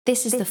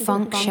This is The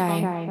Funk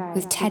Show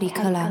with Teddy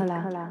Culler.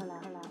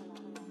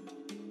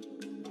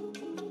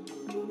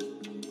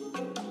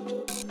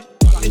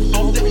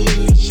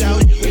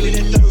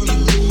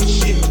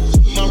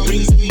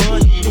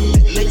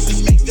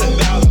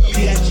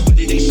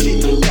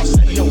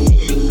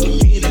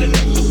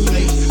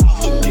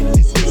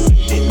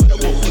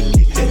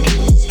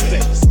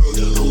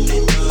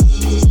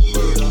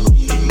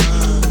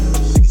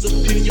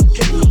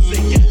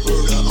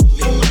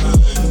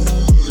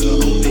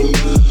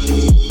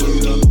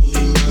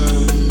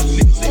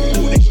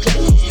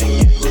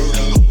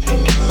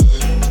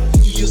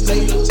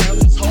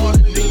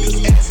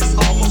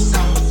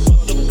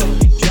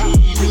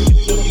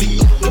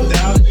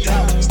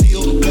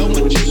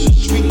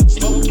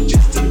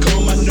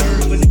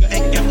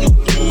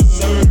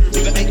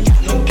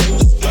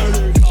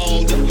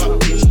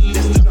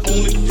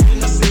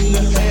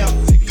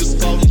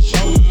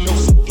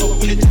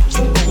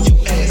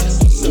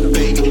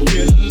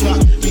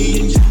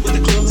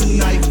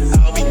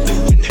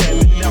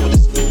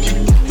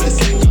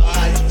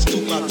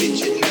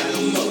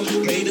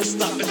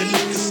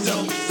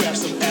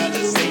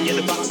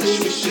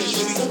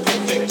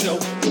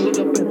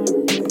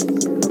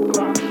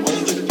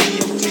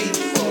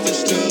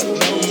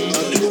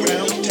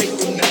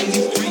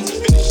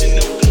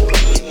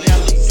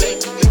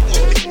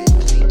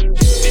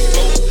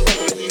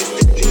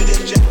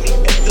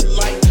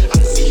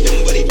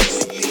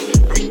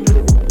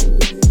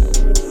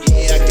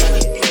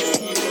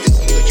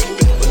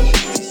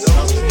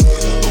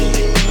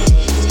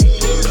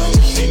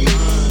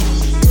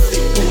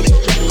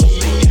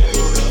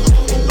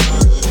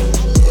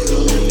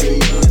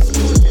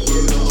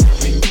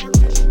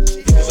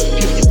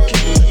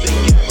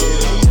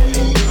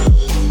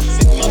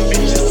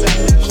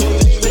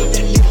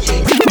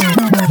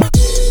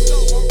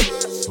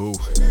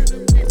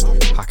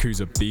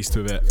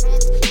 With it,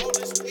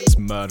 it's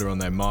murder on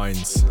their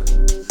minds.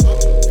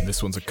 And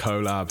this one's a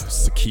collab,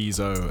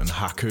 Sakizo and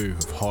Haku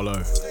of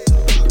Hollow.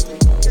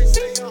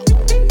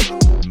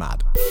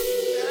 Mad.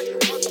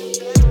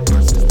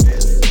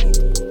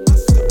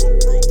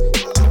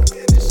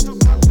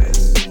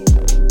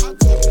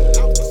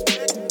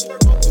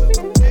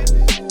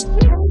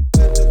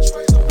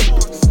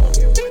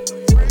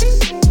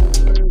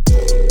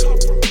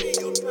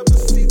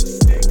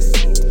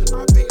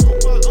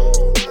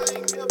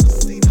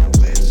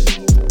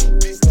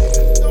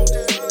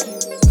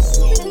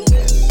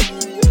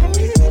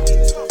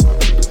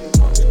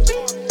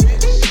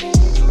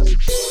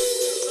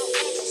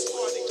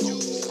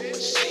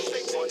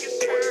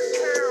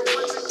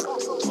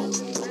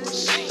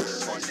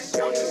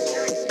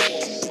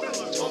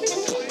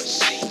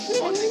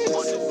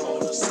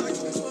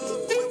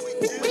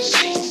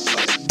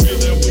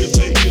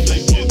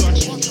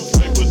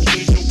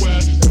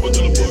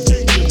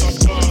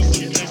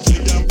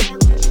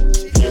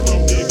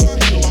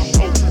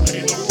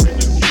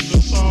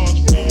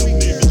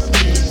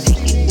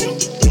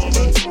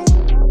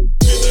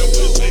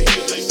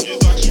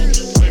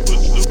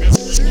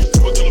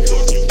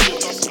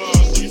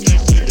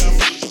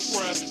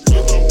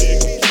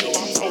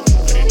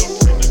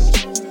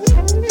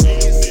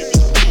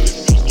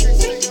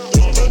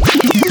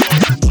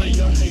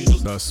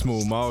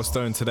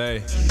 Milestone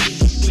today,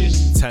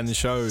 10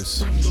 shows.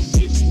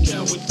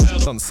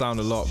 Doesn't sound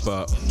a lot,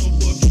 but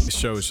this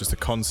show was just a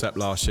concept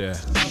last year.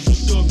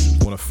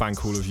 I want to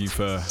thank all of you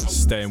for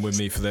staying with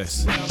me for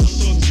this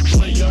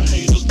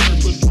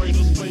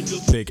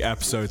big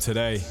episode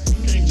today.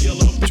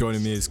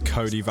 Joining me is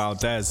Cody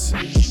Valdez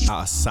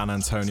out of San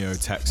Antonio,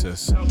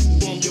 Texas.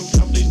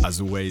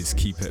 As always,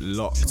 keep it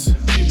locked.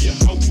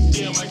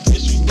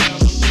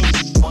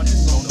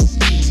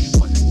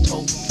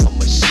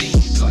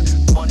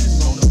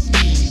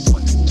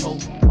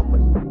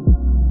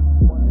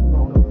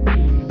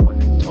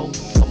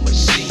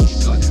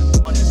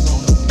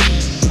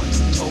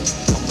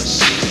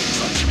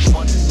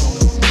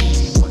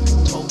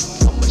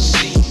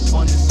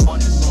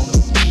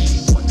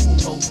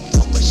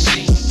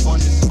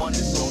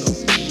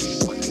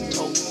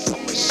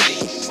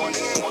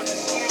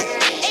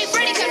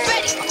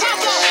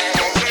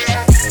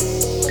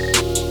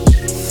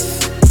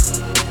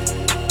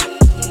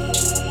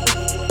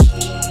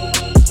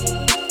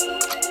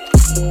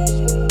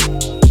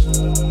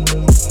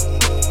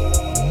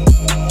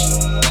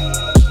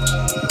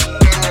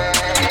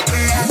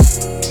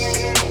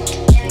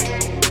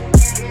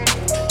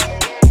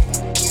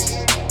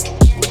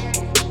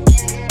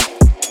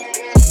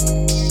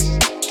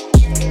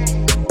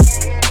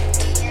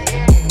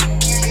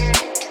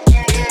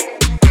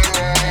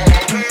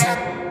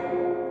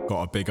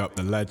 Big up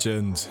the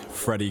legend,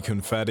 Freddie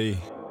Confetti.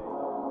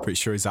 Pretty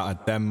sure he's out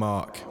of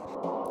Denmark.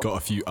 Got a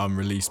few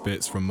unreleased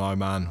bits from my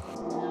man.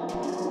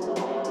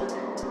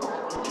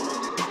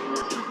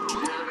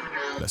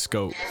 Let's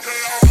go.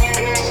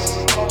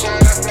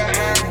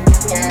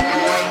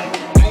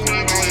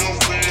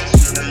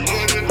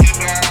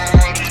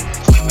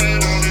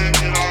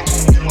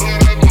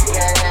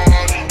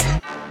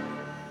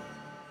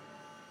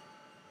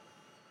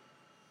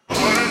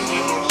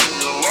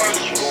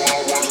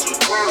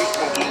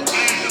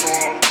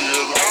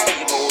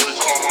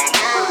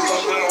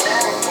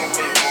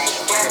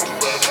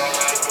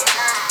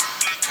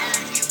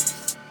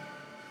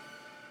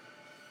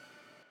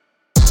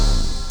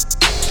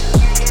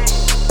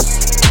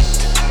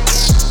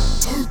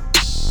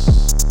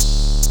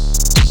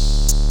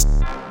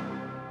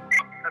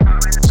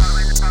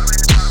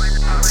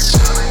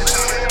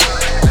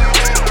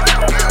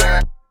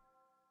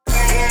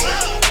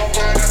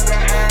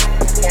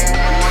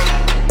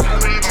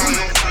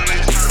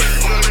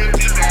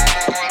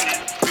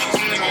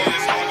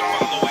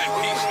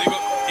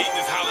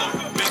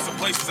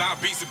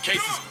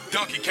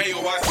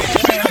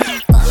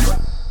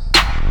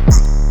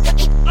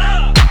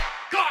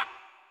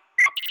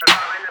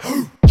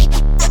 You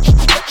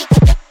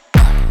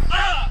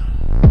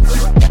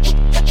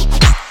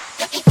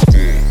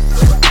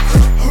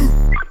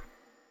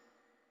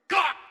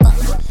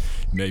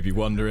may be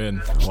wondering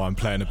why I'm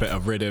playing a bit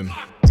of rhythm.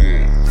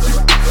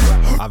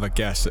 Have a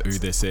guess at who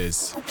this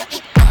is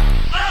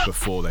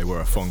before they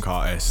were a funk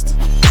artist.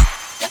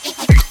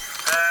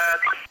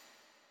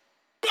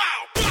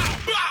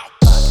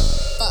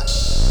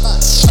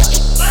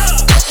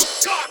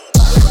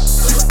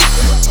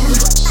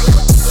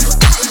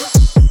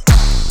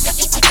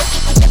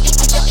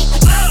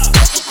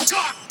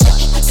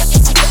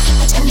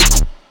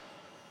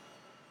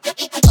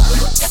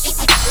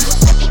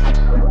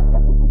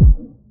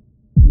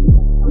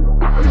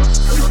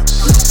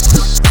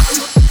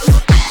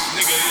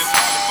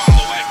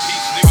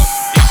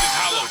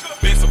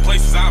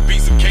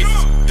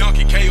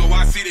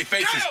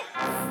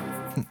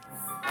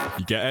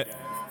 You get it?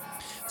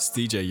 It's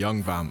DJ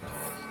Young Vamp.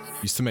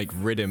 Used to make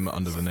rhythm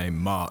under the name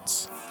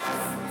Martz.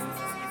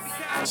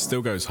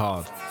 Still goes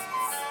hard.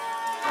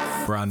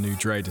 Brand new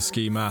Dre to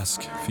Ski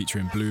Mask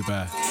featuring Blue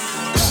Bear.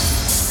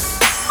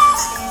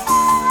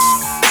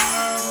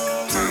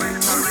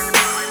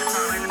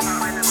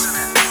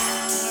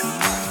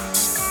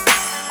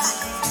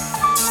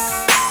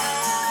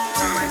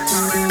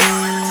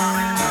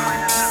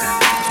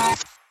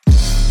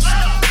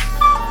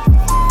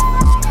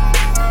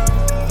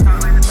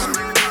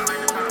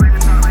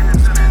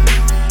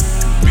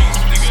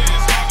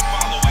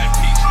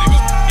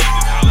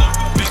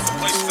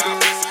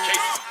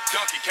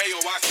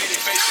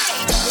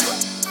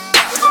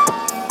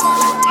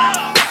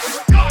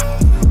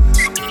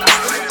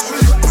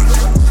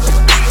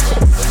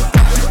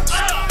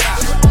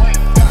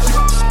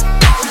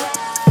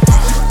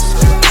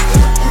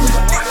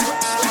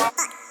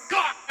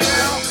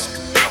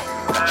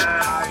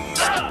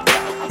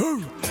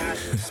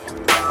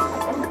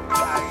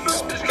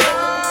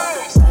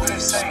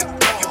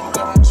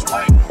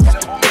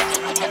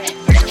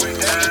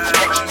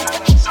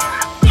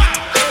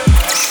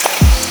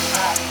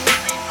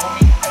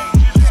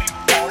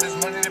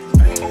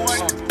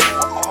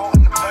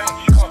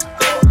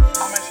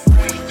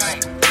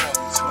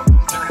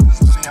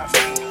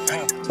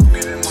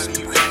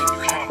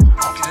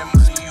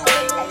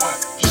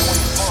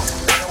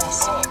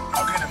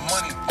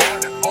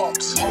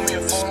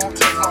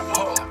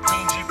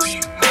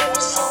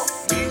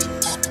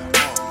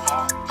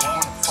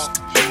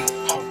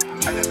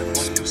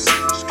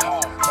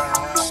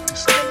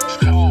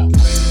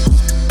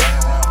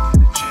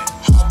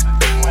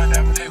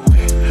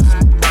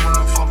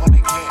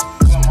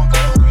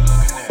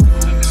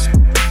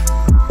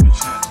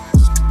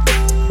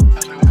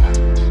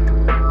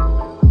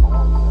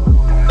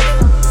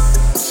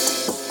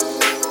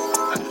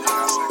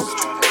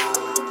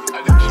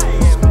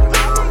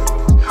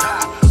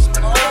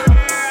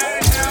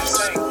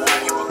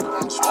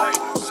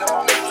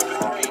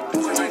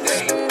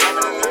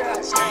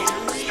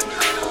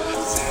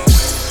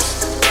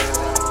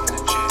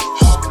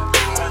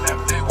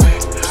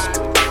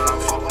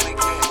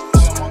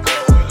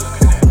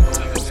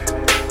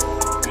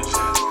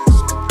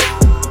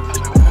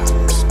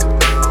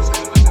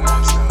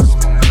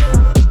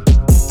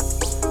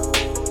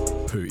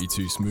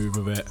 Too smooth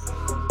with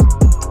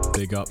it.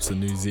 Big ups to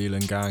New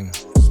Zealand gang.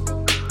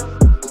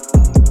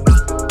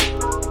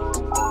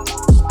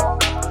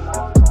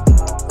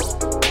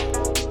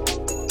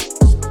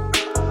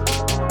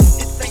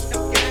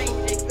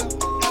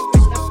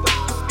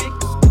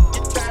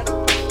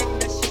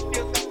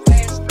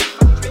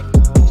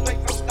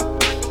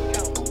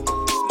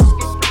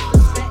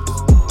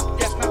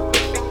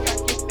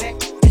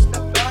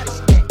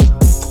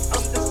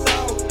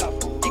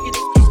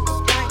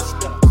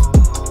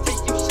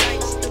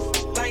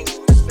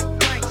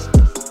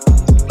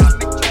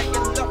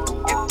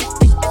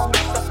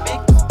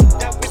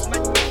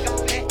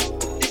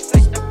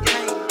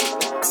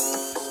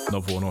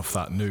 Another one off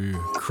that new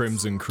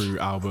Crimson Crew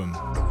album,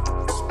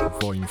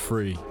 Volume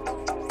 3.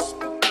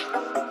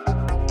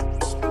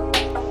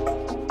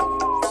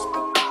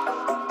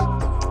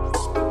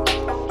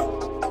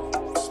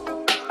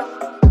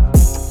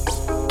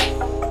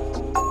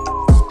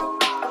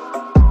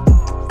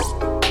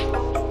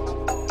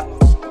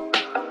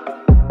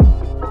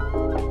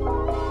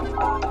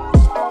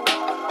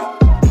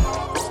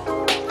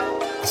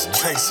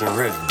 It's Jason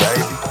Rich,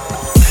 baby.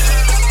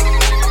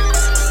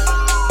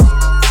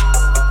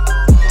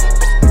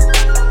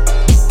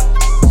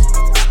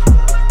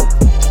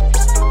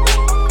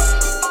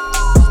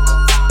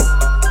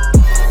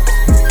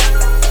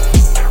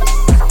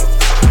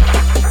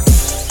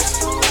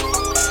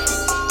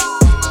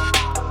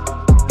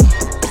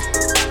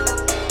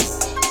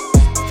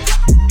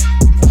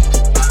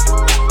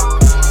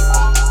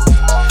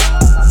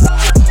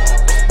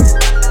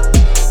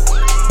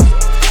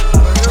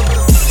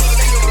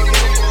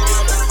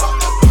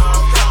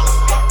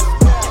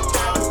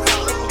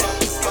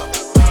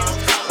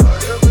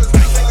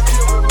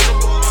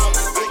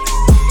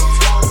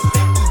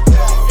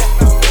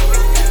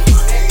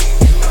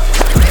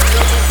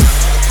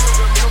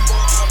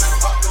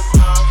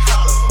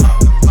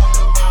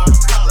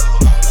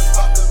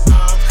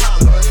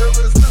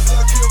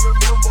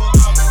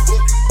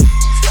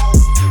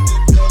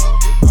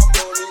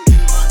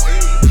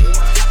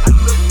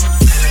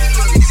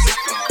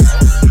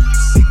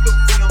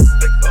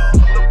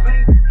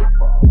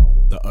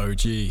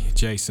 G,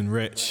 Jason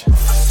Rich.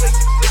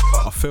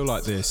 I feel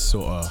like this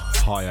sort of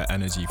higher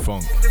energy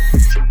funk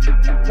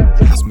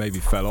has maybe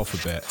fell off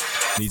a bit,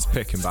 needs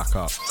picking back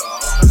up.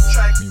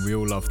 I mean, we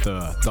all love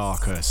the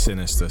darker,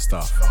 sinister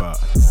stuff, but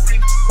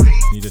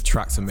you need a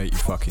track to make you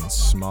fucking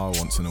smile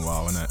once in a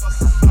while, innit?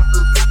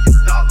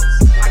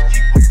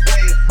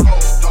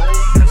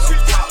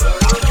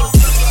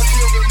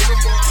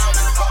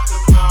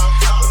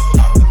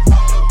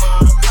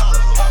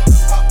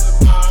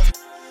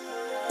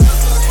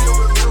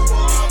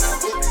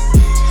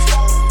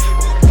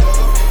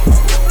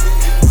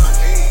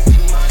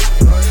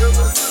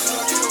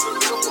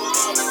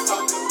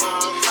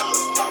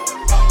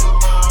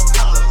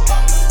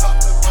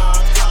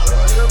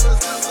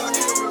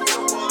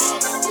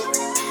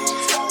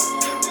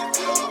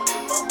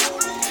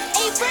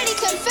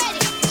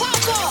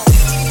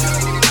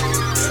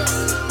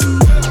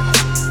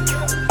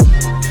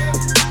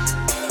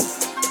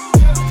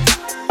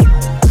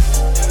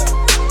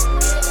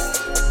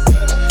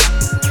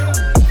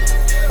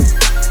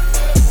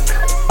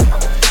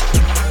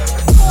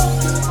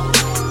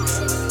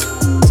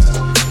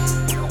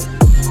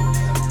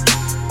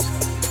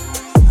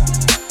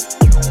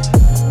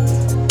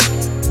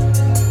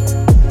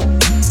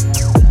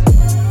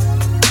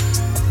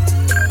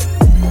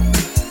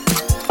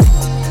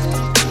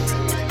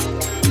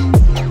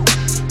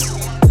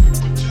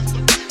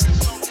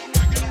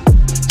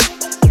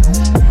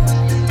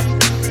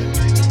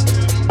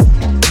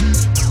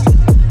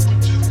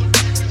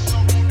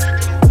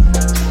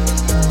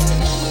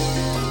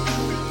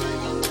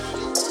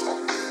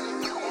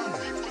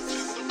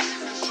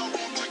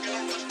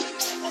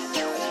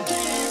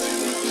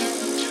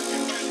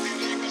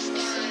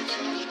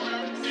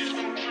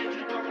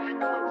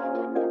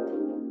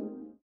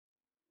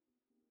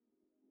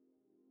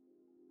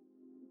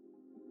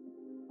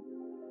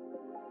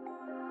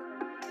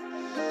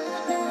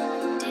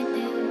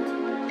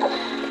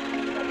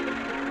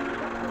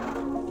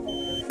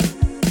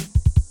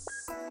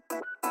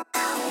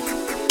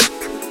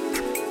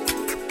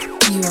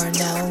 You are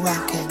now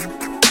rocking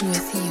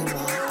with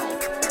Yuma.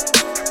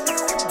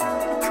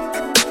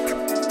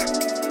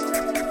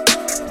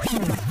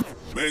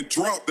 Man,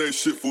 drop that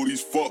shit for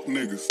these fuck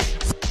niggas.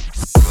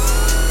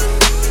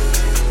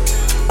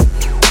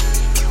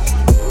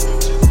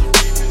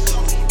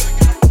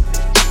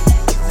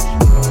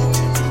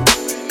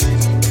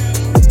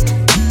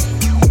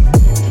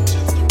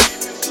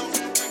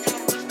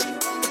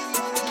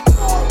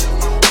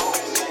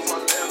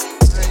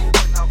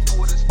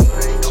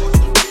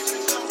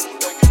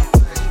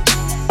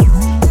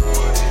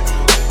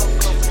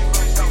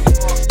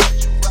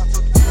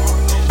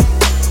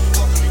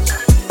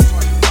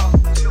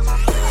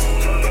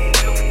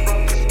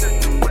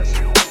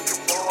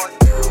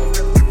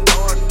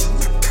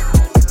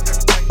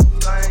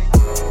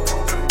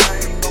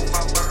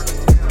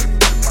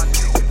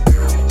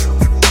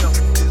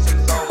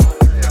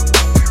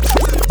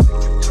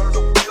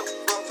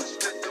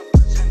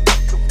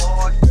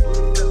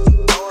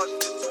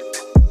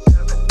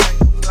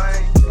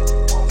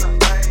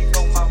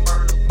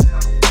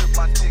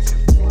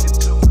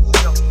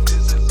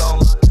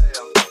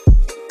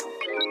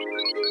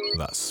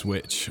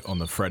 On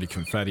the Freddie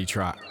Confetti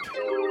track,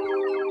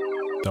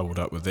 doubled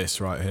up with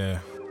this right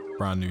here,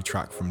 brand new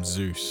track from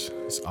Zeus.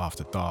 It's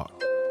After Dark.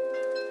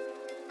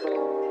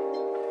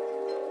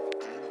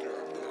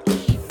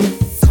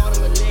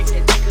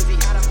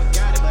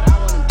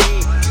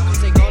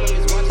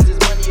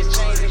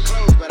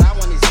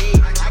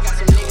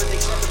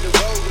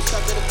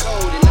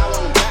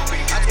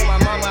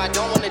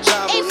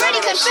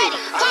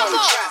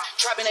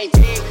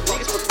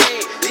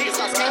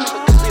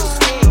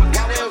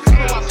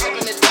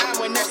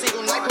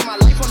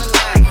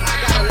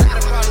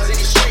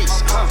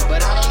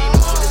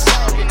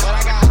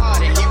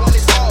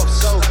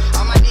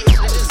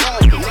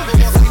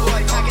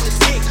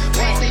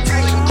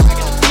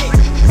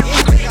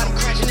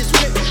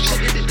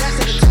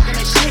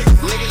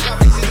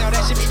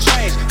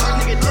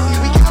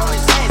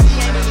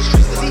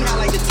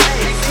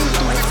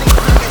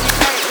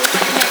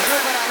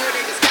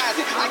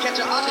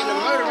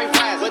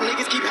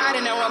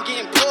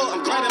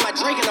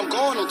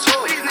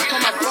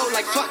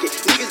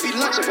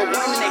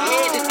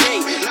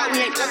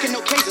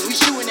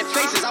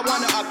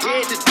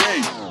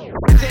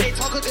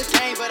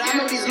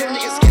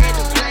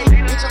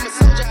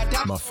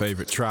 My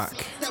favourite track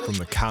from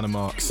the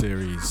Canamark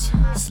series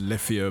is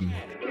Lithium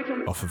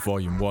off of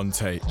Volume 1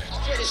 tape.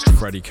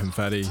 Freddie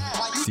Confetti,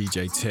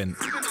 DJ Tint.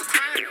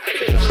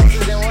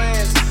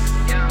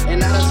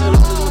 And I done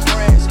took losses with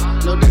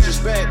friends. No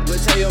disrespect, but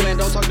tell your man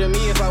don't talk to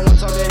me if I want to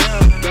talk to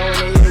him. Go in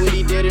and hear what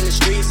he did in the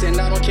streets, and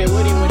I don't care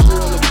what he went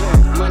through in the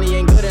pen. Money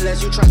ain't good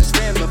unless you try to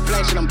spend, but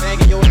flashing, I'm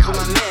bagging your ass with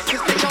my man.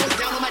 Cause bitch, I was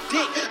down on my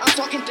dick. I'm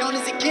talking down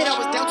as a kid, I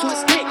was down to a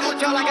stick.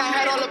 Felt like I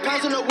had all the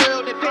pounds in the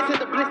world, and facing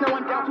the bliss, now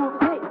I'm down to a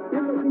stick.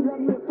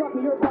 Fuck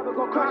me, your brother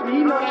gon' crush me,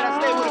 you know that I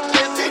stay with a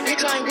fifth.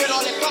 Bitch, I ain't with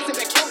all that fussing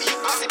back on me. You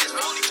bossing this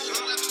rolling.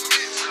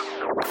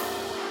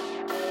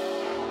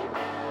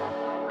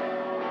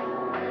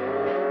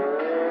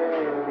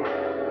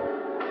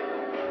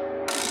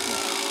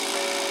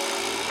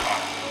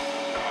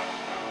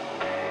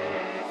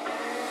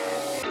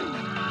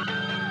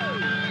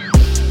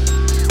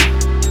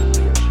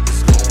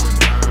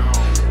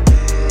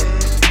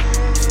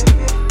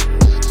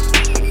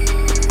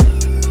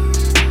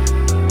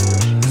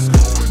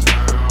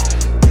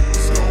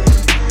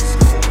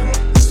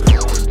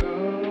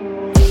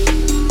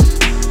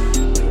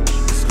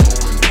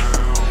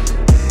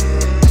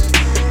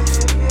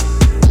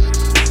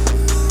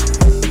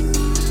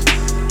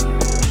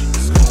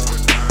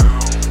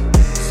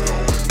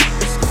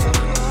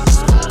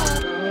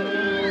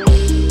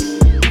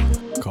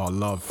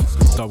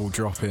 double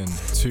dropping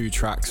 2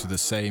 tracks with the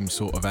same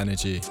sort of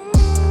energy.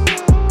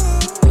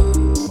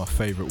 My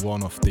favourite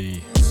one off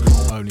the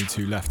Only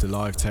Two Left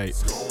Alive tape.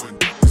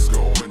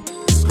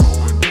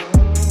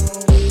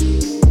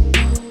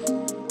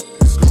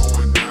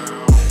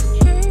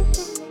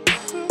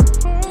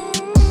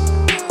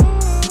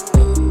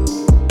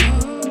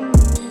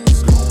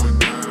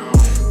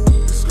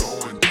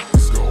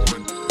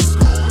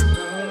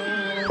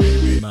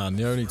 Man,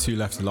 the Only Two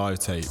Left Alive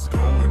tape,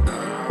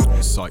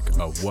 it's like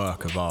a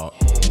work of art,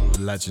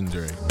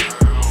 legendary.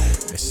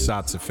 It's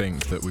sad to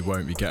think that we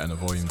won't be getting a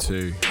volume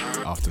 2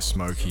 after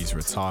Smokey's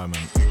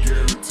retirement.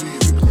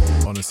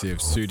 Honestly, if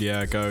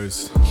Soudiere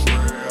goes,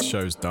 the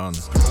show's done.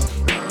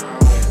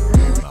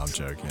 No, I'm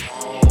joking.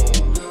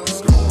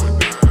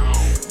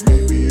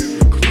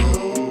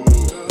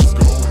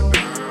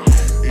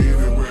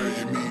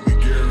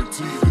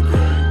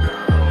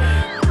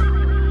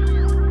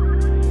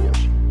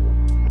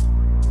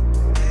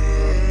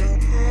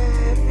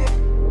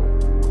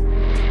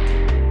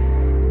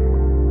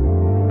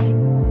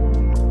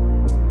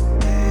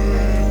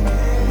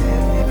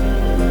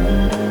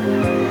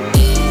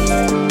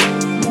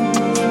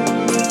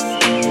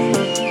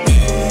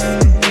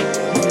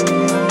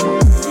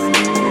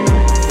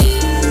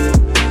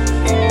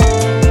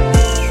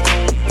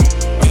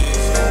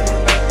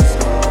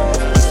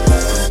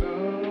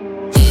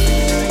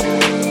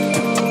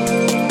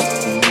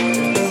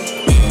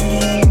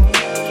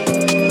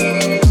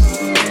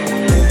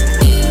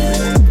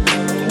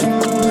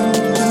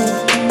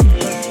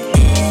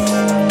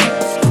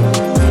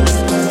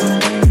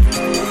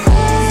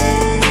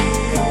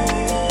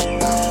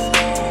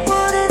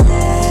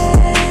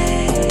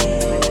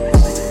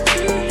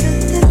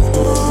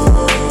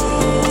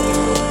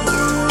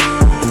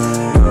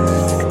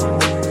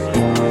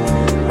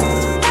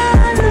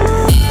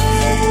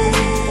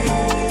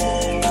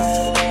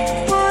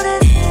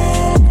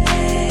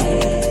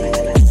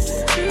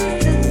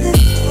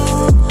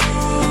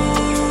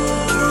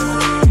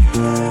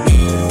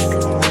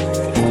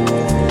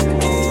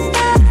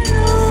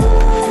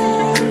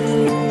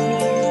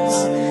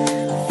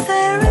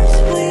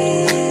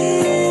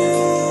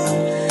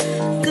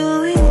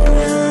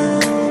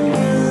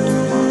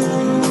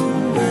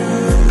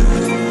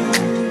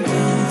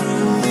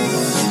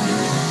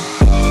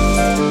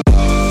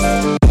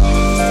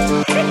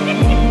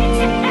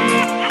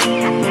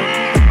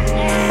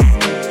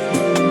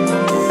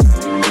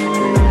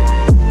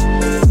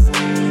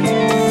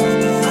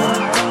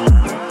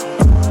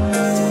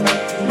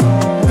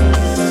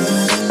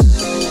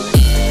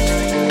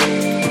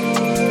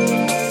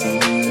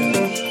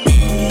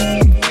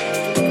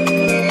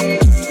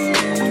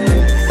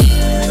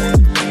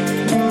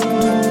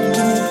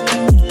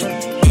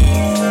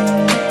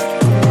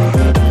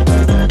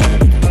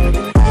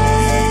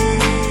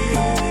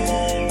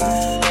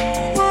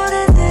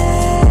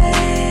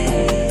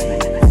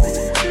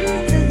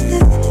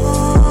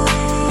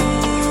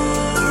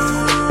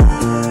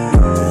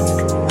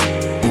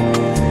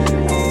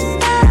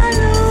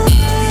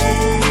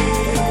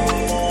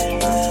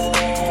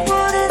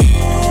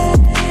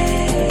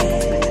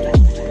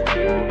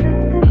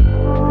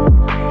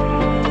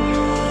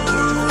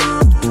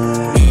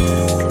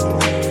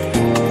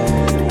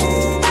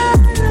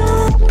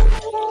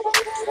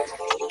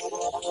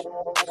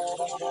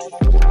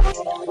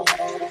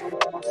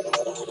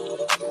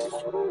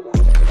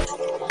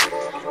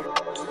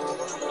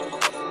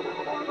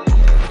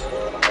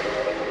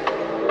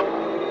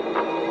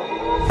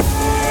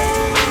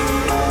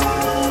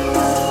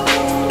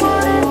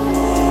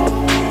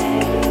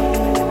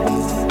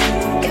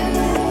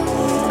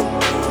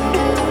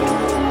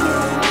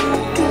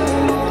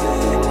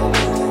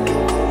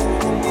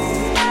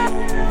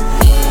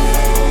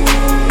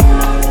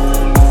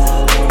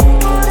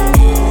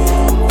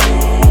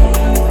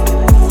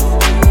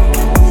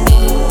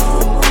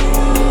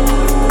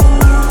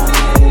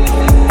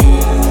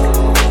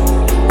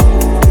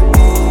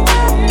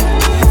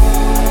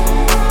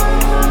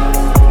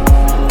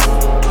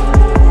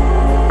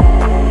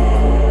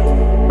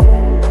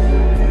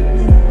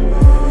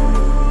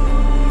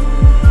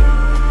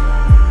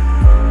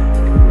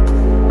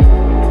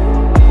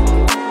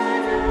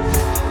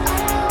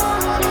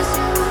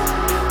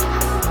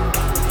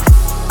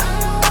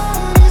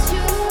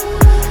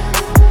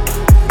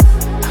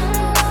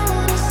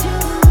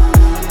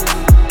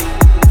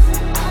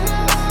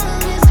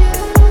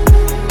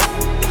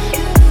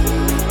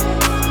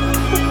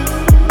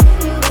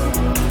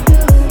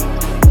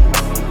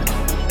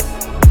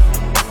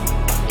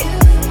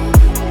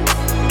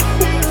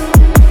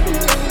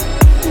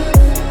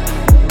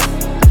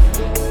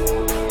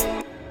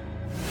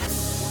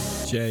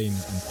 Jane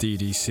and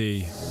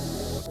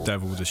DDC,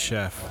 Devil the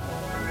Chef.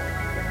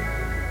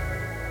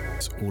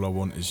 It's All I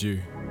Want Is You.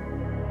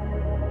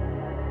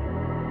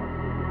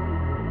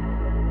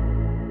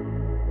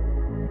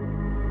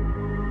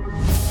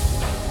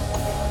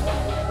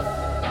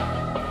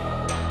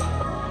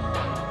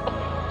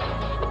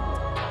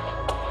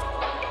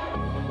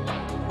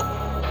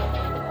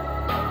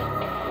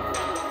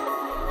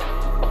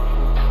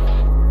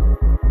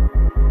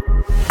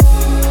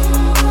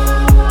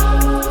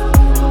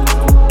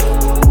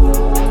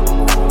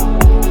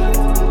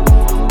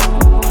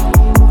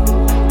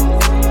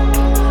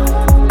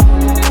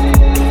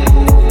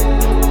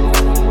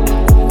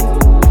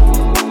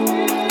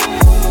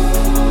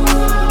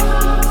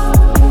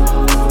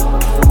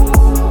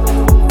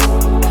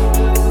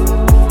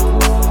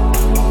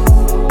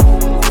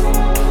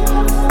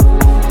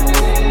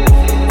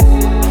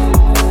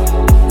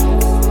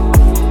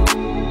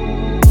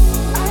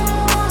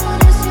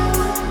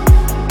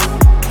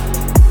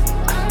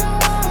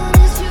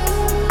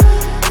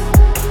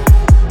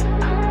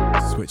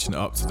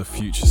 up to the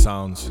future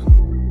sounds.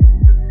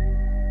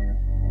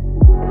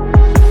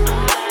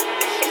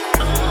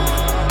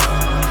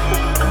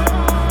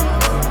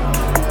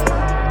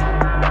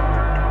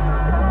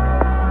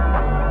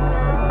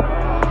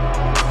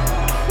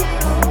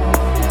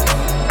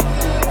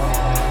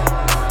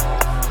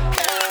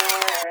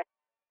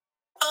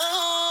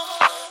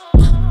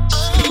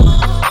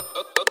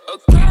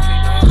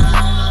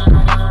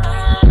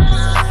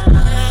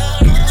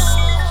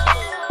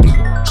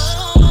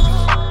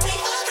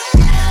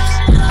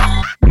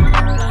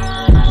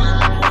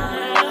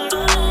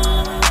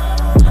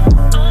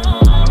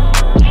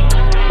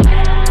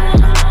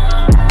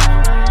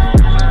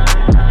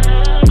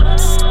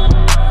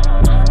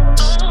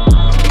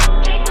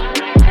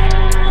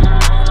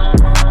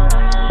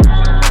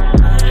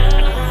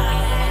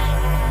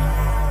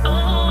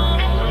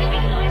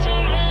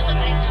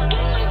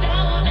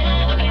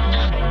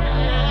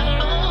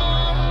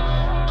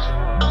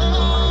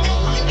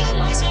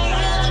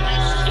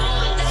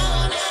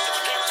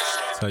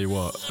 Tell you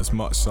what, as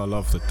much as I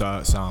love the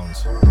dirt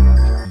sounds,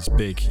 these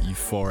big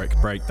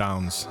euphoric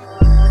breakdowns,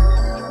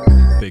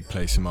 big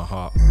place in my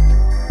heart.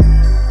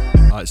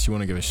 I actually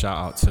want to give a shout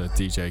out to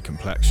DJ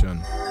Complexion.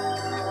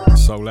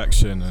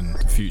 Soulection and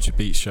the Future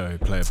Beat Show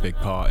play a big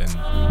part in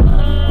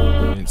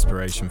the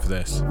inspiration for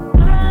this.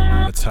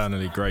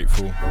 Eternally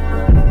grateful.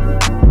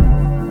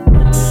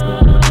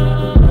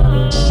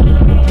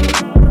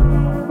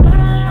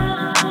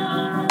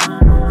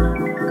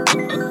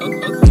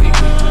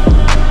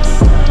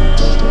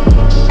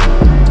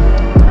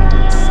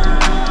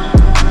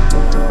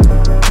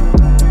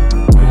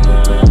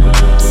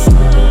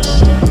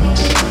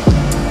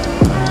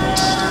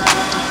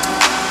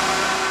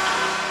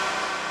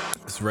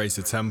 Raise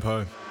the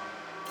tempo,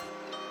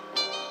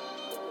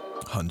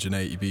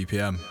 180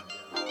 BPM.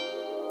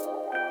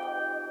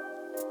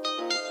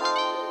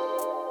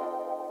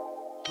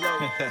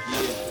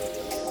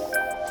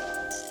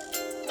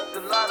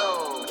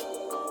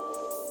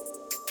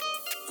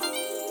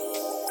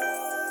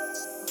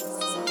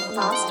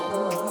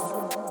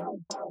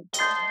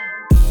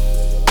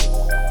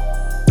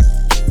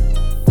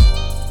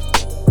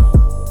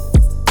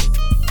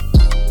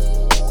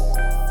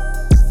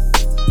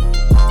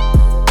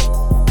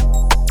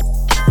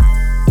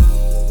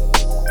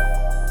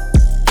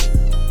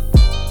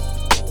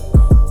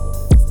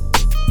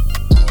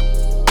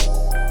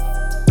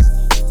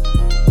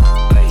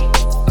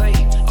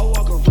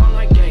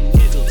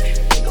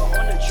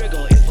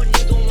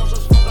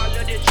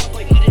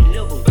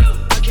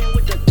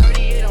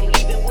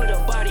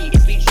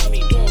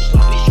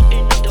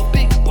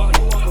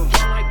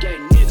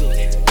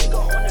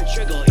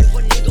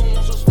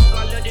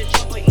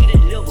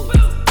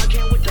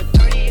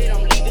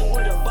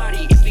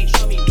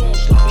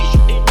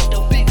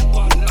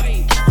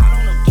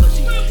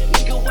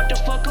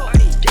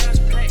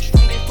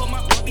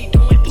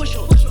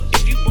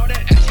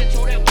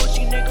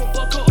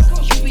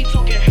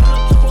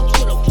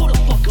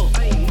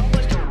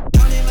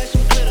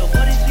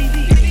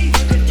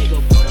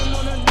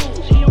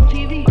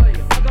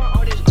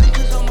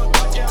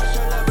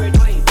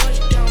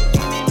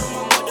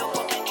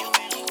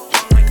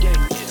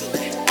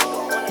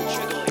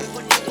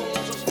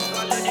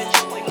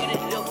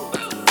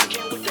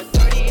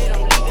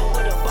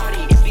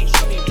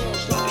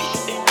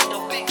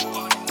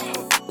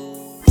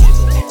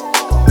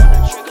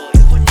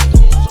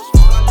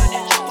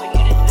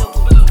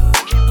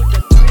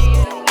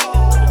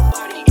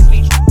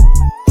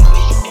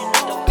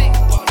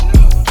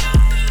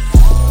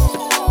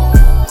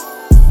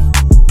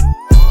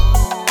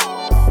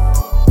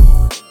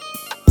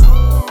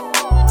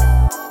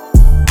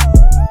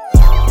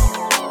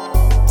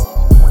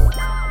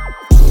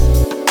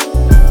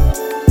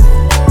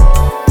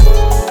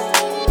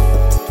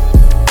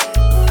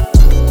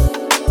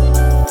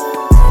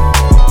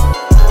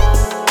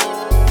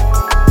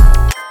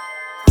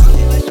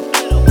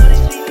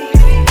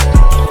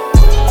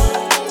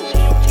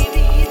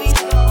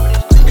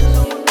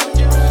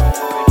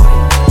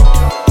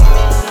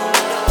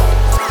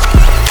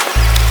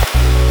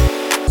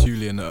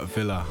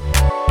 Villa.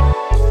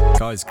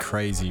 Guy's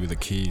crazy with the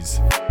keys.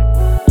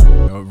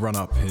 I'll run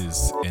up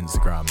his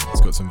Instagram. It's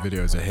got some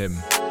videos of him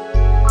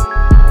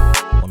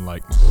on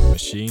like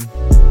Machine. He's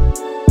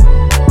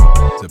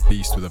a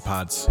beast with the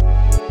pads.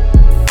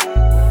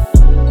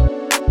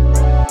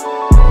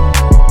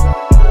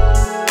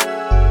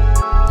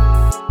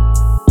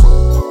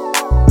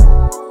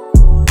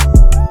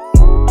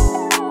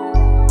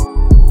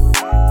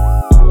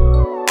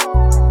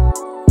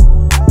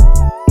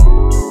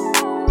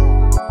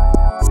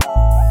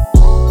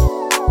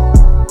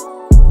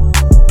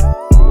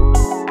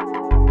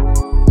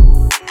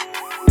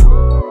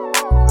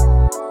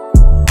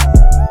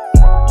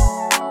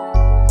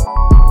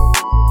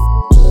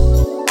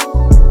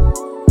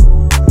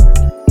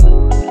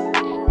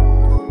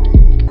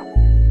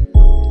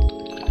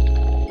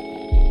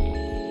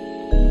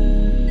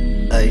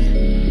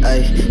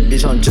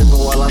 Bitch, I'm dripping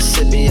while I'm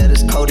sipping, yeah,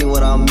 this codeine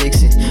what I'm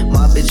mixing.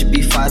 My bitch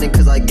be fighting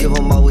cause I give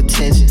them all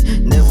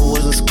attention. Never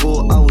was in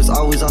school, I was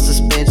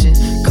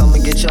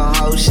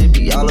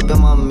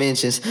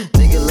mentions.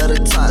 Nigga let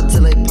her talk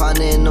till they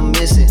partner in the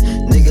missing.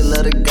 Nigga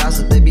let her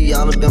gossip, they be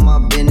all up in my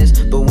business.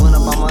 But when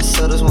I'm by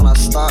myself, that's when I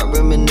start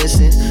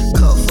reminiscing.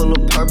 Cup full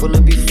of purple,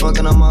 it be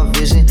fucking up my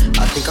vision.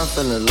 I think I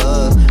fell in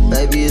love,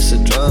 baby, it's the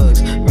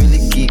drugs.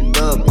 Really geeked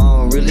up, I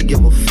don't really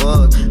give a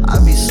fuck.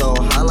 I be so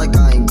high like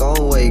I ain't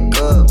gon' wake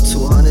up.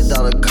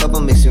 $200 cup,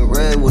 I'm mixing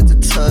red with the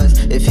touch.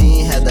 If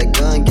he ain't had that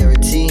gun,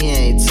 guarantee he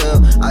ain't tell.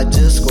 I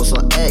just go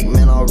some act,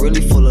 man, I'm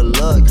really full of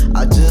luck.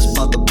 I just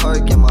bought the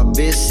perk and my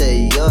bitch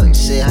say yuck.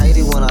 She hate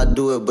it when I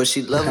do it, but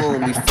she love it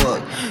when we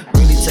fuck.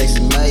 Really takes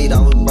it made, I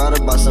was brought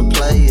up by some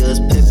players.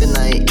 Pimpin'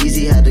 ain't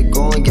easy, had to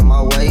go and get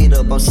my weight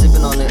up. I'm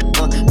sippin' on it,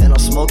 and I'm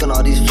smoking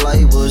all these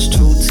flavors.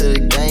 True to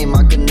the game,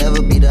 I could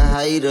never be the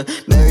hater.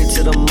 Married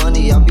to the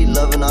money, I be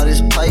loving all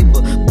this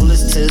paper.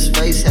 Bullets to his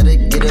face, had to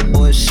get that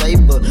boy a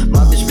shaper.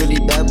 My bitch really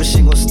bad, but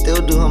she gon'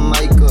 still do her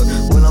makeup.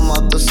 When I'm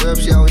off the syrup,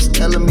 she always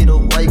telling me to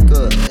wake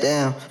up.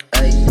 Damn,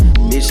 ayy,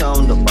 bitch,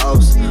 I'm the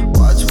boss.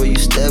 Watch where you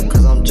step,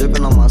 cause I'm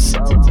dripping on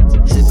myself.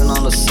 Sipping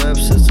on the syrup,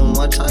 shit too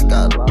much, I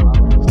got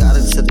lost. Got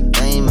into the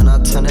game and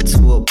I turned it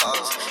to a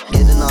boss.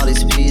 Getting all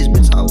these peas,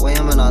 bitch, I weigh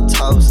him and I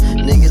toast.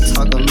 Nigga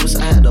talking loose,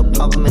 I had to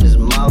pop him in his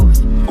mouth.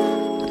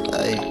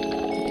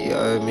 Ayy, you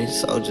heard me,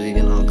 soldier,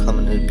 you know I'm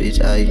coming to the beach,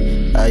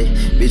 ayy, ayy.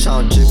 Bitch,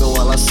 I'm dripping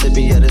while I'm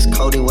sipping, yeah, this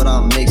codeine what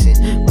I'm mixing.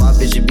 My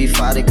bitch, you be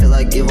fighting cause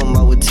I give them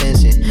my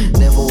attention.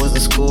 Never was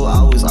in school,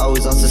 I was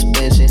always on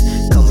suspension.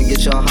 Come and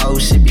get your hoe,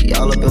 she be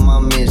all up in my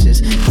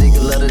mentions.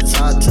 Nigga let her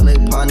talk till they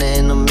partner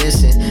in the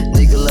missing.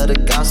 Nigga let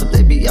her gossip,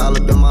 they be all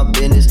up in my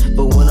business.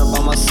 But when I'm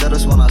by myself,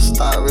 that's when I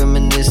start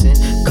reminiscing.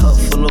 Cup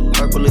full of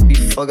purple, it be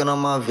fucking on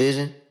my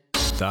vision.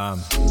 Damn.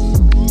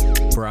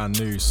 Brand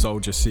new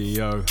Soldier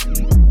CEO.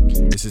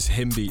 This is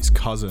Himbeat's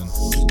cousin.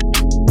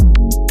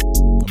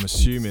 I'm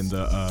assuming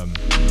that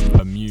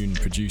Immune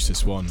produced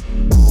this one.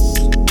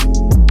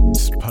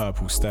 It's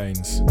Purple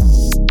Stains.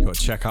 You gotta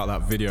check out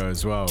that video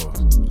as well.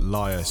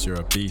 Lias, you're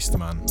a beast,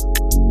 man.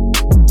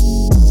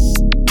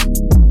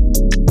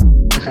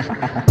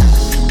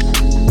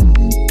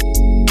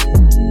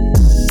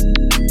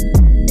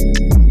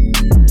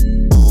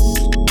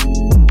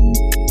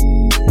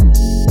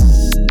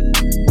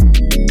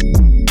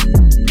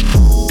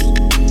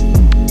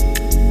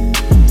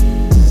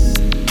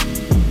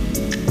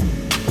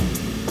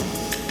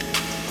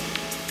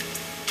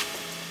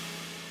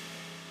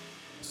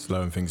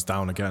 Slowing things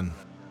down again.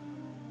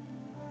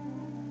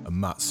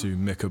 Amatsu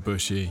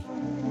Mikabushi.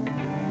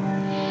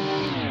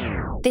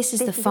 This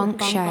is The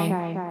Funk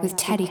Show with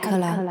Teddy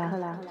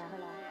Culler.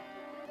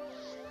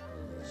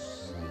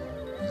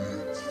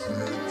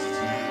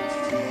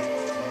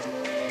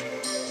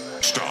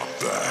 Stop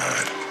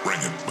that. Bring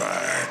it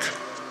back.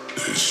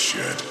 This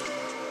shit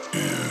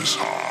is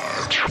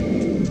hard.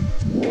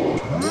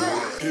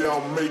 Yeah,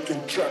 I'm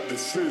making trap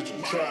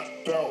decisions.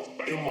 Trapped out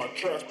in my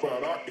tracks,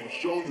 but I can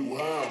show you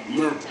how I'm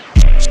living.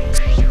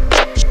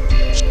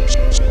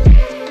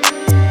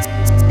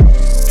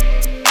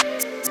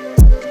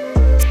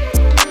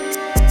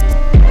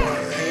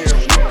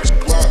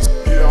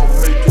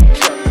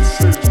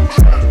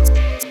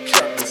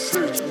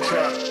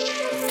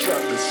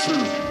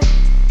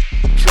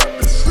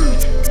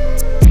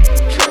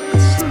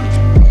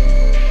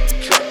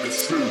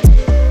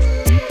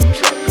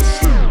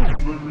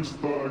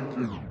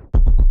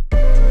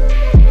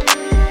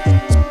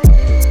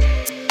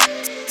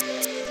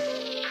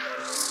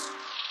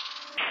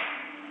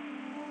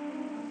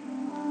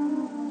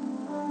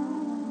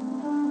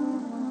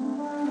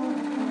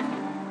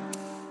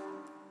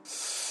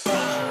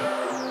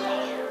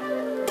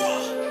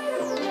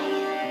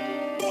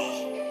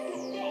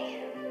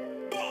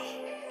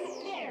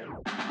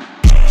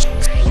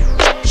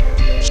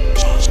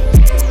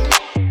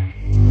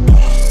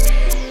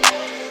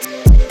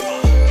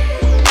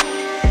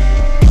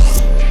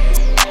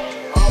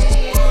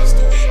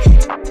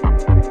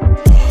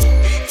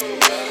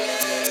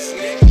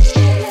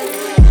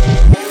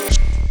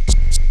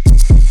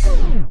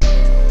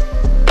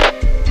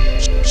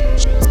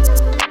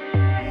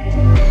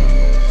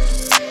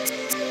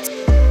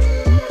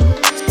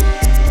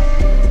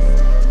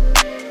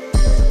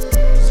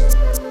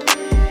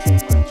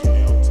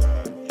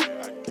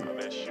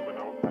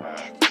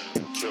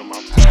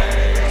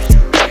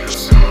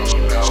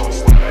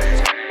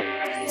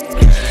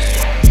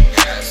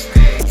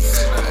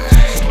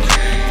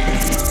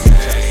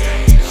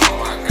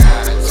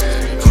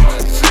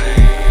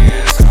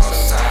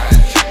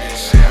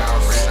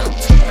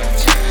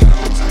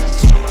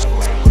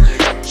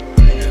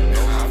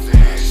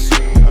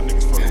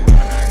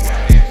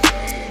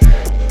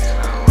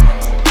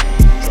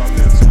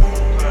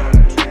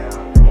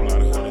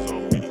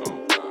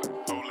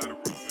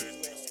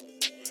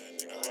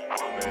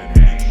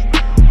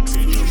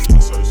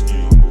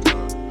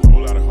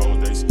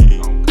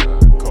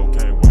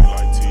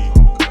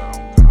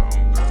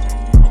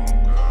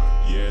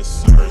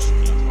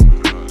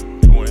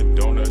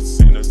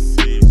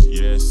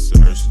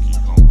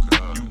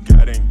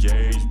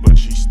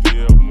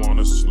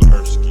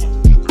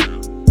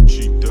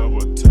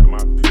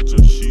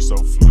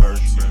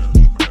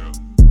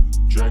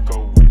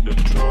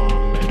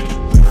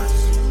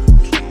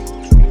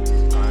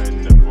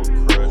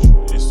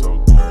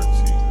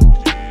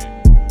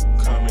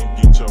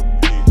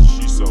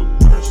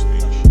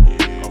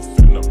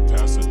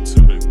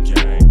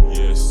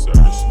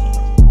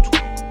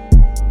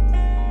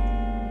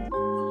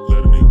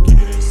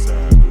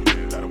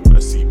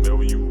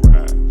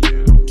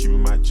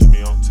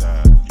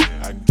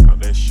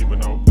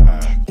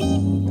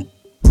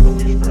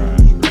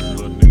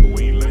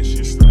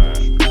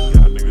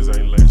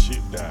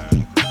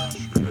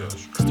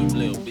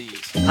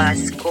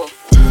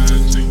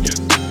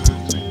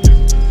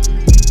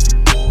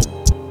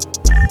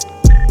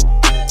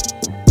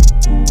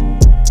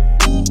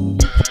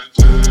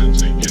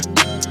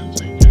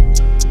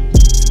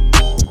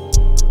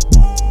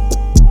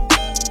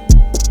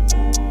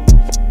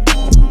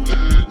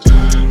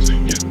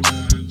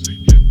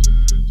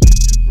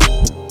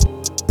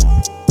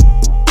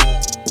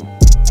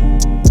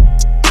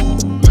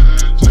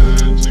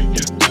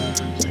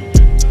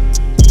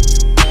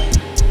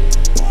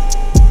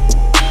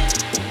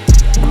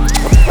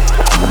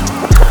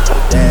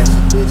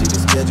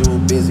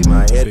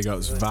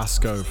 ups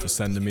Vasco for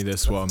sending me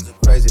this one.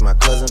 Crazy, my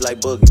cousins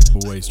like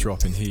Boogie. Always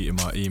dropping heat in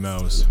my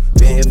emails.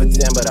 Been here for 10,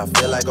 but I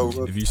feel like a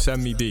rookie. If you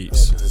send me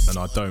beats and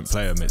I don't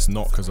play them, it's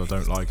not because I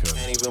don't like them.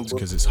 It's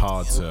because it's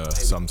hard to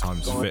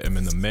sometimes fit them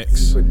in the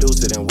mix.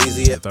 Produce it in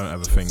Weezy. Don't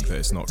ever think that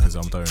it's not because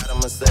I'm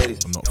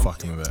not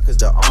fucking with it. Cause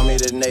the Army,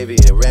 the Navy,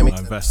 and Remy. I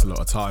invest a lot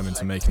of time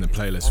into making the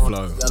playlist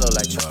flow.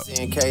 Like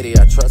Tracy and Katie,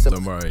 I trust them.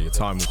 Don't worry, your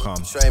time will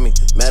come. Betray me.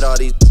 Met all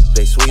these,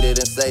 they sweeter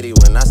than Sadie.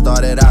 When I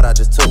started out, I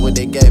just took what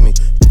they gave me.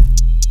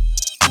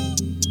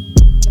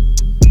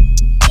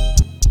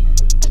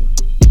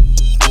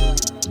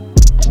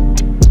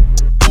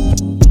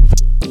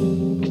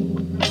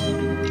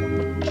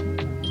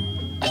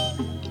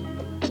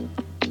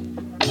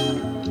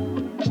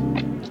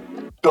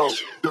 Dope.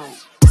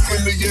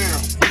 In the yam,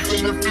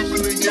 in the flip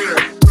in the yam.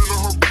 Turn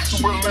her bitch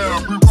to a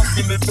lamb. We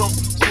rockin' the dope.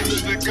 Soon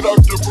as they get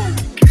out the boat,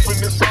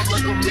 keeping it sound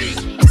like a me.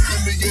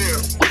 In the yam,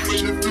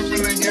 in the flip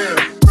in the yam.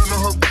 Turn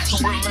her bitch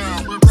to a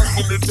lamb. We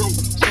rockin' the dope.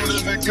 Soon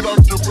as they get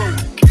out the boat,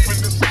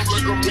 keeping it sound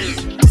like a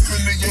me.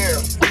 In the yam,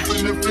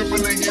 in the flip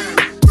in the yam.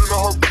 Turn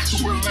her bitch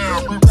to a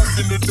lamb. We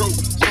rockin' the dope.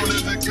 Soon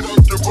as they get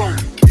out the boat,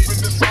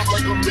 keeping it sound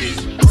like a me.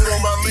 Put on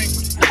my link,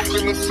 I'm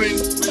gonna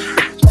sing.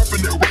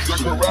 Dropping that weight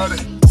like a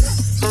rider.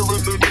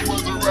 Serving the new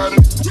Maserati,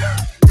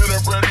 in a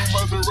brand new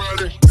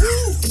Maserati.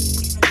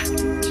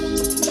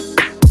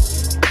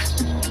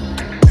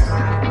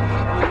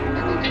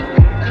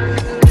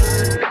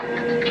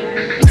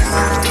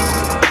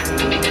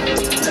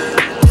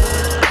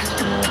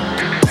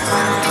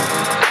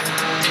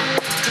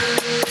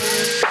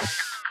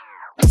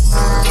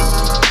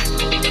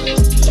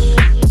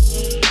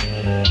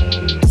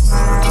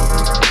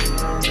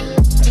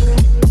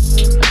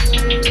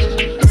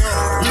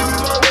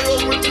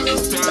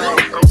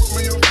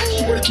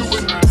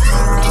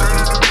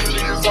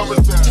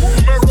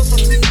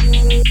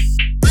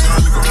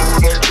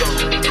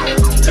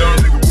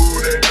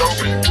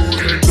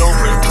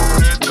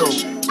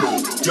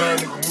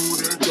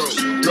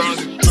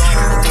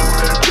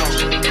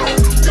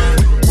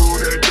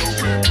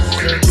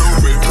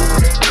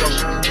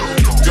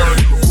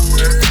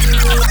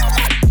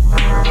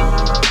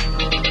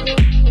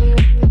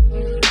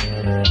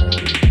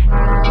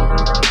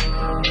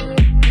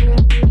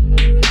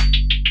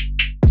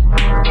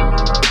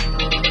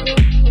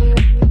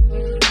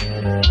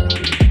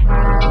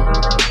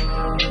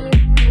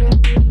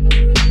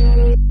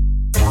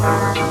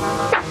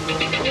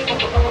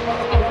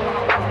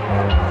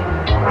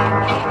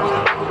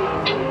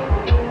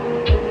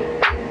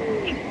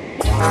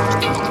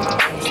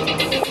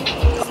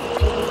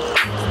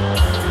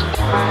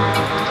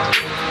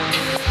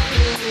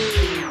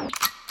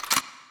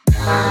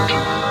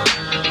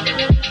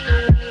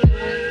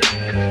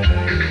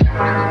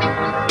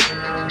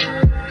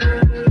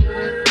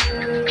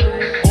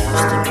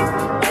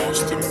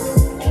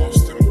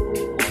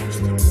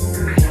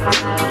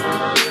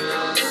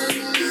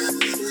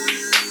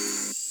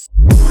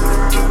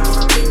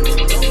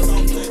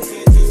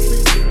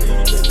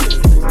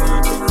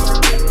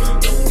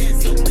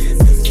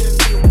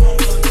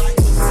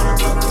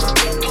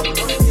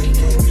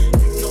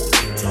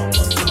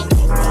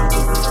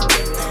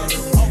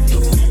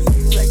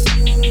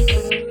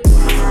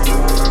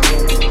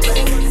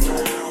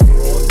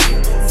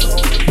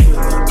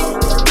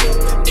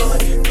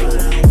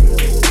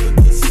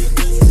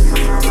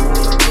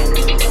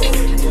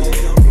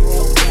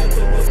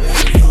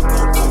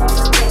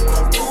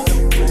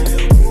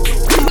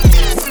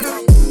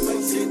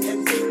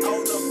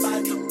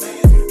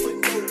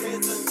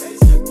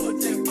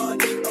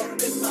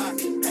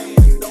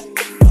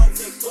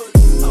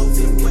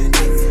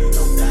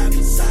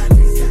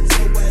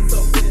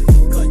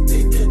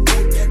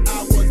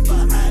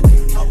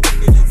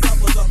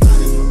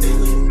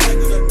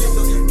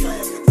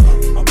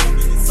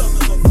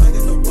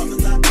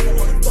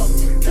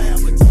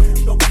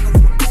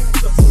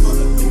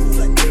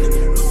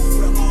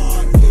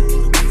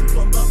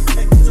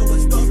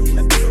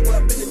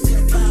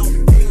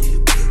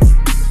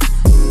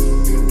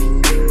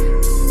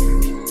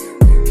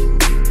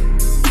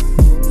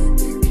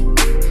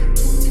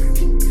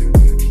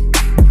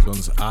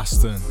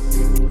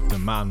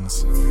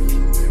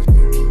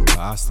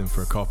 I asked him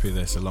for a copy of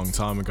this a long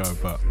time ago,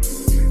 but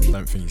I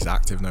don't think he's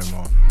active no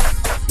more.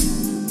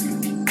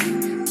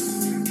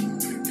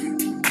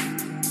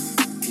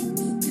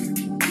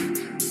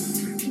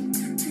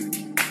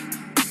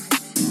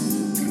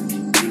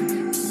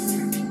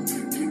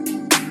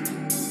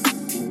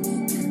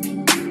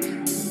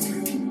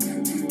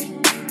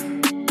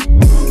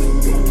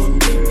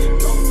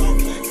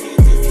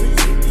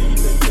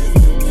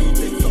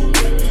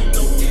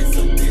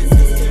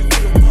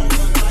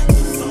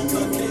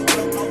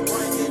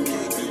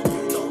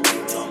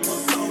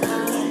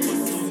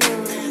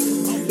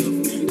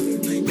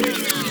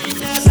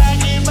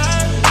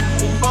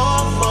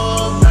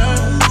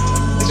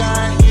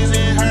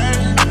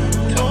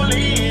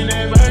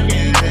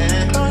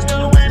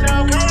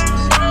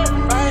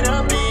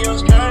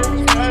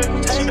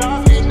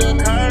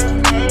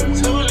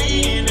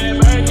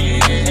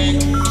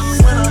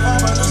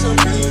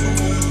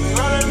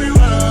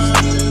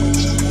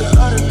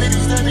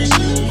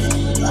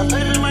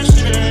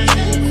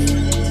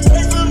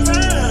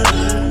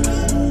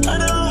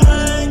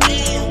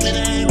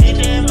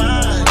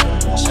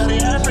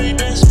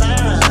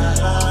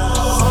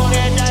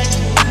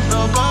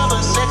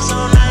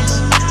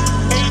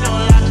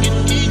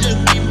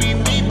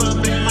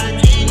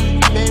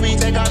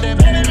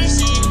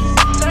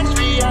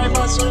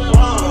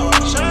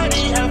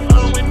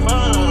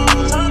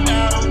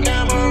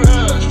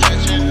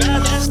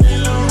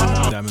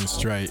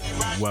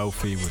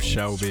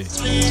 Shelby.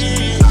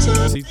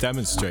 He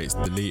demonstrates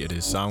deleted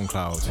his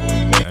SoundCloud.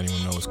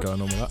 Anyone know what's going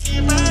on with that?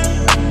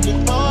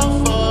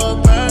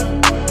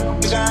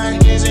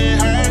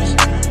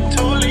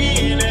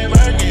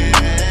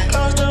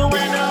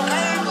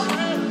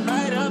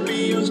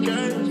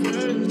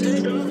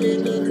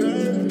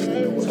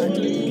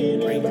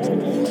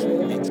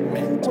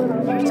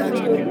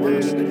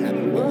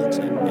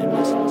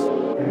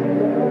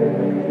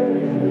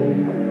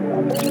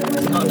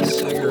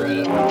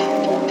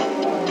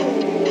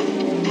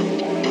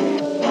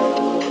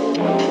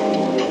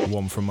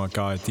 One from my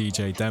guy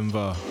DJ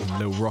Denver and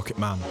Lil Rocket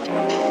Man.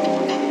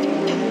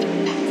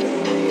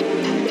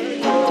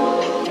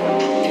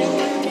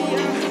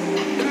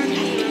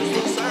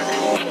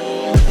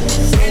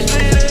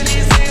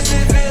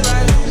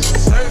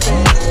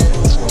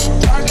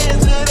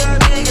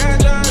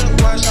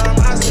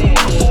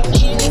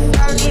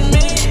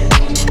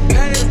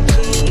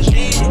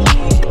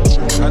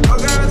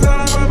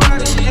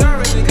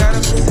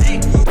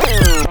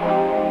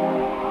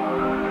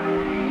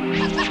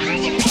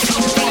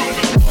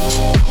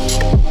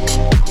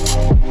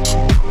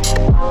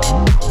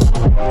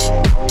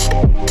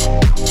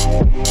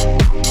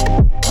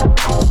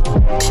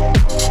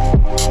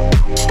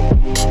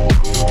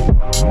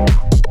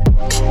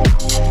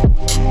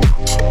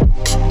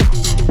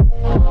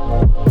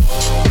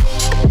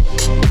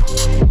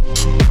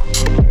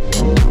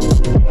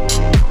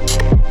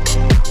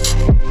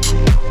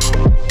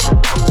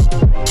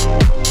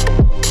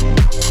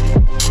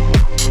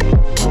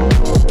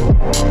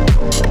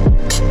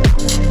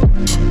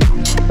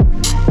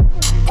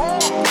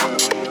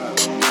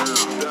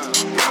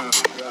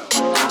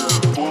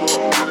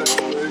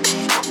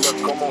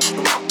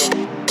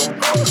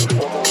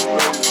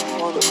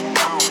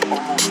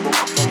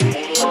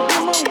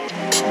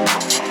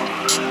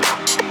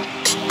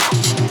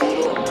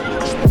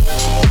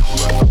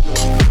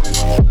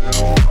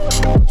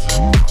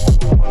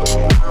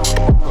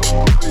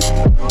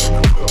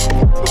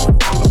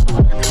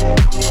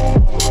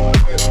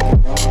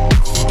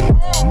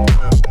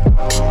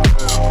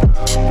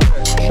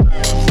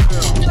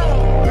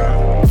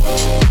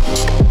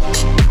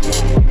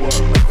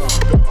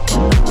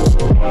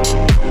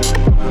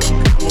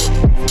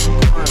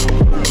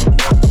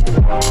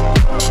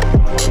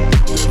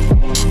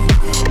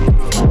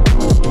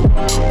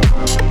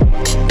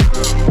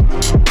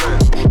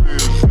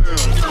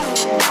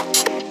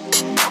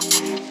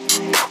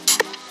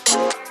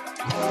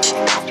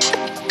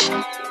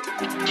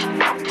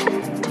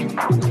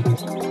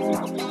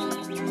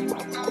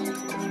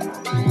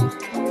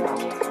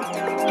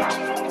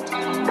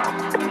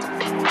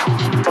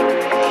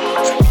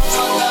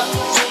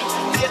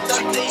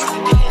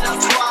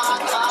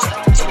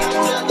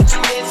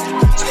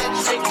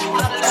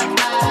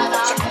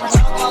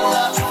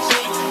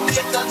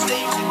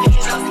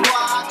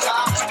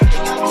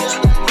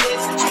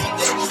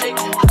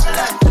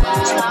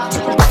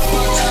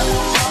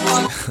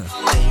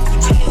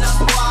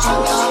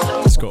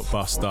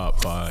 Bust up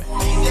by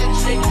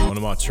one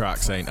of my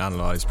tracks ain't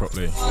analysed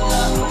properly.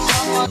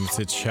 I'm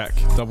to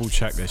double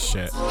check this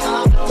shit.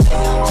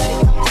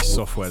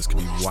 Softwares can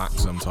be whack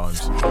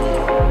sometimes.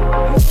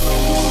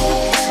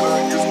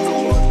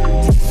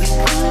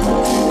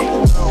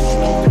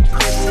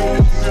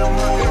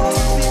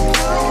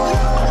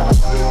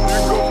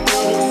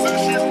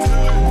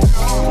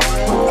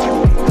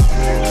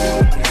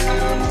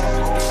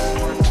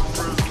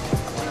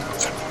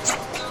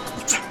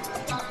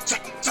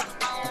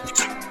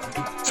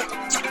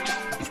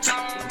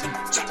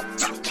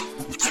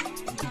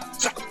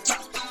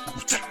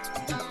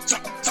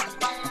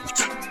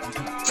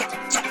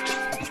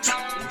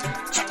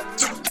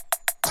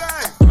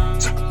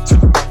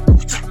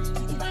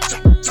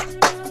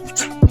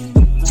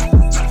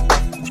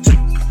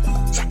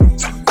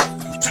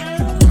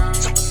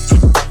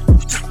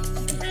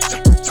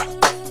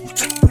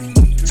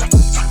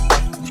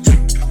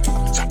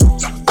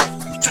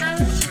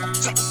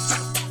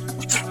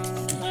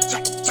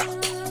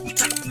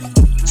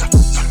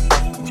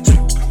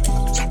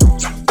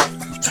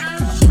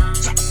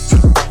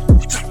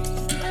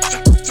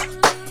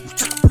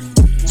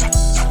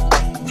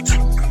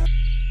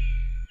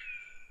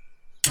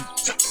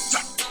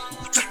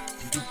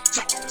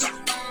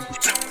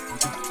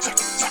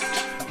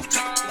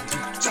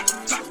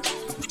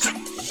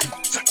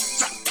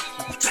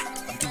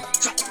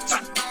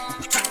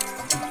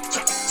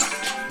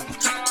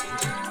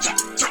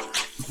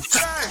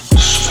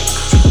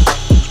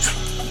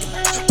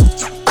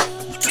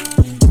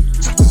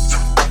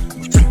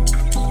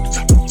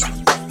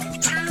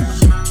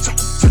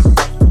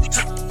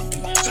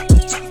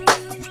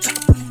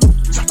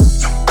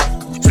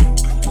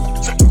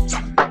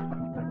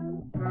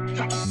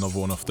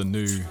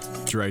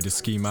 Dre the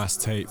Ski Mask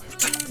tape,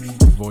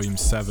 volume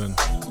 7.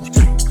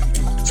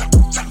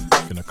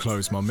 Gonna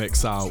close my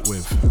mix out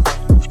with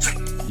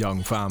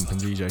Young Vamp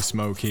and DJ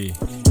Smokey.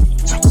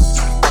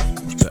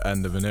 The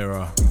end of an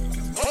era.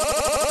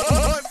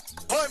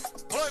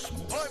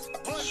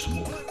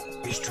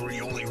 History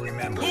only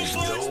remembers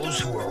those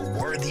who are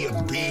worthy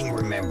of being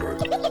remembered.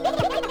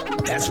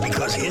 remembered. That's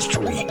because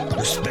history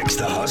respects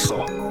the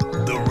hustle.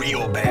 The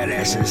real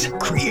badasses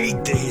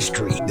create the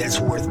history that's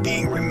worth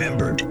being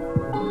remembered.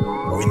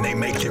 When they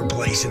make their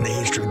place in the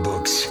history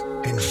books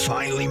and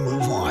finally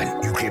move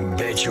on, you can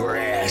bet your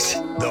ass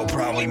they'll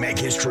probably make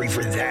history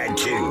for that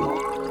too.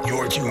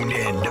 You're tuned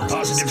in to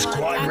Positive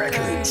Squad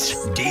Records,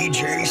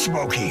 DJ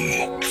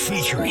Smokey,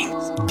 featuring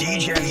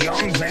DJ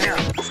Young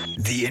Vamp,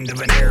 the end of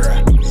an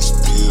era. These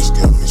pills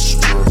got me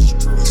stressed.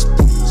 These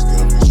pills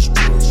got me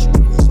stressed.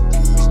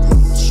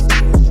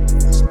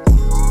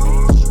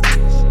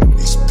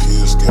 These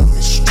pills got me stressed. These pills got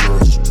me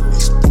stressed.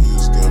 These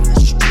pills got me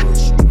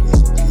stressed.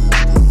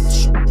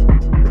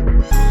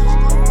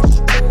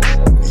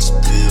 These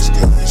pills got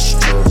me stressed. These pills got me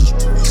stressed.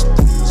 These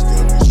pills got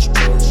me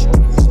stressed.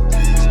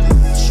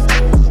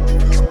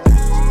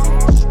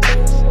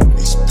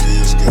 These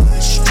pills got me stressed. These pills got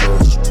me stressed.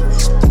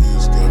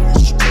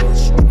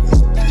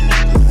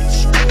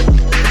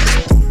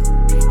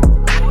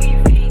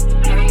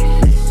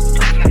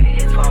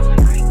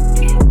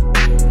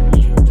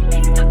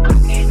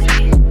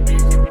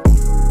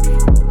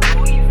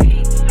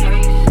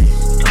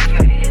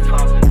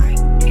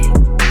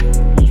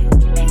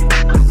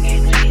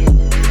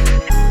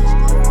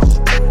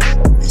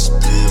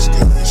 These pills got me stressed. These pills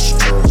got me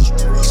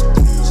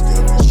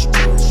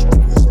stressed.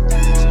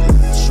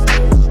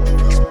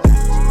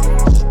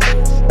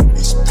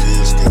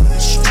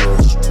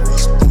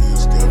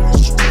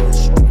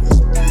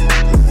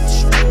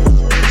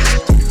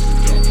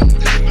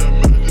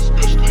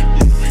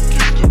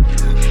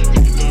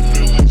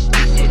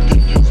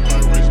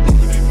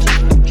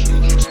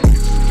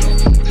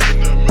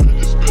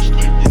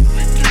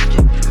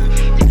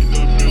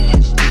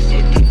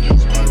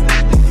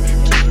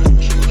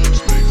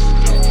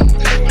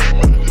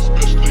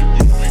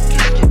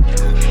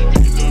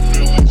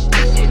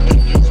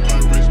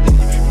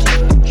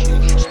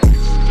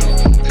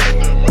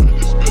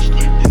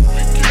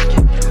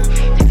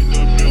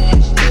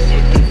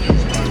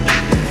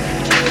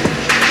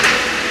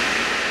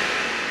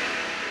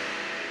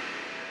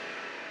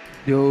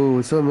 Yo,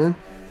 what's up, man?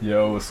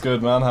 Yo, what's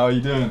good, man? How are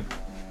you doing?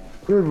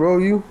 Good, bro.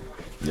 You?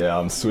 Yeah,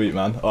 I'm sweet,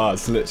 man. Oh,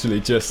 it's literally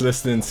just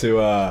listening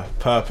to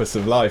Purpose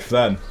of Life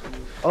then.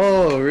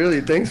 Oh,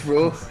 really? Thanks,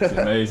 bro. It's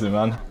amazing,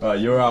 man. Right,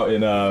 you're out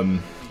in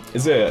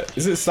is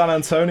it San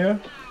Antonio?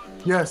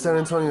 Yeah, San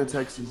Antonio,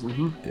 Texas.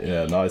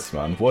 Yeah, nice,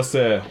 man. What's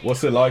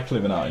it like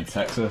living out in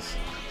Texas?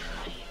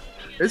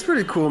 It's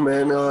pretty cool,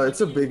 man.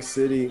 It's a big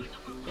city.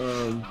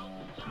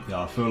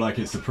 Yeah, I feel like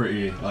it's a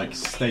pretty like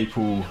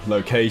staple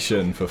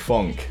location for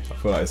funk. I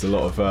feel like there's a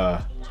lot of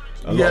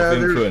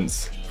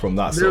influence from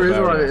that sort of area.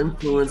 There is a lot of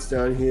influence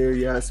down here,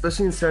 yeah,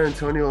 especially in San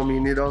Antonio. I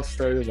mean, it all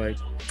started like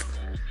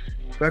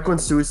back when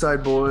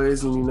Suicide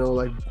Boys and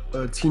like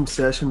Team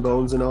Session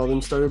Bones and all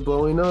them started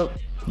blowing up.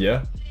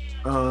 Yeah.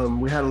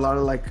 We had a lot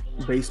of like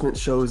basement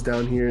shows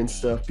down here and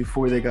stuff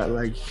before they got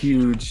like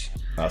huge.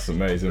 That's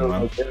amazing,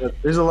 man.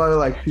 There's a lot of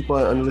like people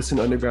that listen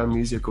to underground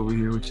music over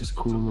here, which is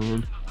cool,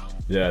 man.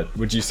 Yeah,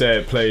 would you say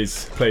it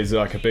plays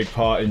like a big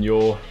part in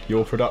your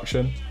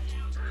production?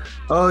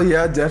 Oh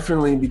yeah,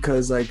 definitely,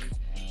 because like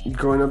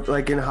growing up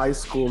like in high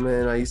school,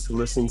 man, I used to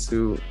listen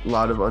to a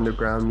lot of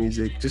underground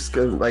music just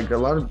cause like a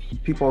lot of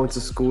people I went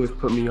to school with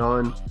put me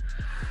on.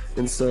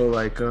 And so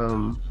like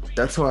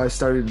that's how I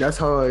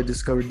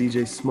discovered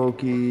DJ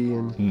Smokey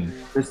and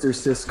Mr.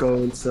 Cisco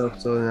and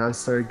stuff. So then I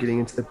started getting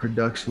into the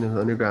production of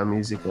underground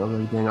music and I was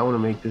like, dang, I want to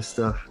make this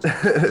stuff.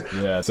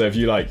 Yeah, so if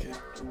you like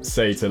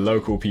say to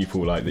local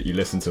people like that you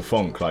listen to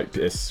funk, like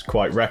it's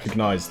quite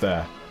recognized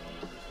there?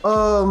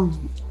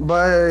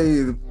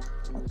 By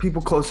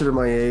people closer to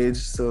my age,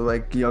 so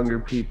like younger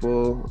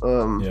people.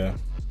 Yeah.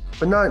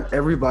 But not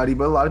everybody,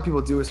 but a lot of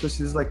people do,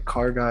 especially there's like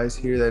car guys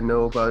here that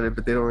know about it,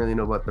 but they don't really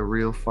know about the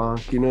real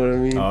funk, you know what I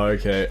mean? Oh,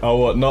 okay. Oh,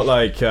 what, not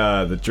like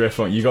the drift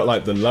funk, you got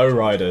like the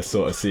lowrider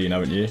sort of scene,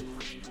 haven't you?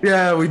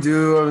 Yeah, we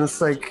do. It's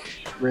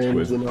like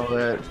rims and all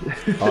that.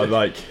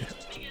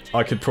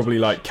 I could probably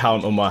like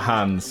count on my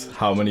hands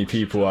how many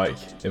people like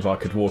if I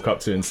could walk up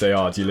to and say,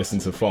 do you listen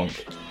to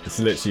funk? It's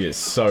literally it's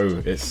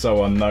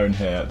so unknown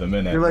here at the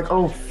minute. You're like,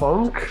 oh,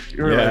 funk?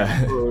 You're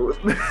yeah. Like,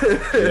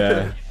 oh.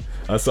 Yeah.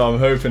 So I'm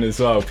hoping as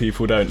well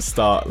people don't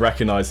start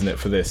recognizing it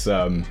for this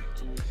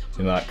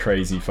that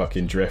crazy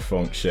fucking drift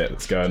funk shit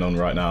that's going on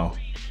right now.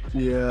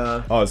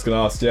 Yeah. I was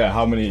gonna ask,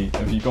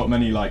 have you got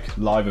many like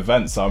live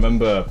events? I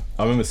remember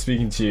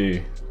speaking to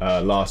you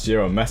last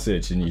year on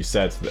Message and you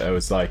said that there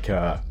was like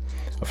I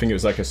think it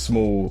was like a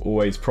small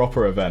Always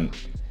Proper event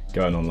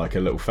going on, like a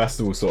little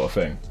festival sort of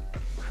thing.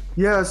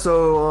 Yeah,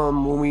 so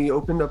when we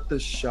opened up the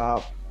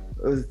shop,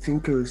 I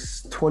think it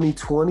was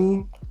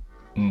 2020.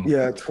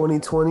 Yeah,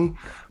 2020.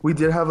 We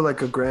did have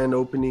like a grand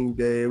opening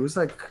day. It was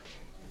like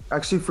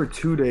actually for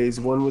 2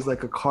 days. One was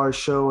like a car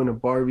show and a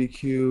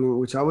barbecue,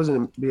 which I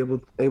wasn't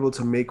able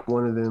to make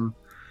one of them.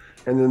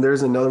 And then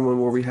there's another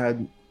one where we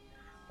had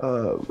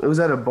it was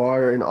at a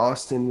bar in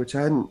Austin, which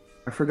I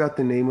forgot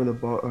the name of the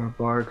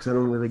bar because I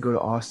don't really go to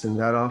Austin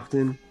that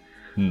often.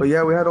 But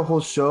yeah, we had a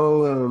whole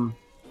show.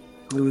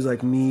 It was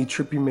like me,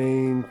 Trippy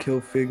Main, Kill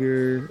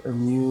Figure,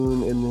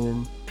 Immune, and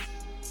then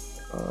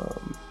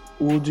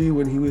Ulji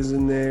when he was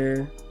in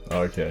there.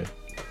 Okay.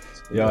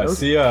 Yeah, I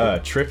see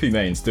Trippy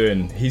Main's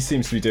he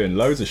seems to be doing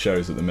loads of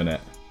shows at the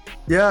minute.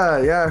 Yeah,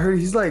 I heard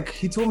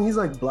he told me he's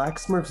like Black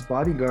Smurf's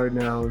bodyguard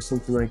now or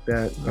something like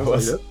that. I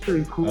was like, that's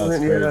pretty cool,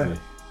 man. Yeah.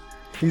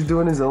 He's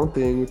doing his own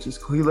thing, which is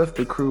cool. He left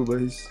the crew, but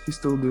he's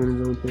still doing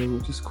his own thing,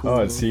 which is cool.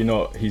 Oh,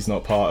 he's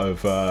not part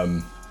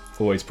of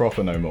Always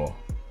Proper no more?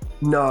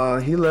 Nah,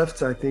 he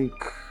left, I think,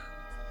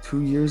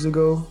 2 years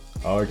ago.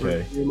 Oh,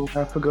 okay. A year and a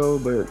half ago,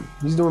 but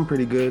he's doing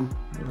pretty good.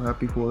 I'm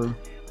happy for him.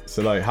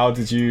 So like, how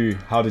did you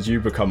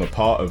become a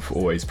part of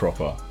Always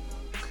Proper?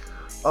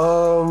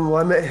 Well,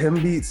 I met Him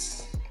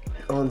Beats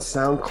on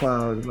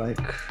SoundCloud like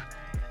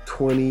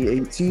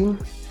 2018.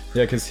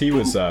 Yeah, because he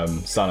was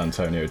San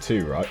Antonio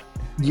too, right?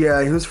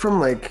 Yeah, he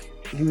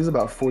was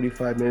about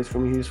 45 minutes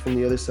from me. He was from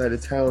the other side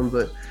of town,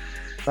 but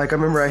like I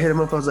remember I hit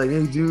him up. I was like,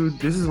 "Hey, dude,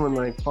 this is when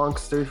like funk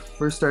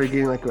first started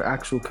getting like an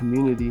actual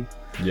community."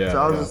 Yeah.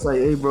 So I was just like,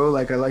 "Hey, bro,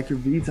 like I like your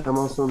beats. I'm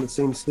also in the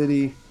same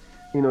city.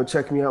 You know,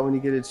 check me out when you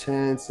get a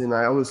chance." And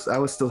I was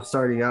still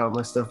starting out.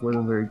 My stuff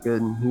wasn't very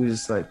good, and he was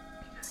just like,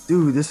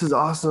 "Dude, this is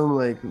awesome.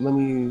 Like, let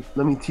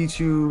me teach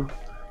you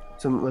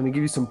some. Let me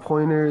give you some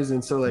pointers."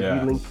 And so like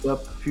we linked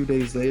up a few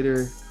days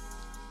later,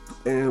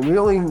 and we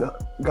only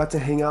got to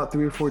hang out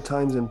 3 or 4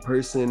 times in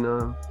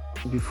person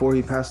before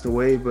he passed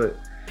away. But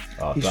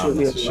he showed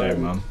me a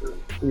shame, man.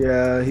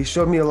 Yeah, he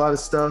showed me a lot of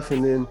stuff,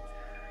 and then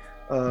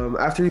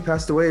after he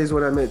passed away is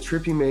when I met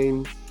Trippy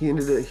Main. He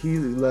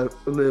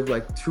lived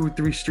like 2 or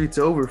 3 streets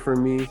over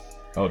from me.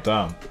 Oh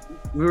damn.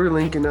 We were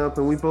linking up,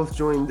 and we both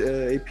joined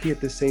AP at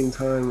the same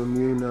time.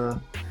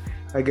 And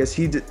I guess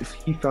he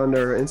found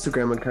our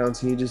Instagram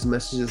accounts, and he just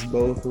messaged us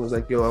both and was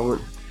like, "Yo, I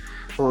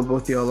want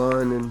both y'all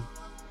on." And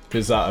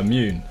is that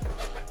Immune?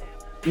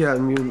 Yeah,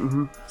 Immune.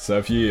 Mm-hmm. So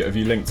have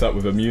you linked up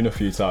with Immune a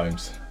few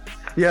times?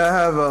 Yeah, I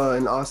have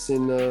in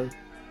Austin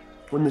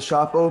when the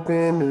shop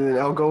opened, and then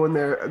I'll go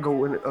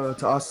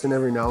to Austin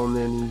every now and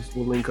then, and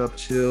we'll link up,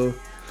 chill.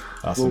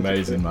 That's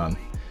amazing, man.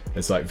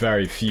 There's like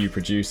very few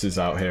producers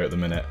out here at the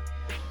minute.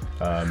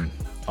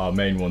 Our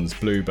main one's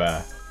Blue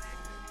Bear.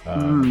 I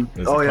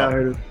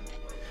heard it.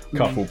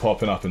 Couple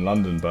popping up in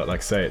London, but like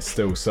I say, it's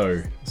still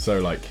so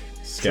like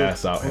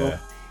scarce out here.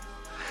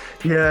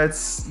 Yeah,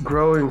 it's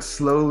growing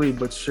slowly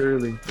but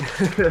surely.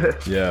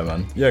 Yeah,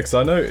 man. Yeah, because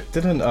I know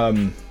didn't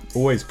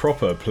Always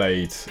Proper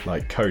played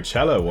like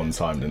Coachella one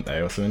time, didn't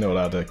they, or something? Or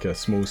had like a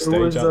small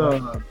stage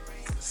out there.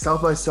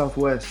 South by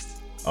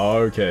Southwest. Oh,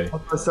 okay.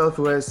 South by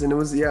Southwest, and it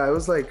was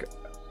like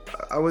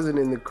I wasn't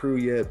in the crew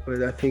yet,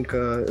 but I think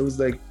it was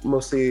like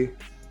mostly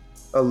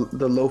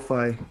the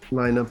lo-fi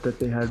lineup that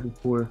they had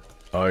before.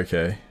 Oh,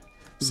 okay.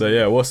 So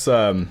yeah, what's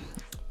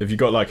have you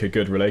got like a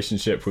good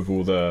relationship with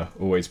all the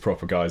Always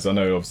Proper guys? I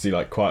know obviously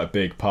like quite a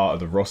big part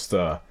of the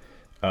roster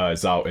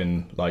is out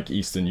in like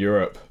Eastern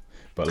Europe,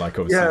 but like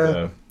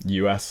obviously the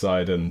US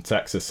side and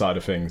Texas side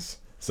of things,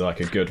 so like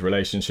a good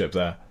relationship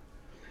there.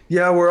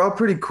 Yeah, we're all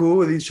pretty cool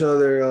with each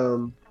other.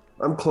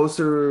 I'm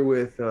closer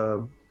with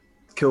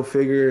Kill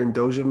Figure and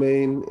Doja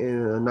Main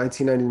in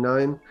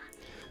 1999.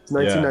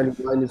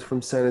 1999 is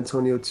from San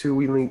Antonio too.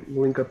 We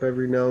link up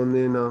every now and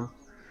then.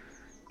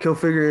 Kill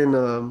Figure and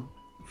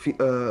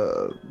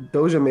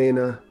Doja Main.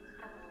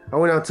 I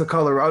went out to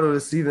Colorado to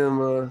see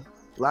them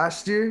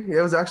last year. Yeah,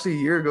 it was actually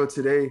a year ago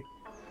today.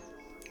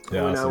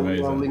 Yeah, that's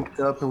amazing. We all linked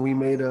up and we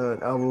made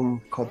an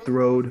album called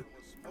Throwed,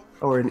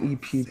 or an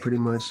EP pretty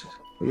much.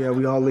 But yeah,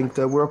 we all linked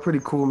up. We're all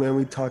pretty cool, man.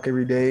 We talk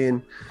every day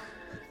and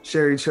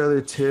share each other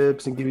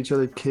tips and give each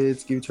other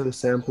kits, give each other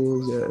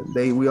samples.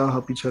 Yeah, we all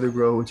help each other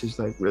grow, which is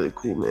like really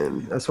cool,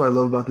 man. That's what I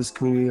love about this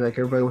community. Like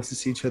everybody wants to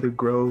see each other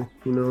grow,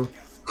 you know?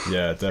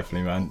 Yeah,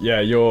 definitely, man. Yeah,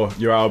 your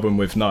album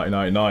with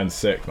 1999 is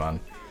sick, man.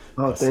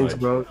 Oh, that's thanks,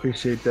 bro.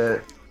 Appreciate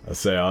that. I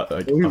say,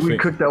 we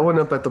cooked that one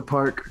up at the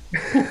park.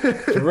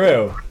 For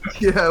real?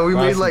 Yeah, we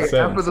made like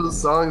half of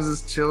those songs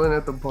just chilling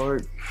at the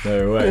park.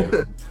 No way.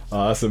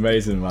 Oh, that's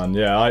amazing, man.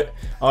 Yeah, I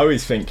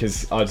always think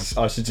because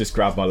I should just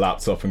grab my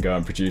laptop and go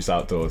and produce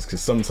outdoors,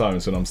 because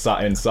sometimes when I'm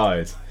sat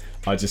inside,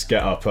 I just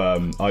get up,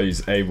 I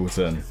use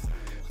Ableton,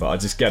 but I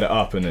just get it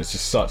up and it's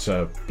just such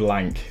a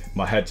blank,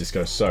 my head just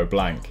goes so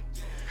blank.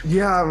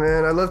 Yeah,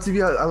 man, I like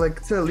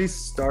to at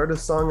least start a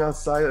song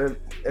outside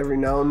every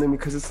now and then,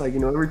 because it's like, you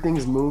know,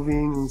 everything's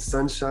moving and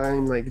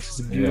sunshine, like it's just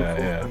a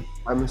beautiful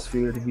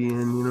atmosphere to be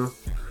in, you know.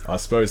 I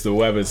suppose the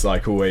weather's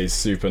like always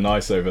super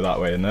nice over that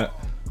way, isn't it?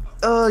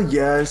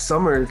 Yeah,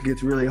 summer it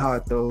gets really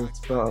hot though.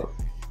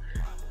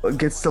 It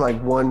gets to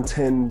like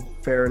 110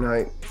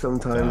 Fahrenheit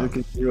sometimes. Yeah. It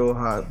gets real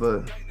hot,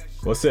 but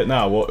what's it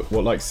now? What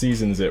like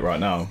season is it right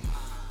now?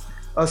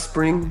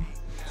 Spring.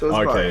 So it's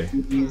okay. About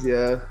degrees,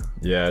 yeah.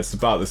 Yeah, it's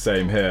about the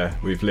same here.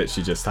 We've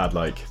literally just had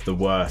like the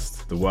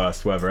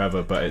worst weather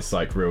ever, but it's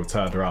like real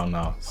turned around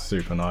now.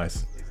 Super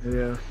nice.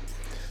 Yeah.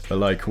 But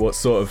like, what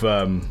sort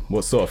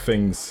of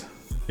things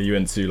are you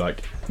into,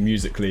 like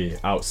musically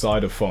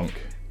outside of funk?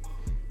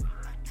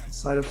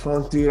 Side of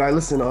funk, dude. I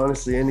listen to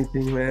honestly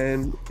anything,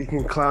 man. You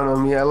can clown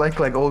on me. I like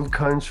old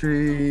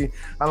country.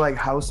 I like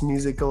house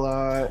music a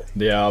lot.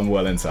 Yeah, I'm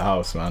well into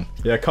house, man.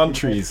 Yeah,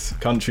 country's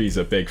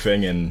a big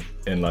thing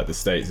in like the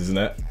States, isn't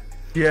it?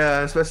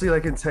 Yeah, especially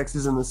like in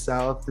Texas and the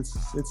South. It's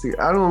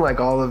I don't like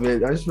all of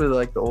it. I just really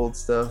like the old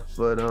stuff,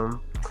 but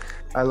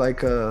I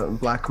like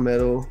black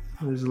metal.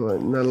 There's I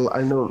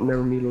don't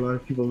never meet a lot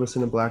of people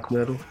listen to black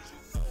metal.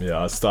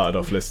 Yeah, I started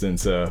off listening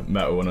to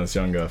metal when I was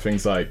younger.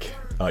 Things like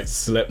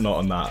Slipknot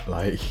and that,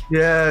 like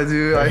yeah,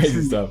 dude,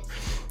 crazy stuff.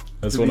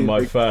 That's one of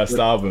my first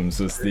albums.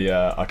 Was the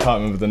I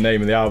can't remember the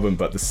name of the album,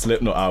 but the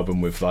Slipknot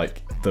album with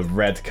like the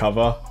red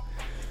cover.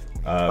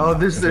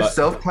 There's their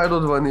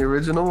self-titled one, the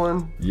original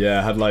one.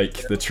 Yeah, had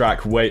like the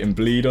track "Wait and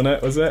Bleed" on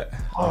it. Was it?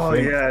 Oh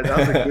yeah, that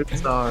was a good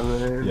song,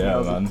 man.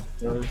 Yeah,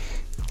 man.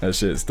 That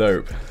shit's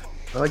dope.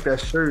 I like that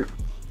shirt.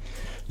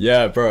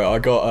 Yeah, bro. I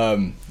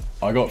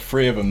got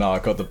 3 of them now. I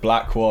got the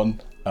black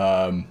one.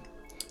 I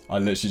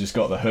literally just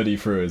got the hoodie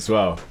through as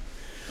well.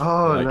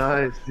 Oh, like,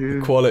 nice,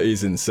 dude.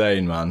 Quality's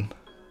insane, man.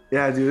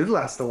 Yeah, dude. It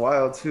lasts a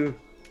while too.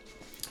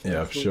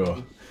 Yeah, for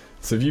sure.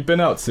 So have you been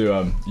out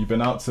to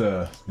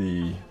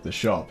the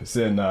shop? It's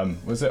in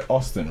was it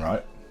Austin,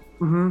 right?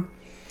 Mhm.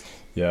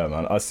 Yeah,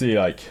 man. I see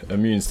like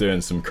Immune's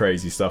doing some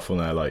crazy stuff on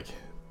there. Like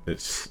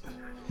it's.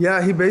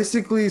 Yeah, he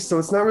basically, so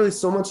it's not really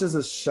so much as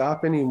a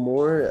shop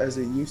anymore as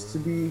it used to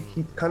be.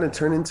 He kind of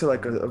turned into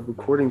like a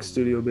recording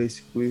studio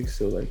basically.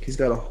 So like he's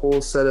got a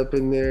whole setup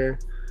in there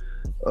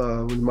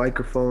with a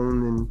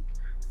microphone and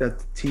got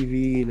the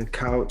TV and a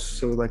couch.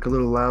 So like a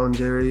little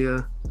lounge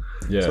area.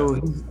 Yeah.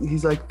 So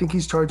he's like, I think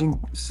he's charging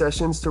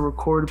sessions to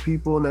record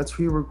people, and that's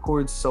where he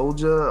records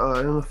Soulja.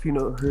 I don't know if you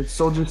heard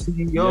Soulja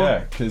CEO.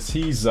 Yeah, because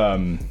he's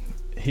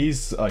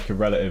like a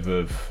relative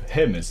of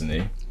him, isn't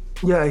he?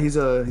 Yeah, he's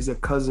a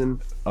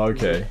cousin.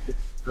 Okay.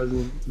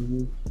 Cousin.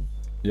 Mm-hmm.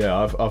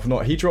 Yeah, I've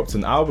not. He dropped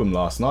an album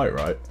last night,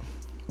 right?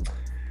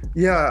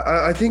 Yeah,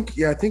 I think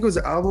it was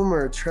an album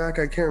or a track.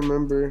 I can't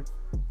remember.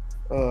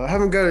 I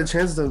haven't got a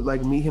chance to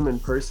like meet him in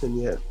person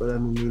yet, but I've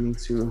been meaning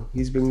to.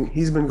 He's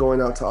been going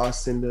out to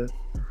Austin to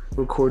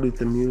record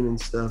with Immune and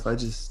stuff. I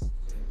just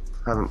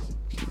haven't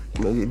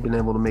maybe been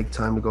able to make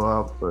time to go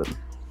out, but.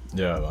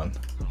 Yeah, man.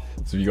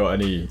 So you got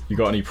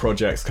any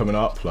projects coming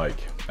up, like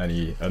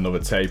another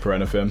tape or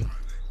anything?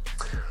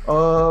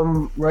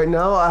 Right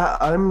now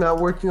I'm not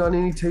working on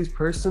any tapes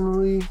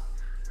personally,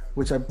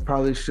 which I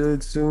probably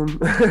should soon.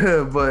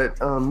 But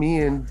me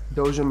and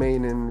Doja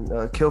Main and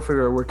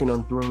Killfigure are working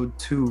on Road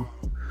 2.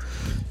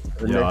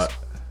 Yeah,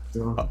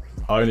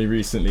 I only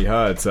recently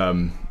heard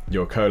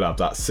your collab,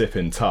 that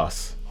Sippin'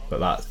 Tuss, but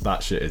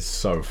that shit is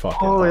so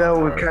fucking. Oh hard, yeah,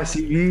 bro. with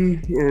Cassie V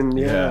and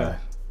yeah.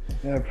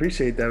 I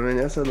appreciate that, man.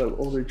 That's an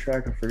older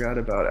track I forgot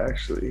about,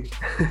 actually.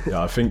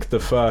 Yeah, I think the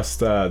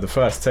first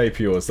tape of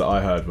yours that I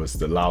heard was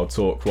the Loud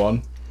Talk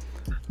one.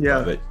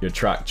 Yeah. Your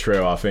track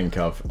Trill, I think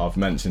I've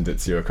mentioned it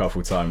to you a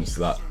couple times.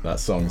 That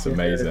song's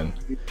amazing.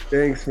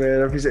 Thanks,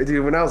 man. I appreciate it.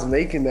 Dude, when I was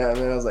making that,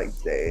 man, I was like,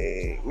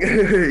 dang.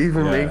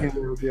 Making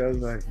it with you, I was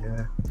like,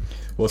 yeah.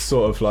 What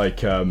sort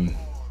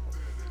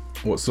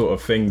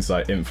of things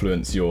like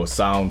influence your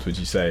sound, would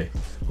you say?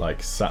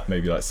 Like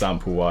maybe like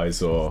sample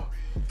wise or?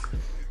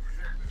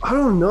 I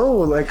don't know.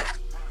 Like,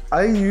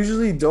 I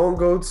usually don't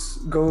go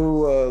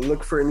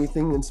look for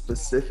anything in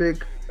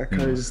specific. I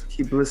kind of just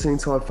keep listening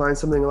till I find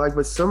something I like.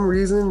 But some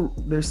reason,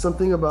 there's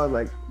something about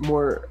like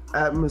more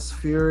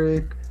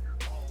atmospheric,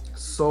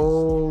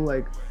 soul,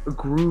 like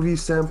groovy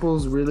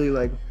samples really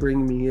like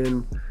bring me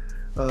in.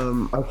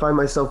 I find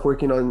myself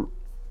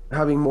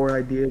having more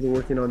ideas and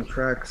working on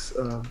tracks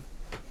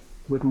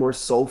with more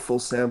soulful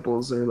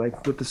samples or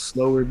like with the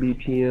slower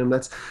BPM.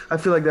 I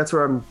feel like that's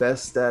where I'm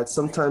best at.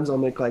 Sometimes I'll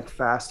make like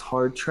fast,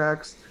 hard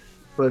tracks,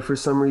 but for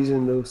some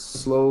reason those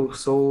slow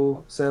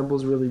soul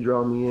samples really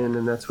draw me in,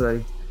 and that's what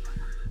I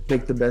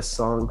make the best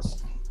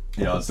songs.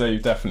 Yeah, I'd say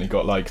you've definitely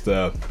got like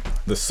the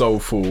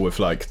soulful with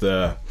like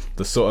the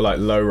sort of like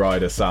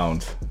lowrider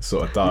sound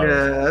sort of dial.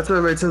 Yeah, that's why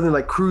I made something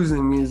like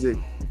cruising music.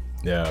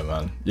 Yeah,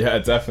 man. Yeah,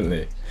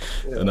 definitely.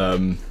 Yeah.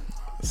 And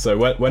so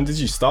when did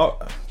you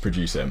start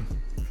producing?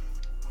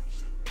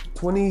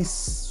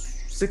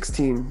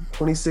 2016,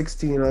 I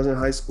was in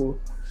high school.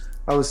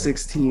 I was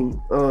 16.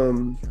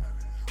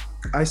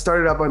 I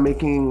started out by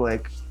making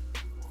like,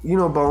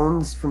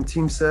 Bones from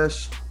Team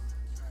Sesh.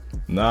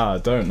 Nah, I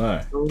don't know.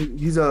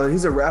 He's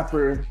a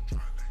rapper.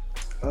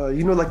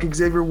 Like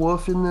Xavier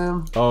Wolf in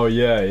them. Oh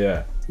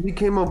yeah. He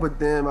came up with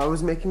them. I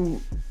was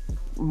making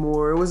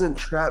more. It wasn't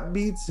trap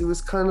beats. It was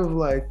kind of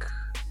like,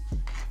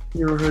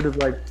 you ever heard of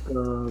like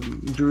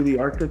Drew the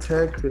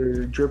Architect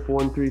or Drip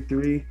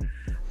 133?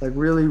 Like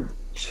really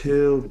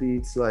chill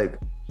beats, like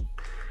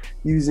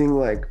using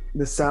like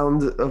the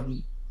sound of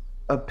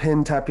a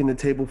pen tapping the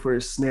table for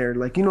a snare,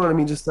 like, you know what I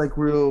mean, just like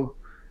real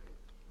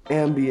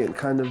ambient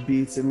kind of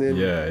beats. And then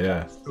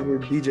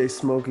with DJ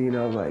Smokey, and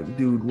I'm like,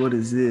 dude, what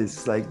is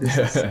this? Like, this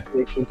is sick.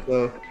 And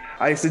so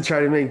I used to try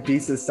to make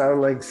beats that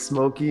sound like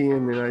Smokey,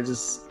 and then I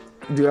just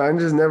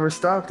never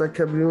stopped. I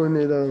kept doing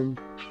it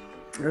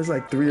there's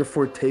like 3 or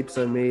 4 tapes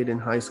I made in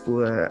high school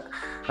that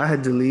I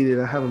had deleted.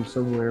 I have them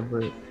somewhere,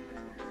 but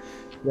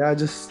yeah, I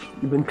just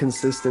been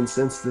consistent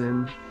since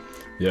then.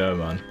 Yeah,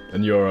 man.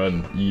 And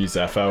you use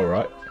FL,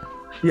 right?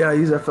 Yeah, I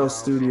use FL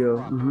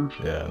Studio.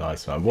 Yeah,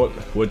 nice, man.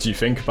 What do you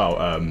think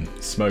about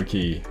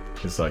Smokey?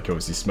 Because like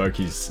obviously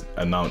Smokey's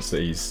announced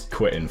that he's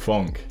quitting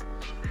funk.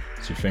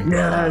 What do you think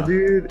about that?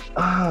 Dude.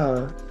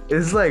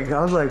 It's like,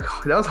 I was like,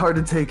 that was hard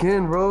to take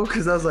in, bro.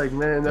 Because I was like,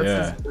 man,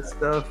 that's his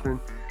stuff. And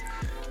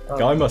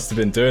guy must have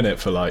been doing it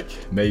for like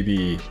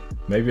maybe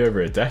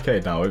over a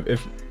decade now,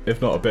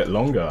 if not a bit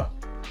longer.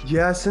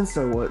 Yeah, since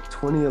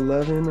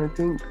 2011, I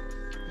think.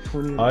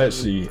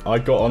 I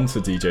got onto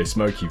DJ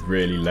Smokey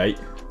really late.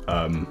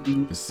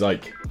 It's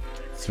like,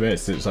 to be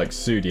honest, it's like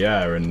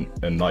Soudier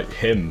and like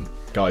him,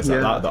 guys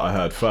like that I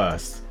heard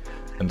first.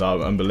 And I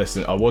remember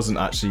listening. I wasn't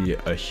actually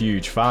a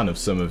huge fan of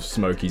some of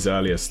Smokey's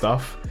earlier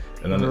stuff,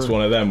 and then it's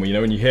one of them where, you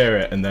know, when you hear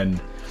it and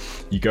then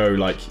you go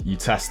like, you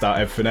test out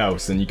everything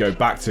else and you go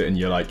back to it and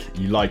you like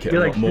it a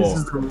lot more. This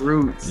is the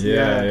roots.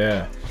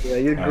 Yeah,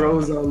 it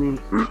grows on me.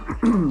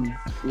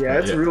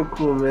 It's real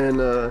cool,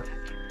 man.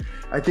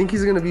 I think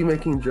he's gonna be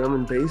making drum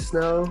and bass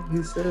now,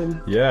 he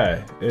said.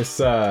 Yeah,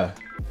 it's I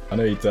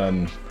know he'd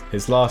done,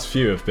 his last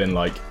few have been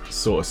like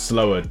sort of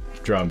slower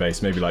drum and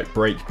bass, maybe like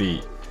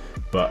breakbeat,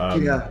 but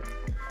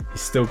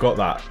he's still got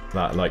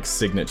that like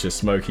signature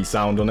Smokey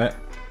sound on it.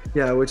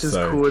 Yeah, which is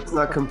cool. It's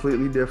not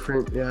completely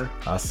different. Yeah,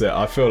 that's it.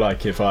 I feel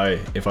like if I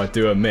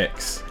do a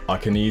mix, I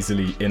can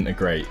easily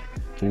integrate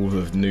all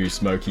the new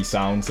Smokey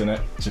sounds in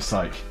it, just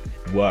like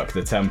work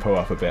the tempo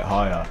up a bit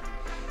higher.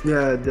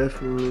 Yeah,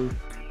 definitely.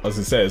 As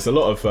I say, there's a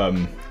lot of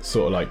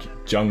sort of like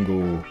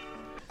jungle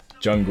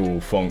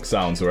funk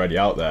sounds already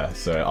out there,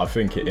 so I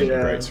think it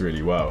integrates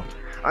really well.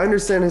 I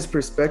understand his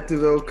perspective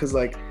though, because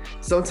like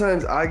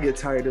sometimes I get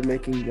tired of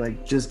making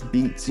like just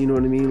beats, you know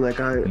what I mean? Like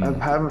I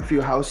have a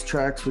few house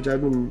tracks which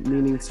I've been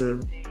meaning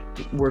to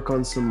work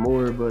on some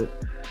more,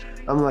 but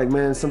I'm like,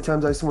 man,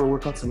 sometimes I just want to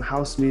work on some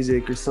house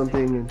music or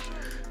something. And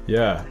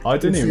yeah, I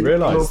didn't even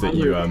realize that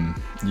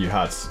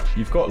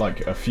you've got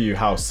like a few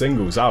house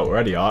singles out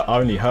already. I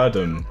only heard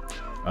them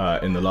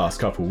in the last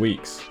couple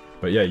weeks,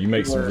 but yeah, you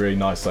make some really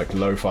nice like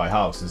lo-fi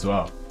house as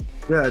well.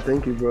 Yeah,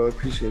 thank you, bro. I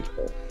appreciate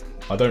that.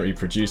 I don't really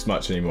produce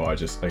much anymore. I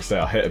just, like I say,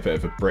 I hit a bit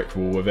of a brick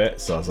wall with it,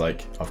 so I was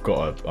like, I've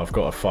got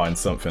to find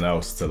something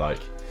else to like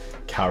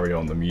carry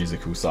on the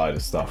musical side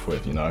of stuff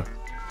with, you know.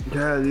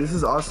 Yeah, this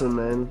is awesome,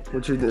 man.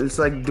 It's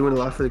like doing a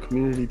lot for the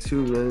community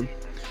too, man.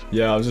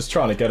 Yeah, I was just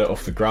trying to get it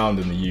off the ground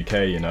in the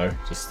UK, you know.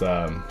 Just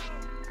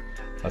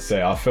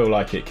I feel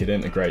like it could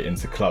integrate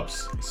into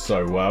clubs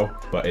so well,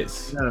 but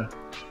it's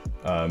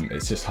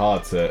just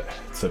hard to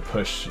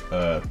push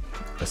a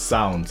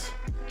sound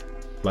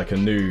like a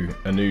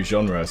new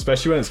genre,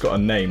 especially when it's got a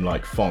name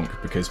like funk,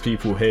 because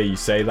people hear you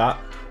say that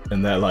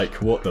and they're like,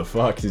 what the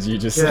fuck did you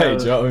just say?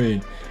 Do you know what I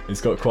mean?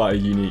 It's got quite a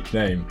unique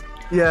name.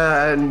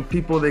 Yeah, and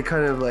people, they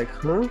kind of like,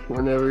 huh?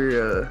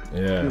 Whenever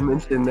you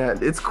mention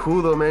that. It's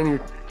cool though, man.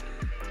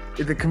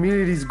 The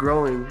community's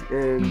growing,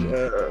 and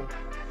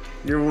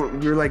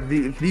you're like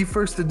the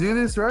first to do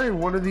this, right?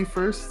 One of the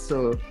first,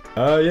 so.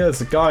 Yeah,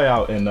 there's a guy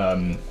out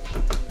in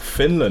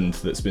Finland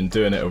that's been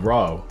doing it a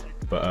while,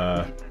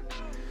 but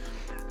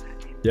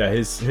yeah,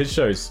 his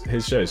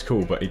show's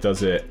cool, but he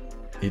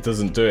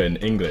doesn't do it in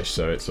English,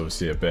 so it's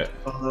obviously a bit.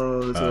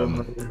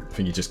 I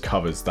think he just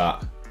covers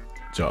that. Do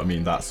you know what I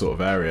mean? That sort of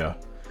area.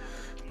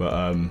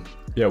 But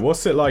yeah,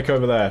 what's it like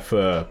over there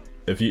for?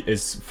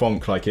 Is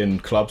funk like in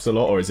clubs a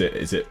lot, or is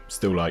it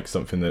still like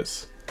something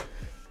that's?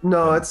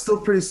 No, it's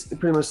still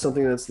pretty much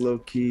something that's low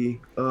key.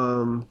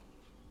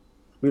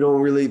 We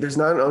don't really. There's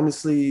not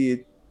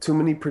honestly too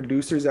many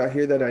producers out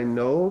here that I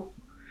know.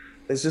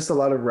 It's just a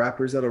lot of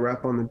rappers that'll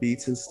rap on the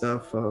beats and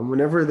stuff.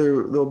 Whenever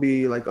there'll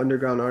be like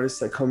underground artists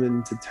that come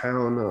into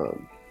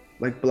town,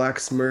 like Black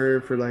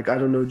Smurf or like, I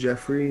don't know,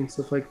 Jeffrey and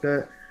stuff like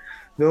that.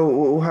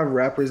 We'll have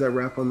rappers that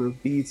rap on the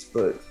beats,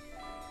 but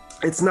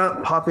it's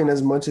not popping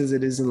as much as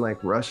it is in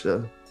like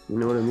Russia. You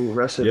know what I mean?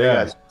 Russia, they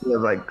have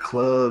like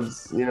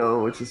clubs, you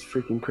know, which is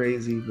freaking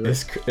crazy. But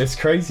it's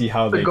crazy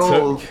how they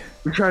took.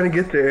 We're trying to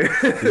get there.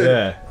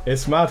 Yeah,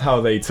 it's mad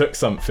how they took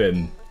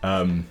something.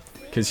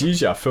 Because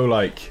usually I feel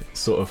like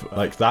sort of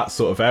like that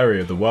sort of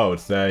area of the world,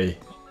 they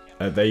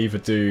either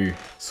do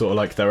sort of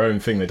like their own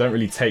thing. They don't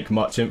really take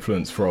much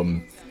influence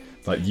from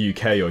like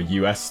UK or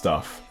US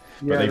stuff.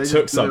 But they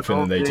took something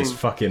and they just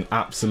fucking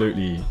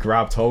absolutely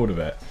grabbed hold of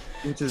it.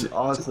 Which is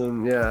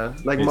awesome, yeah.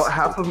 Like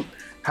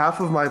half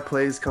of my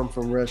plays come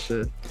from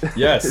Russia.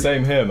 Yeah,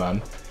 same here,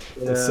 man.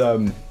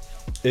 Yeah.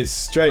 It's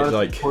straight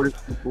like.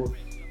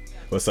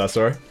 What's that?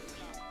 Sorry.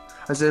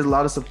 I said a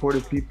lot of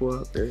supportive people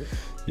out there.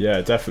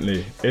 Yeah,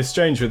 definitely. It's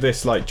strange with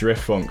this like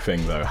drift funk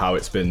thing though, how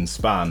it's been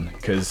spanned,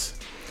 because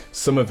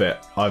some of it,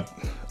 I'm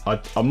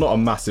not a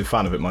massive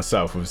fan of it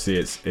myself. Obviously,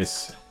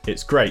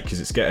 it's great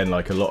because it's getting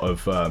like a lot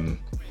of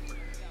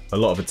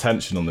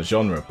attention on the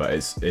genre, but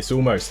it's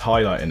almost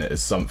highlighting it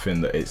as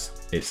something that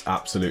it's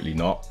absolutely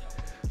not.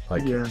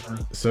 Like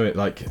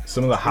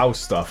some of the house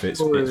stuff,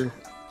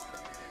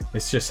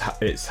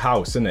 it's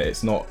house, isn't it?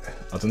 It's not,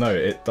 I don't know,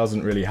 it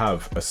doesn't really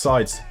have,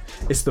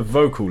 it's the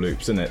vocal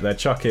loops, isn't it? They're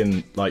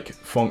chucking like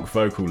funk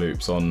vocal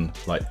loops on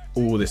like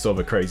all this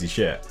other crazy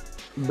shit.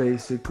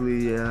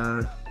 Basically,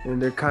 yeah.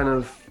 And they're kind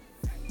of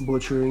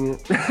butchering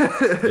it.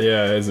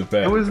 Yeah, it's a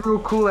bit. It was real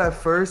cool at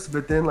first,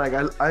 but then like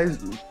I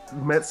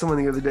met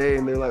someone the other day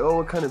and they're like, oh,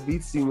 what kind of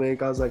beats do you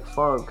make? I was like,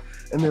 funk.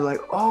 And they're like,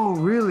 oh,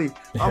 really?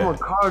 I'm a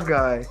car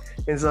guy.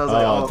 And so I was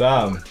like, oh,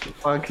 damn.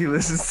 Funk he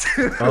listens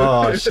to.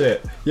 Oh,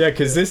 shit. Yeah,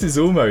 because this is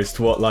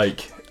almost what,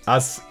 like,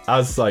 as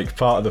like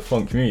part of the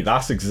funk community,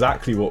 that's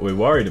exactly what we're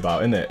worried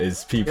about, isn't it?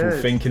 Is people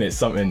thinking it's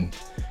something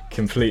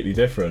completely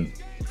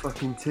different.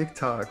 Fucking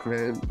TikTok,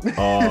 man.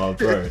 Oh,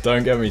 bro,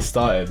 don't get me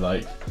started.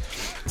 Like,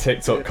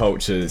 TikTok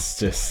culture is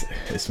just,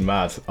 it's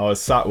mad. I was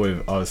sat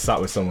with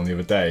someone the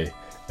other day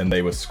and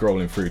they were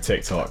scrolling through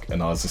TikTok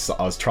and I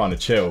was trying to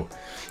chill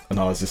and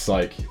I was just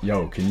like,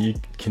 yo, can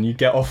you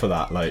get off of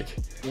that? Like,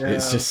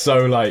 it's just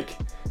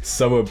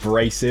so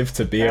abrasive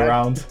to be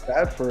around. It's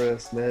bad for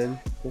us, man.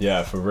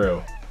 Yeah, for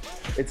real.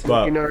 It's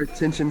making our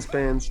attention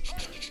spans.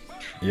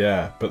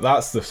 Yeah, but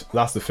that's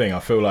the thing. I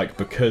feel like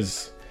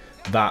because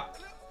that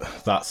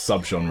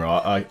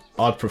subgenre,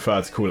 I'd prefer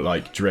to call it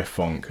like drift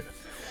funk,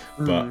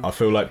 but I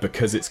feel like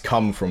because it's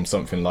come from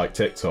something like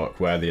TikTok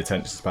where the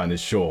attention span is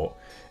short,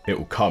 it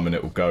will come and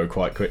it will go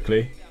quite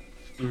quickly.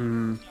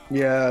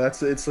 Yeah,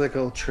 it's like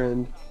a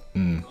trend.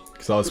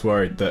 Because I was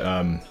worried that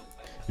you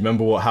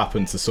remember what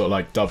happened to sort of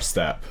like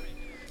dubstep,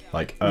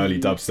 like early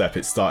dubstep.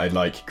 It started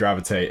like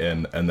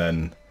gravitating and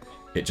then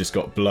it just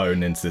got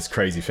blown into this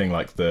crazy thing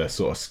like the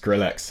sort of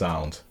Skrillex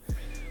sound.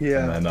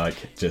 Yeah. And then like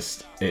it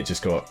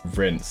just got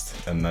rinsed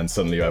and then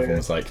suddenly everyone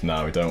was like,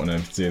 no, we don't want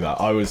him to do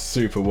that. I was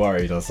super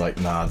worried. I was like,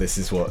 nah, this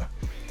is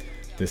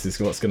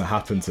what's gonna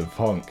happen to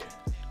funk.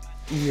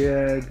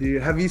 Yeah,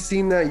 dude. Have you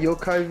seen that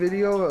Yokai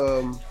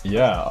video?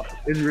 Yeah.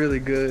 It's really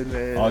good,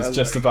 man. I was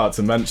just about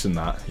to mention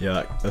that.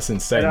 Yeah, that's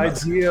insane.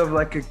 That idea of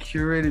like a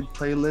curated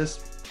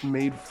playlist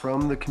made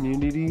from the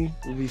community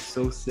would be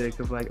so sick,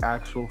 of like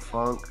actual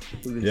funk.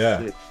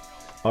 Sick.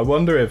 I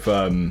wonder if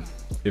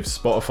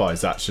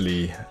Spotify's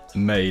actually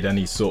made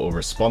any sort of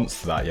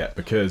response to that yet,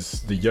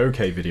 because the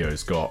Yokai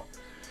video's got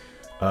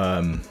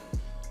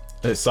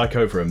it's like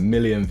over 1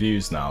 million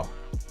views now.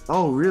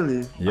 Oh,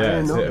 really?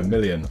 Yeah, it's hit 1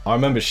 million. I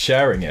remember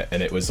sharing it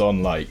and it was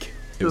on like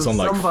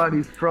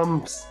somebody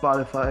from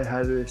Spotify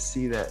had to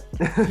see that.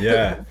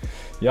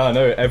 yeah, I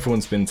know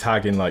everyone's been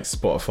tagging like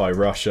Spotify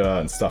Russia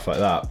and stuff like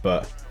that,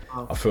 but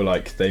I feel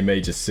like they may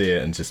just see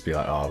it and just be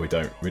like, oh, we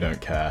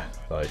don't care,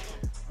 like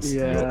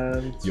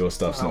your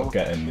stuff's not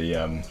getting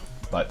the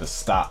like the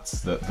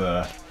stats that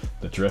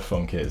the drift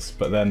funk is.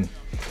 But then do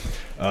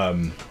you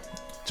know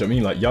what I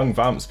mean, like Young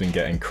Vamp's been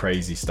getting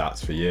crazy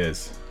stats for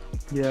years.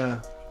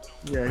 Yeah.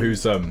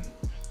 Who's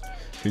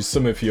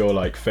some of your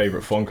like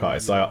favorite funk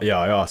artists? I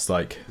asked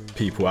like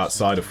people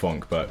outside of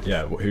funk, but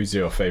yeah, who's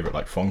your favorite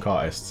like funk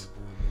artists?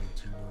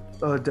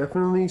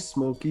 Definitely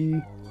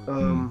Smokey.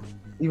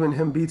 Even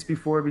him beats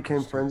before I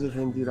became friends with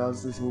him, dude. I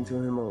was listening to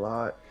him a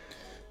lot.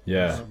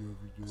 Yeah.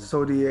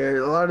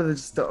 Sodier, a lot of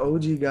the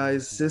OG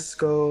guys,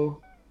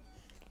 Cisco.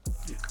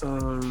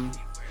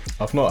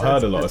 I've not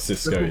heard a lot of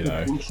Cisco, you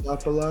know.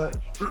 A lot.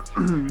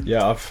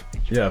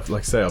 Like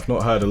I say, I've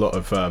not heard a lot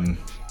of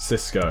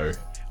Cisco.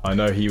 I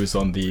know he was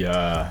on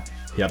the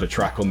he had a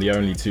track on the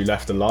Only Two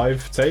Left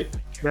Alive tape.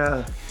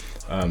 Yeah.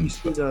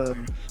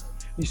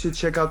 You should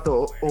check out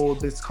the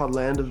old. It's called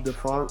Land of the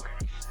Funk.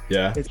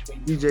 Yeah. It's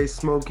DJ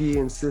Smokey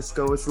and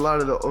Cisco. It's a lot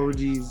of the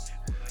OGs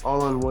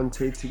all on one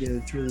tape together.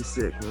 It's really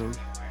sick, man.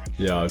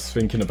 Yeah, I was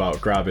thinking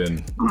about grabbing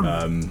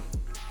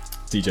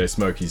DJ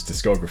Smokey's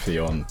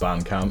discography on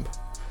Bandcamp.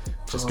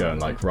 Just going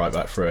like right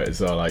back through it as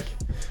well. Like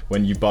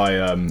when you buy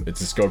a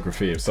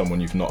discography of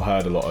someone you've not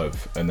heard a lot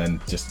of, and then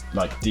just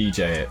like DJ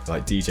it,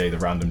 like DJ the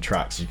random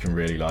tracks, you can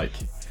really like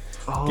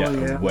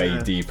get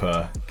way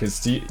deeper.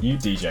 Because you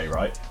DJ,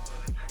 right?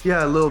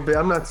 Yeah, a little bit.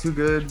 I'm not too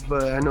good,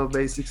 but I know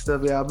basic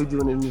stuff. Yeah, I'll be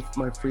doing it in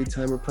my free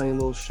time or playing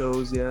little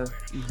shows. Yeah.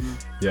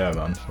 Yeah,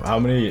 man. How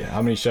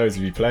many shows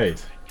have you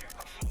played?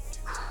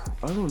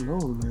 I don't know,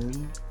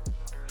 man.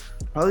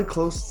 Probably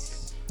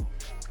close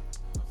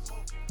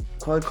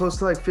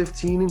to like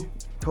 15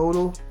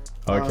 total.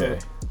 Okay.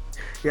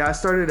 Yeah, I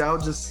started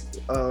out just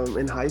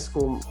in high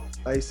school.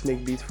 I used to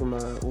make beats for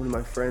one of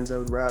my friends that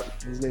would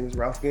rap. His name is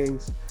Ralph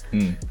Gangs.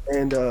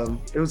 And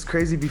it was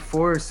crazy.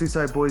 Before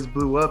Suicide Boys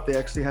blew up, they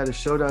actually had a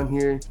showdown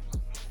here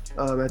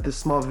at this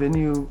small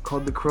venue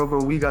called the Krover,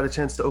 and we got a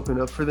chance to open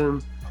up for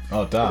them.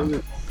 Oh, damn. It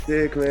was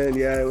sick, man.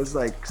 Yeah, it was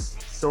like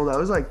sold out. It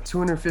was like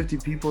 250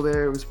 people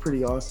there. It was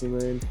pretty awesome,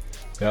 man.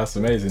 Yeah, that's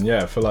amazing.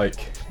 Yeah, for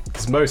like,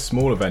 because most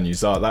smaller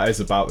venues that is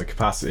about the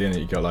capacity, and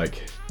you got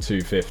like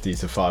 250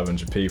 to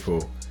 500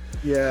 people.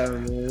 Yeah,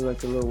 man,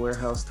 like a little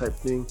warehouse type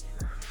thing.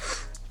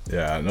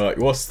 Yeah, and like,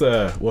 what's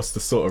the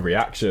sort of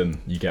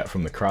reaction you get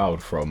from the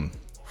crowd from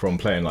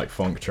playing like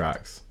funk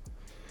tracks?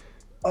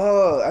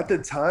 At the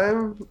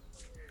time,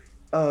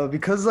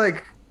 because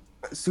like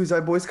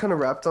Suicide Boys kind of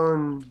rapped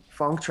on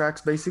funk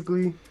tracks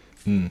basically,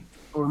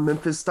 or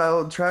Memphis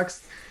style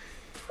tracks.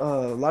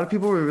 a lot of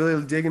people were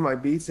really digging my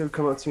beats. They would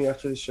come up to me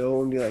after the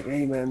show and be like,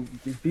 "Hey man,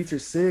 these beats are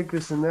sick,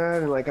 this and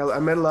that." And like I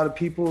met a lot of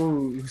people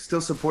who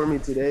still support me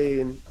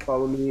today and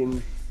follow me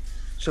and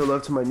show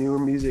love to my newer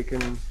music.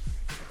 And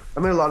I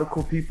met a lot of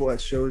cool people at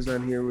shows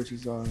down here, which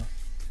is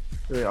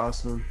really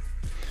awesome.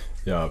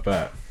 Yeah, I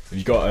bet. Have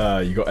you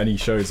got any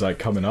shows like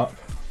coming up?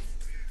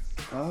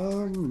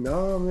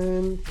 No,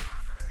 man.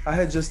 I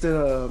had just did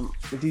a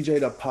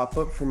DJ'd a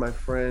pop-up for my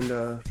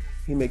friend.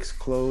 He makes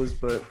clothes,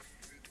 but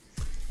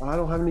I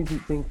don't have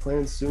anything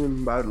planned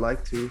soon, but I'd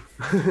like to.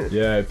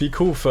 Yeah, it'd be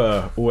cool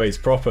for Always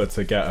Proper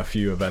to get a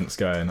few events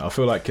going. I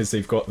feel like because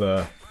he's got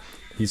the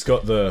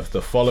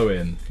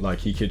following, like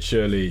he could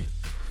surely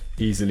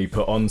easily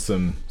put on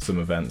some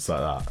events like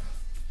that.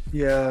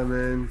 Yeah,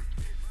 man.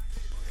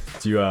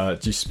 Do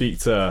you speak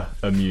to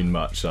Immune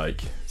much?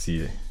 Like,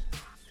 see?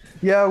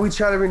 Yeah, we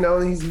chat every now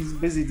and then. He's a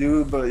busy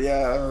dude, but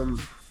yeah,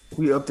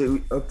 we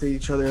update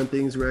each other on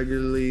things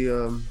regularly.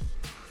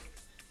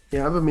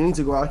 Yeah, I've been meaning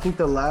to go out. I think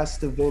the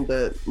last event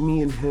that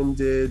me and him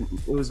did,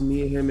 it was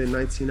me and him in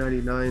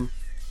 1999.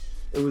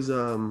 It was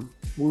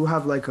we'll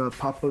have like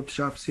pop-up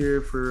shops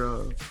here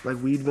for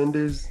like weed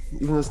vendors.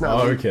 Even though it's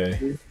not. Oh,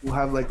 okay. We'll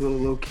have like little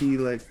low-key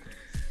like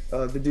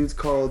the dude's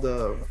called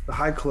the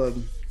High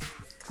Club.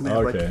 They have,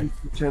 okay. like, a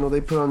YouTube channel.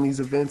 They put on these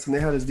events and they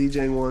had us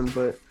DJing one,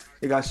 but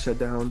it got shut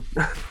down.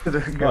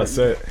 Oh,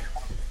 so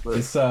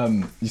it's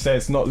you say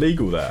it's not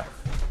legal there?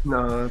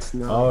 No, it's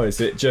not. Oh, is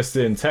it just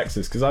in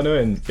Texas? Because I know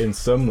in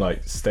some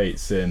like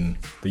states in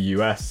the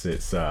US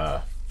it's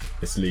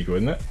legal,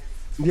 isn't it?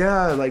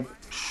 Yeah, like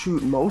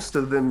shoot, most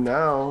of them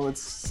now.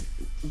 It's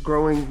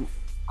growing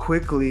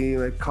quickly.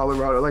 Like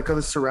Colorado, like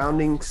other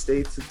surrounding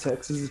states of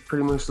Texas is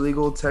pretty much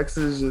legal.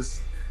 Texas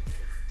just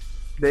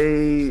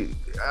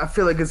I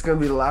feel like it's gonna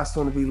be the last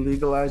one to be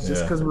legalized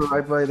just because we're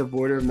right by the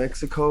border of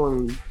Mexico,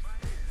 and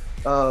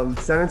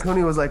San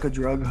Antonio was like a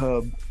drug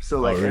hub. So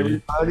like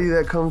everybody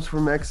that comes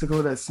from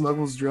Mexico that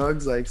smuggles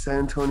drugs, like San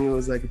Antonio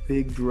is like a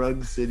big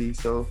drug city.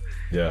 So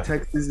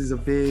Texas is a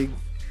big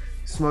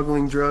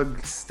smuggling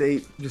drug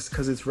state just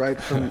because it's right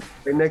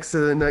next to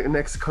the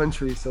next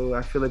country. So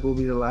I feel like we'll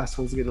be the last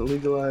ones to get it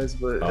legalized,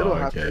 but it'll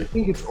happen. I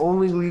think it's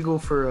only legal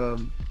for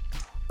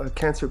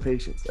cancer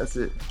patients. That's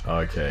it.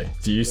 Okay.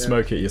 Do you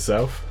smoke it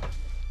yourself?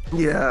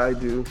 Yeah, I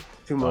do.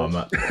 Too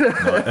much.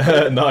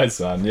 Oh, nice,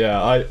 man.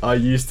 Yeah, I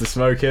used to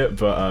smoke it,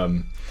 but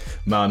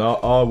man,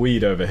 our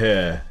weed over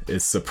here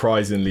is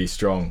surprisingly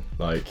strong.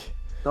 Like.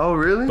 Oh,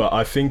 really? But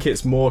I think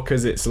it's more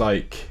because it's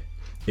like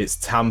it's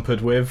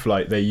tampered with.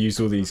 Like they use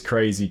all these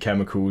crazy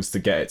chemicals to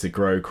get it to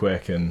grow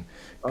quick and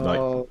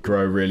like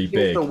grow really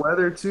big. The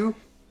weather too,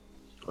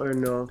 or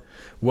no?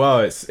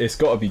 Well, it's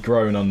got to be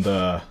grown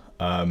under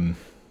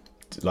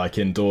like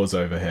indoors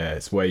over here.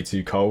 It's way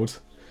too cold.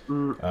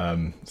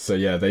 So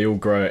yeah, they all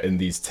grow it in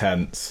these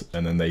tents,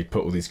 and then they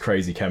put all these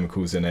crazy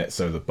chemicals in it,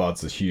 so the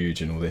buds are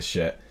huge and all this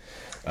shit.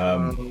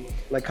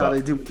 Like how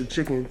they do with the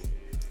chickens.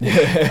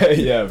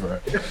 Yeah, bro.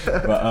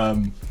 But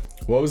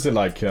what was it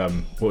like?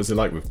 What was it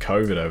like with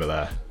COVID over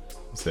there?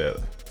 Was it?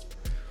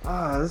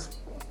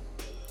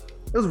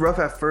 It was rough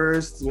at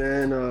first,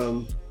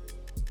 man.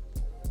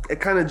 It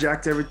kind of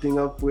jacked everything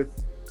up with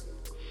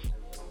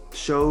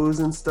shows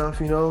and stuff,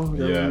 you know.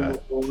 Yeah.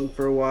 Going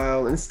for a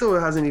while, and it still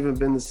hasn't even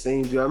been the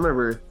same, dude. I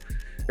remember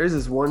there's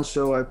this one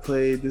show I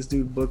played. This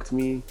dude booked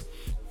me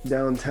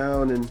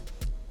downtown, and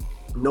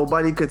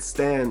nobody could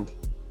stand.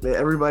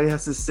 Everybody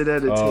has to sit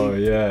at a table. Oh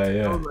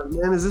yeah. I was like,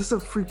 man, is this a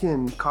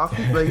freaking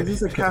coffee? Like, is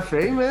this a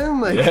cafe, man?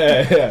 Like,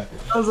 yeah.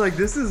 I was like,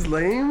 this is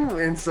lame,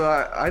 and so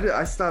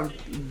I stopped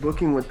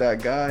booking with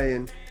that guy,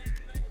 and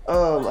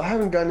I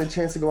haven't gotten a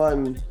chance to go out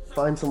and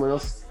find someone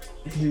else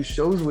to do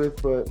shows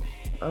with, but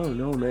I don't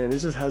know, man. It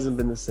just hasn't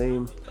been the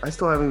same. I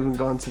still haven't even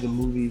gone to the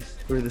movies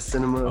or the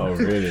cinema. Oh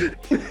really?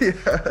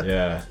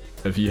 Yeah.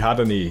 Have you had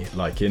any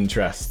like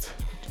interest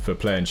for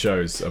playing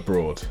shows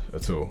abroad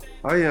at all?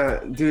 Oh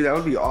yeah, dude, that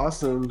would be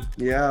awesome.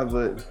 Yeah,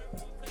 but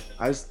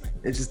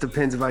it just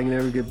depends if I can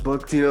ever get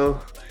booked, you know.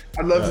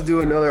 I'd love to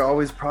do another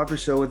Always Proper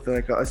show with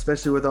like,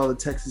 especially with all the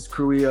Texas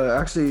crew. We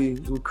actually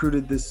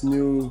recruited this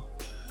new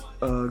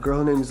girl.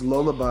 Her name is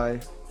Lullaby.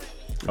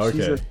 Okay.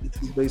 She's a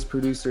Texas-based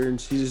producer, and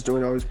she just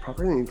joined Always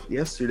Proper, I think,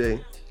 yesterday.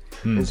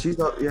 And she's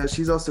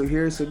also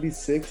here, so it'd be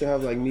sick to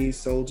have like me,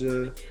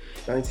 Soulja,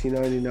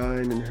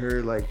 1999, and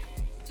her like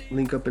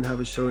link up and have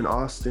a show in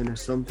Austin or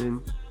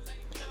something.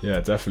 Yeah,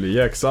 definitely.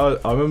 Yeah, because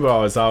I remember I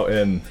was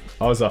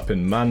up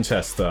in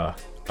Manchester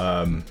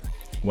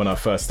when I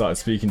first started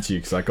speaking to you,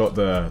 because I got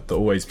the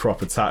Always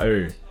Proper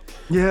tattoo.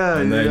 Yeah.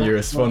 And then you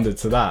responded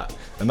to that,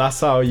 and that's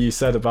how you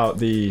said about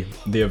the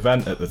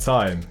event at the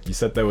time. You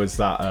said there was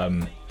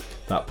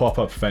that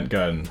pop-up event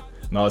going,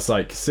 and I was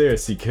like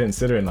seriously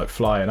considering like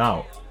flying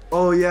out.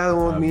 Oh yeah, the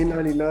one with me in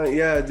 99.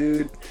 Yeah,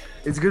 dude.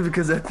 It's good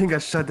because I think I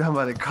shut down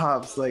by the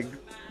cops like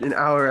an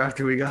hour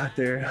after we got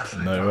there.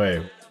 No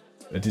way.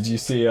 Did you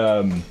see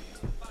Young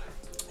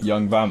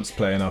Vamps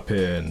playing up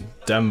in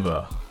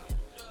Denver?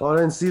 Oh, I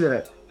didn't see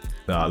that.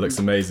 Nah, it looks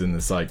amazing.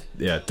 It's like,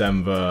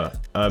 Denver.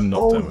 Not Denver.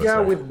 Oh yeah,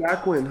 sorry. with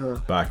Back When, huh?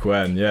 Back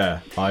When, yeah.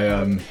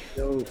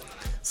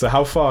 So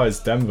how far is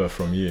Denver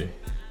from you?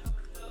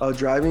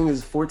 Driving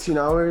is 14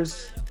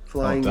 hours.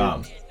 Flying.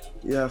 Oh,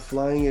 damn.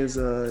 Flying is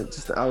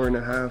just an hour and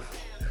a half.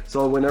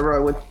 So whenever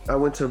I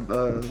went to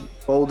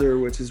Boulder,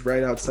 which is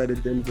right outside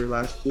of Denver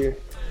last year,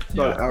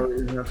 about an hour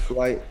and a half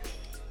flight,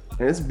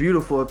 and it's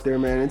beautiful up there,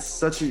 man. It's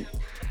such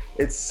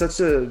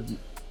a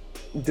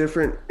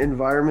different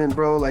environment,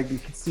 bro. Like you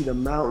can see the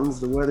mountains,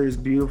 the weather is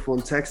beautiful,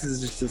 and Texas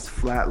is just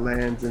flat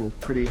lands and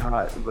it's pretty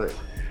hot. But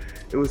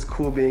it was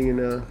cool being in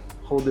a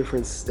whole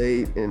different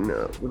state and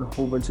with a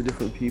whole bunch of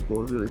different people.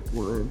 It was really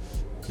cool, man.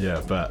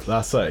 Yeah, but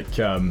that's like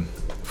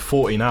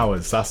 14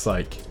 hours. That's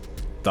like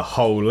the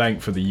whole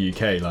length of the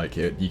UK. Like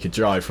you could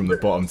drive from the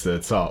bottom to the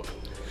top.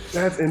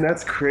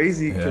 That's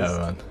crazy. Yeah,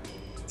 man.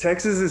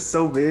 Texas is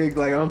so big.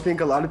 Like I don't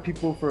think a lot of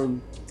people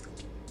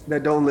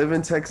that don't live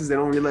in Texas, they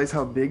don't realize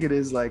how big it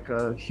is. Like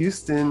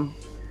Houston,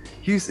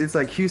 it's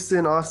like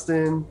Houston,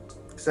 Austin,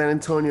 San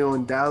Antonio,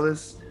 and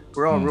Dallas.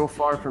 We're all real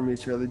far from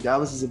each other.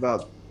 Dallas is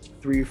about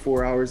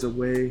 3-4 hours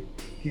away.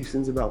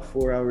 Houston's about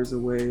 4 hours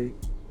away.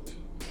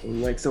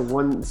 And like so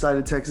one side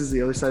of Texas,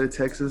 the other side of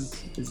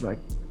Texas is like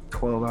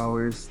 12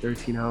 hours,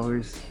 13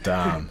 hours.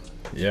 Damn.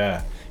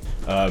 Yeah.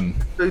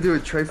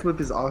 Dude, Trey Flip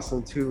is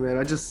awesome too, man.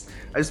 I just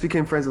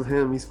became friends with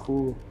him. He's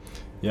cool.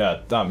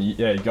 Yeah, damn.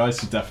 Yeah, you guys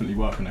should definitely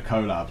work on a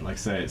collab. Like I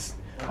say,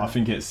 I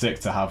think it's sick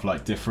to have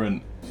like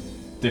different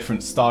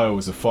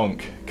styles of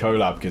funk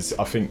collab, because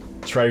I think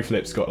Trey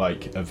Flip's got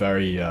like a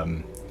very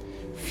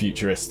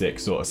futuristic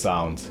sort of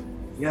sound.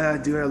 Yeah,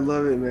 dude, I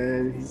love it,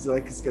 man. He's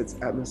got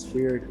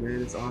atmospheric,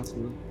 man. It's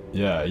awesome.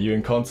 Yeah, are you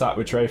in contact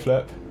with Trey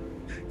Flip?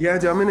 Yeah,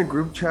 dude, I'm in a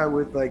group chat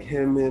with like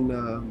him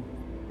and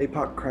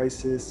APOC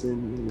Crisis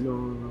and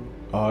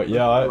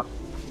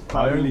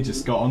I only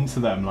just got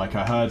onto them. Like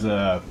I heard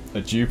a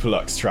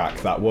Dupalux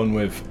track, that one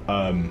with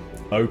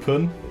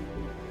Open.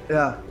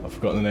 Yeah. I've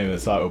forgotten the name of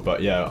the title,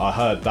 but yeah, I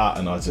heard that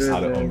and I just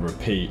had it on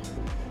repeat.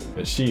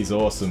 But she's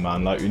awesome,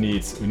 man. Like we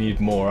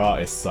need more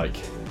artists like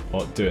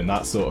doing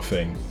that sort of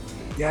thing.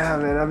 Yeah,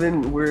 man. I've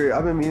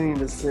been meaning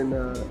to send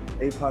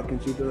APOC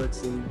and Dupalux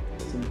some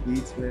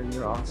beats, man.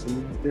 They're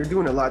awesome. They're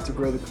doing a lot to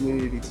grow the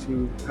community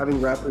too.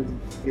 Having rappers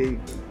is big.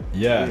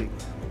 Yeah. Big.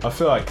 I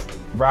feel like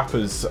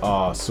rappers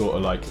are sort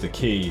of like the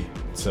key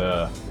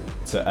to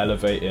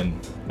elevating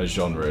a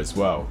genre as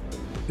well.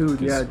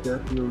 Dude, yeah,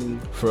 definitely.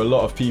 For a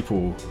lot of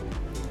people,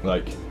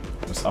 like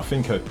I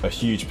think a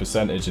huge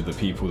percentage of the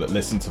people that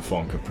listen to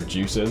funk are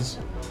producers.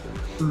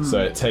 So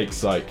it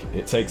takes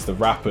the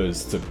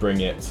rappers to bring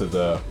it to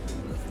the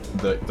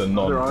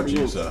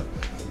non-producer.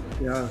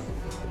 Yeah.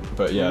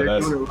 But yeah,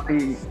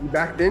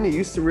 back then it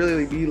used to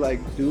really be like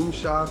Doom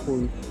Shop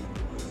and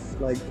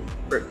like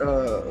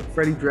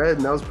Freddie Dredd,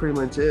 and that was pretty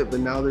much it. But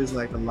now there's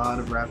like a lot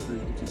of rappers,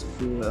 which is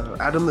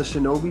cool. Adam the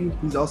Shinobi,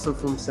 he's also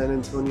from San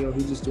Antonio.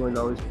 He just joined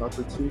Always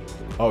Proper too.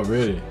 Oh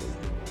really?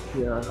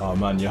 Yeah. Oh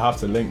man, you have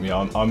to link me.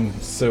 I'm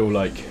still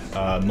like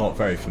not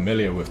very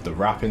familiar with the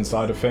rapping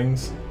side of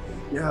things.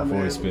 Yeah, I've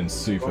always been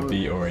super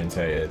beat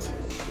orientated.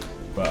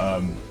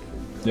 But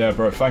yeah,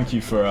 bro, thank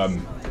you for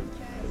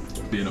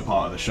being a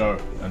part of the show.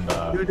 And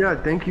dude, yeah,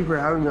 thank you for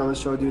having me on the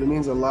show, dude. It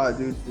means a lot,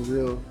 dude, for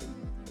real.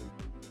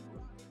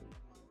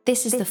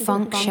 This is the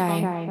Funk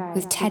Show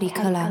with Teddy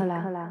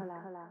Culler.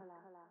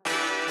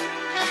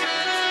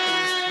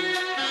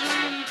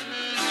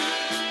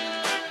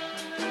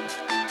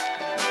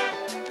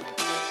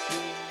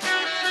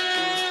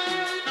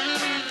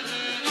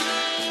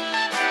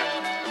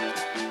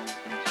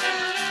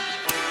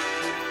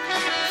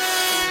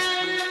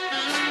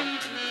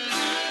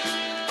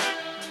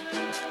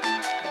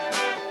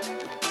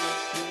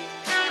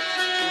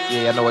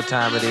 Yeah, I know what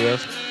time it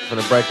is. I'm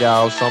gonna break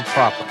y'all some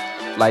proper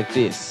like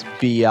this.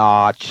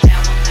 Biatch.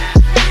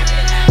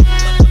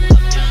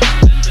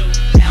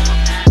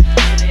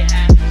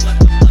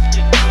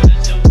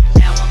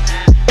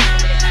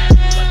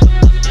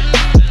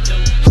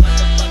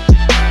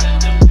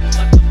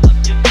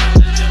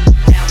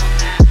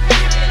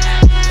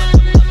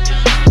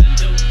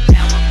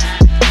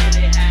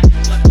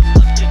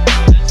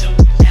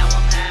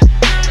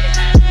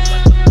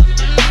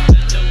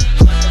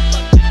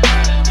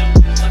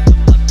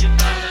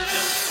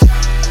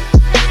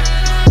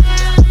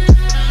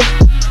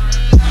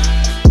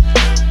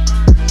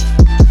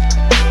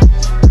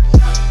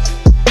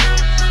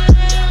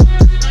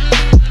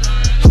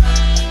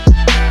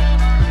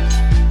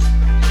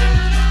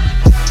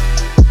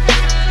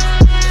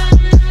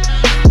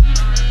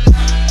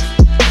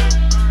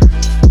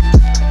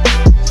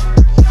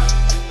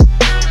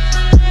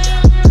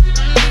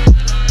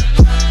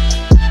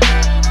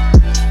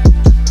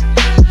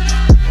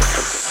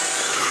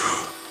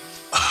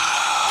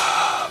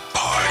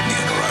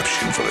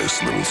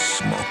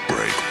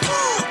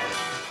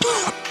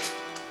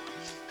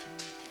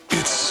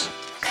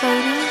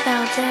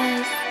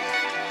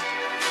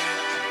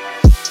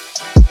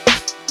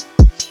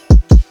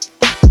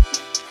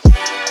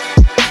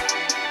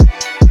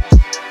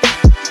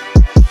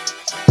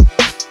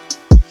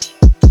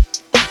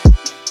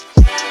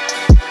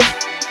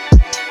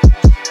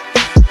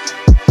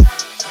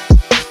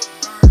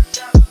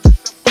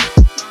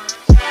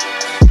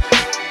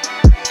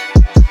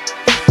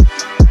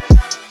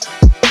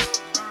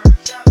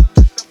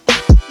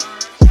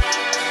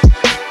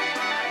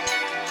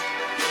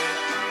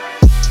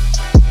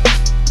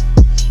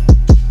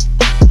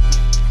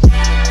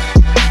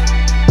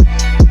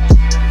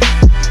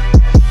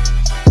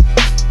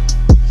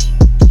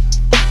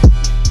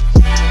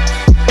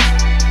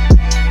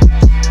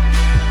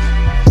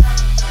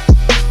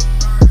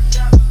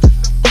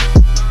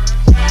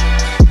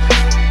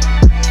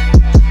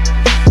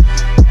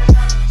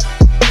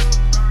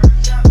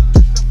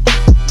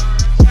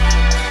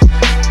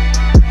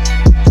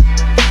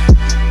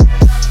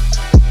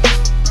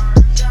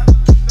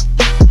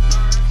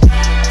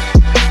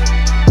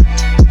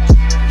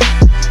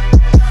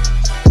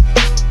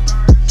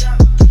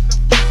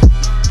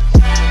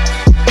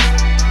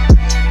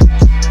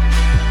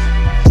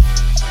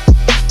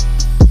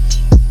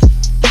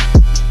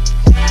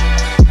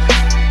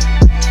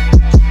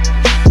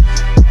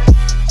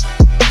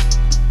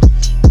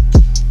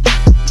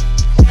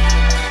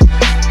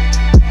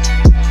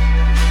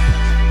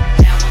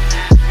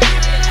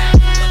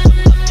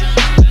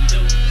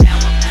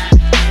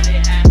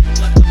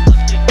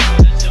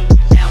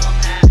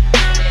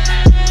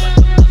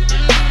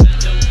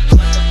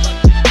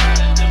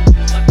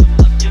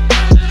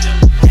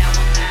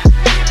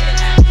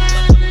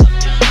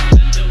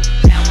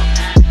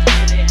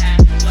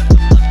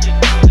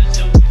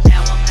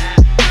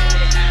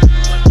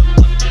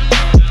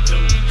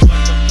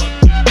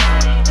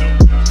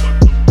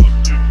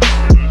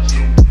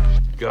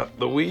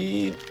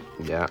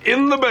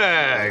 In the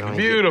bag.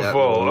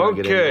 Beautiful.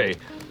 Okay.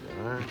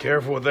 Be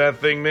careful with that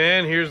thing,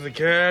 man. Here's the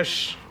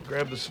cash.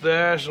 Grab the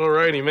stash.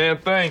 Alrighty, man.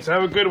 Thanks.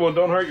 Have a good one.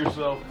 Don't hurt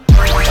yourself.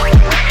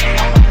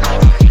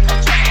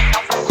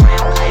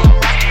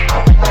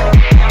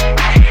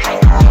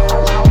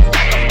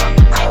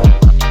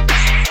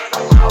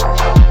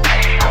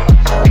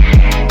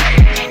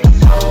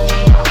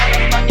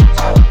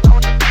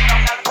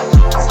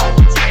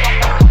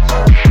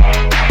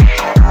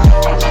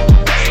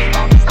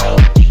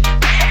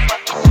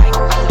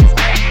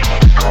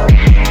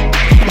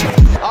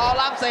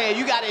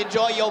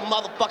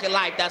 Motherfucking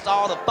life, that's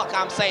all the fuck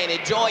I'm saying.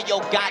 Enjoy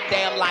your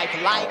goddamn life.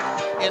 Life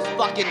is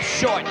fucking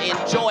short.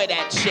 Enjoy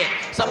that shit.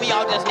 Some of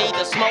y'all just need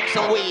to smoke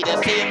some weed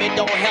and see if it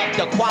don't help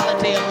the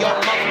quality of your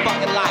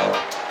motherfucking life.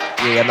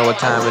 Yeah, I know what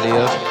time it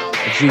is.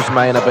 The Juice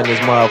Man up in this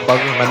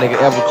motherfucker. My nigga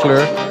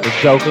Everclear, the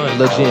Joker, and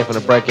Lil Jen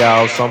finna break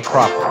y'all some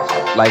proper.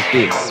 Like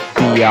this,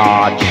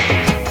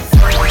 BRG.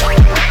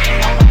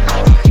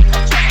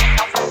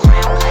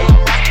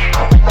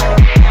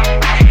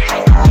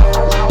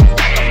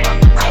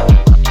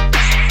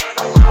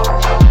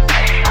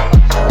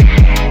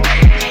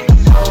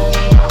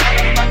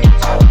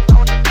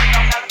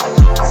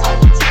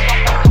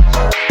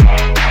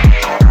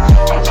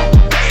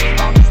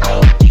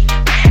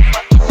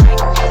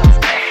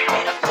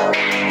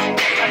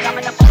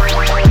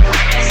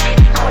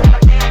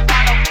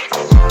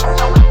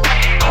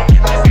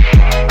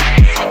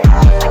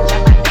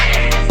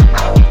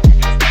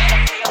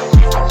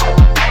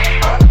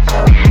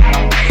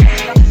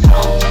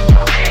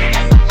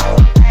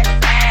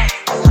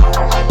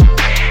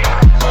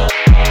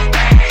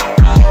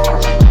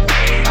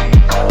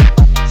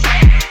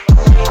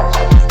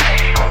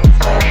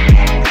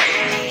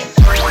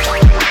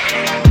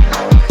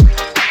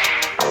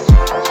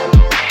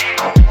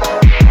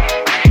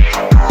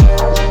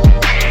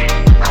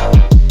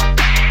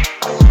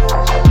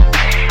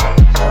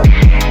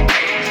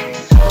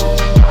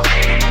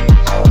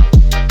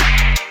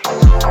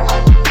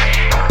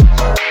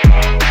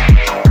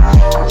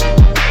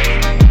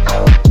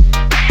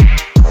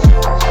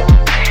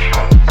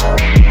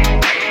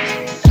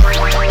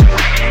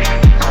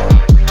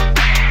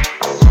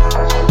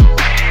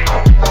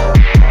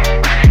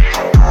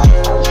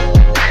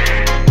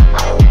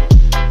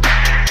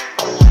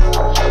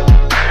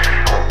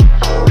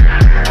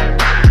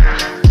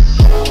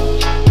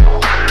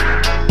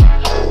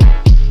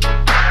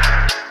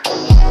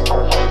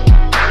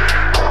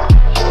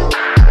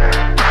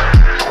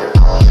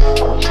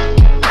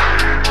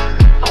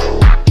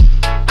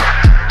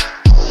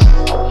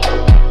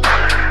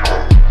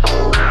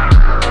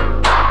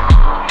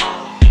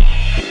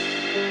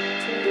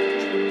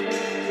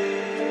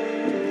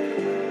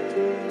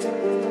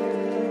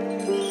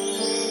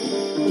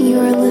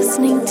 You're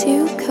listening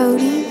to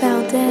Cody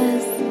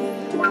Valdez.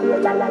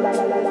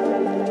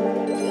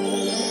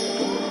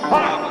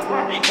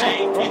 They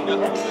came in the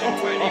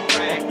hood where they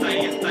brag,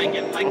 playing,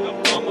 singing like a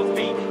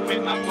bumblebee.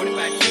 With my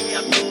 45 G,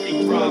 I took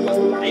the drama.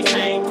 They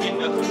came in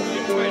the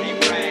hood where they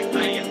brag,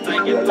 playing,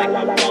 singing like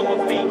a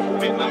bumblebee.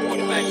 With my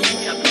 45 G,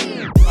 I took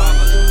the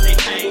drama. They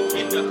came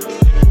in the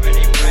hood where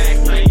they brag,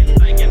 playing,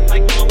 singing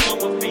like a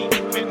bumblebee.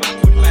 With my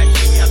 45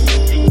 G, I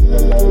took the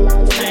drama.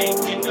 Came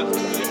in the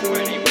hood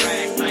where they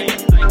brag, playing,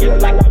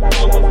 singing like a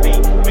bumblebee.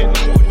 With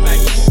my 45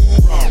 G,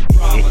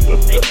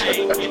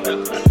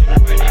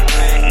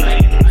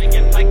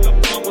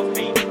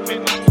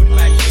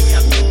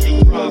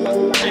 drama.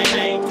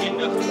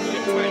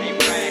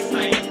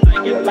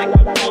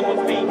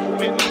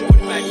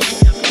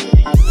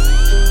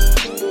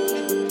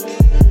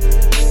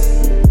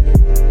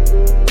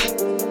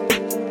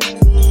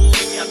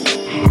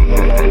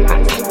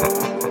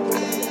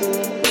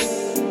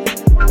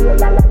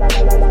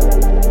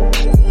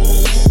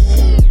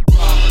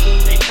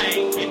 They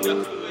came in the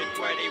hood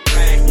where they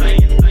brag,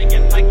 playing,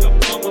 singing like a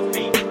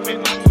bumblebee. With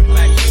my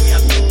 45 G, I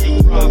took the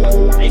drama.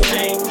 They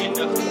came in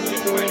the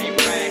hood where they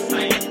brag,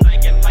 playing,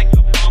 singing like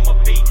a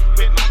bumblebee.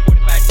 With my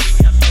 45 G,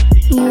 I took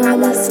You're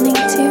listening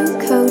to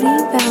Cody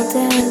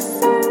Valdez.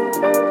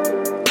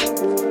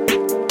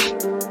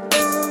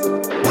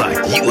 What,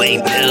 you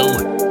ain't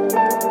know?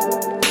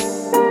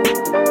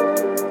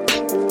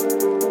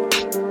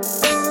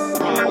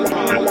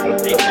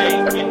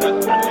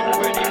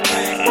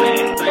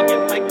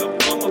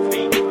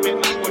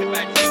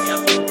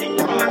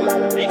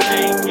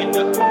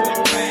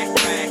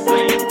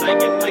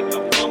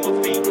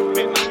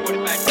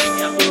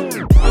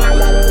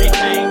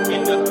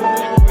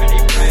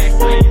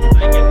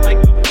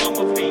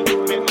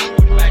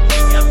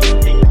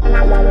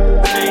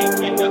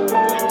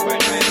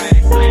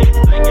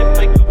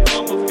 Like a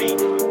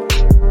bumblebee.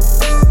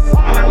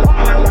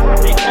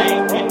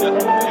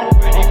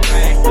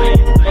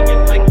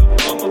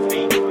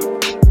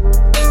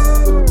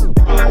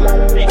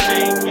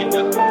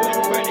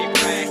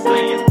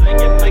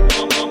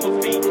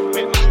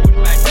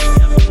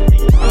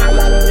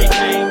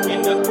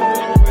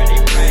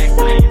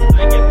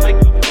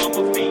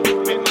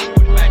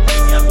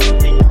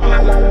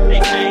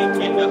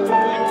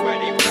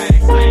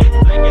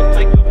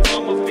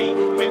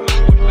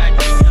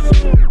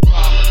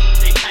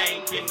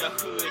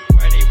 hood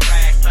where they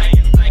rag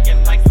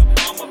singing like some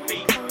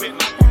bumblebee. With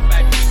my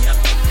 45 G,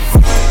 I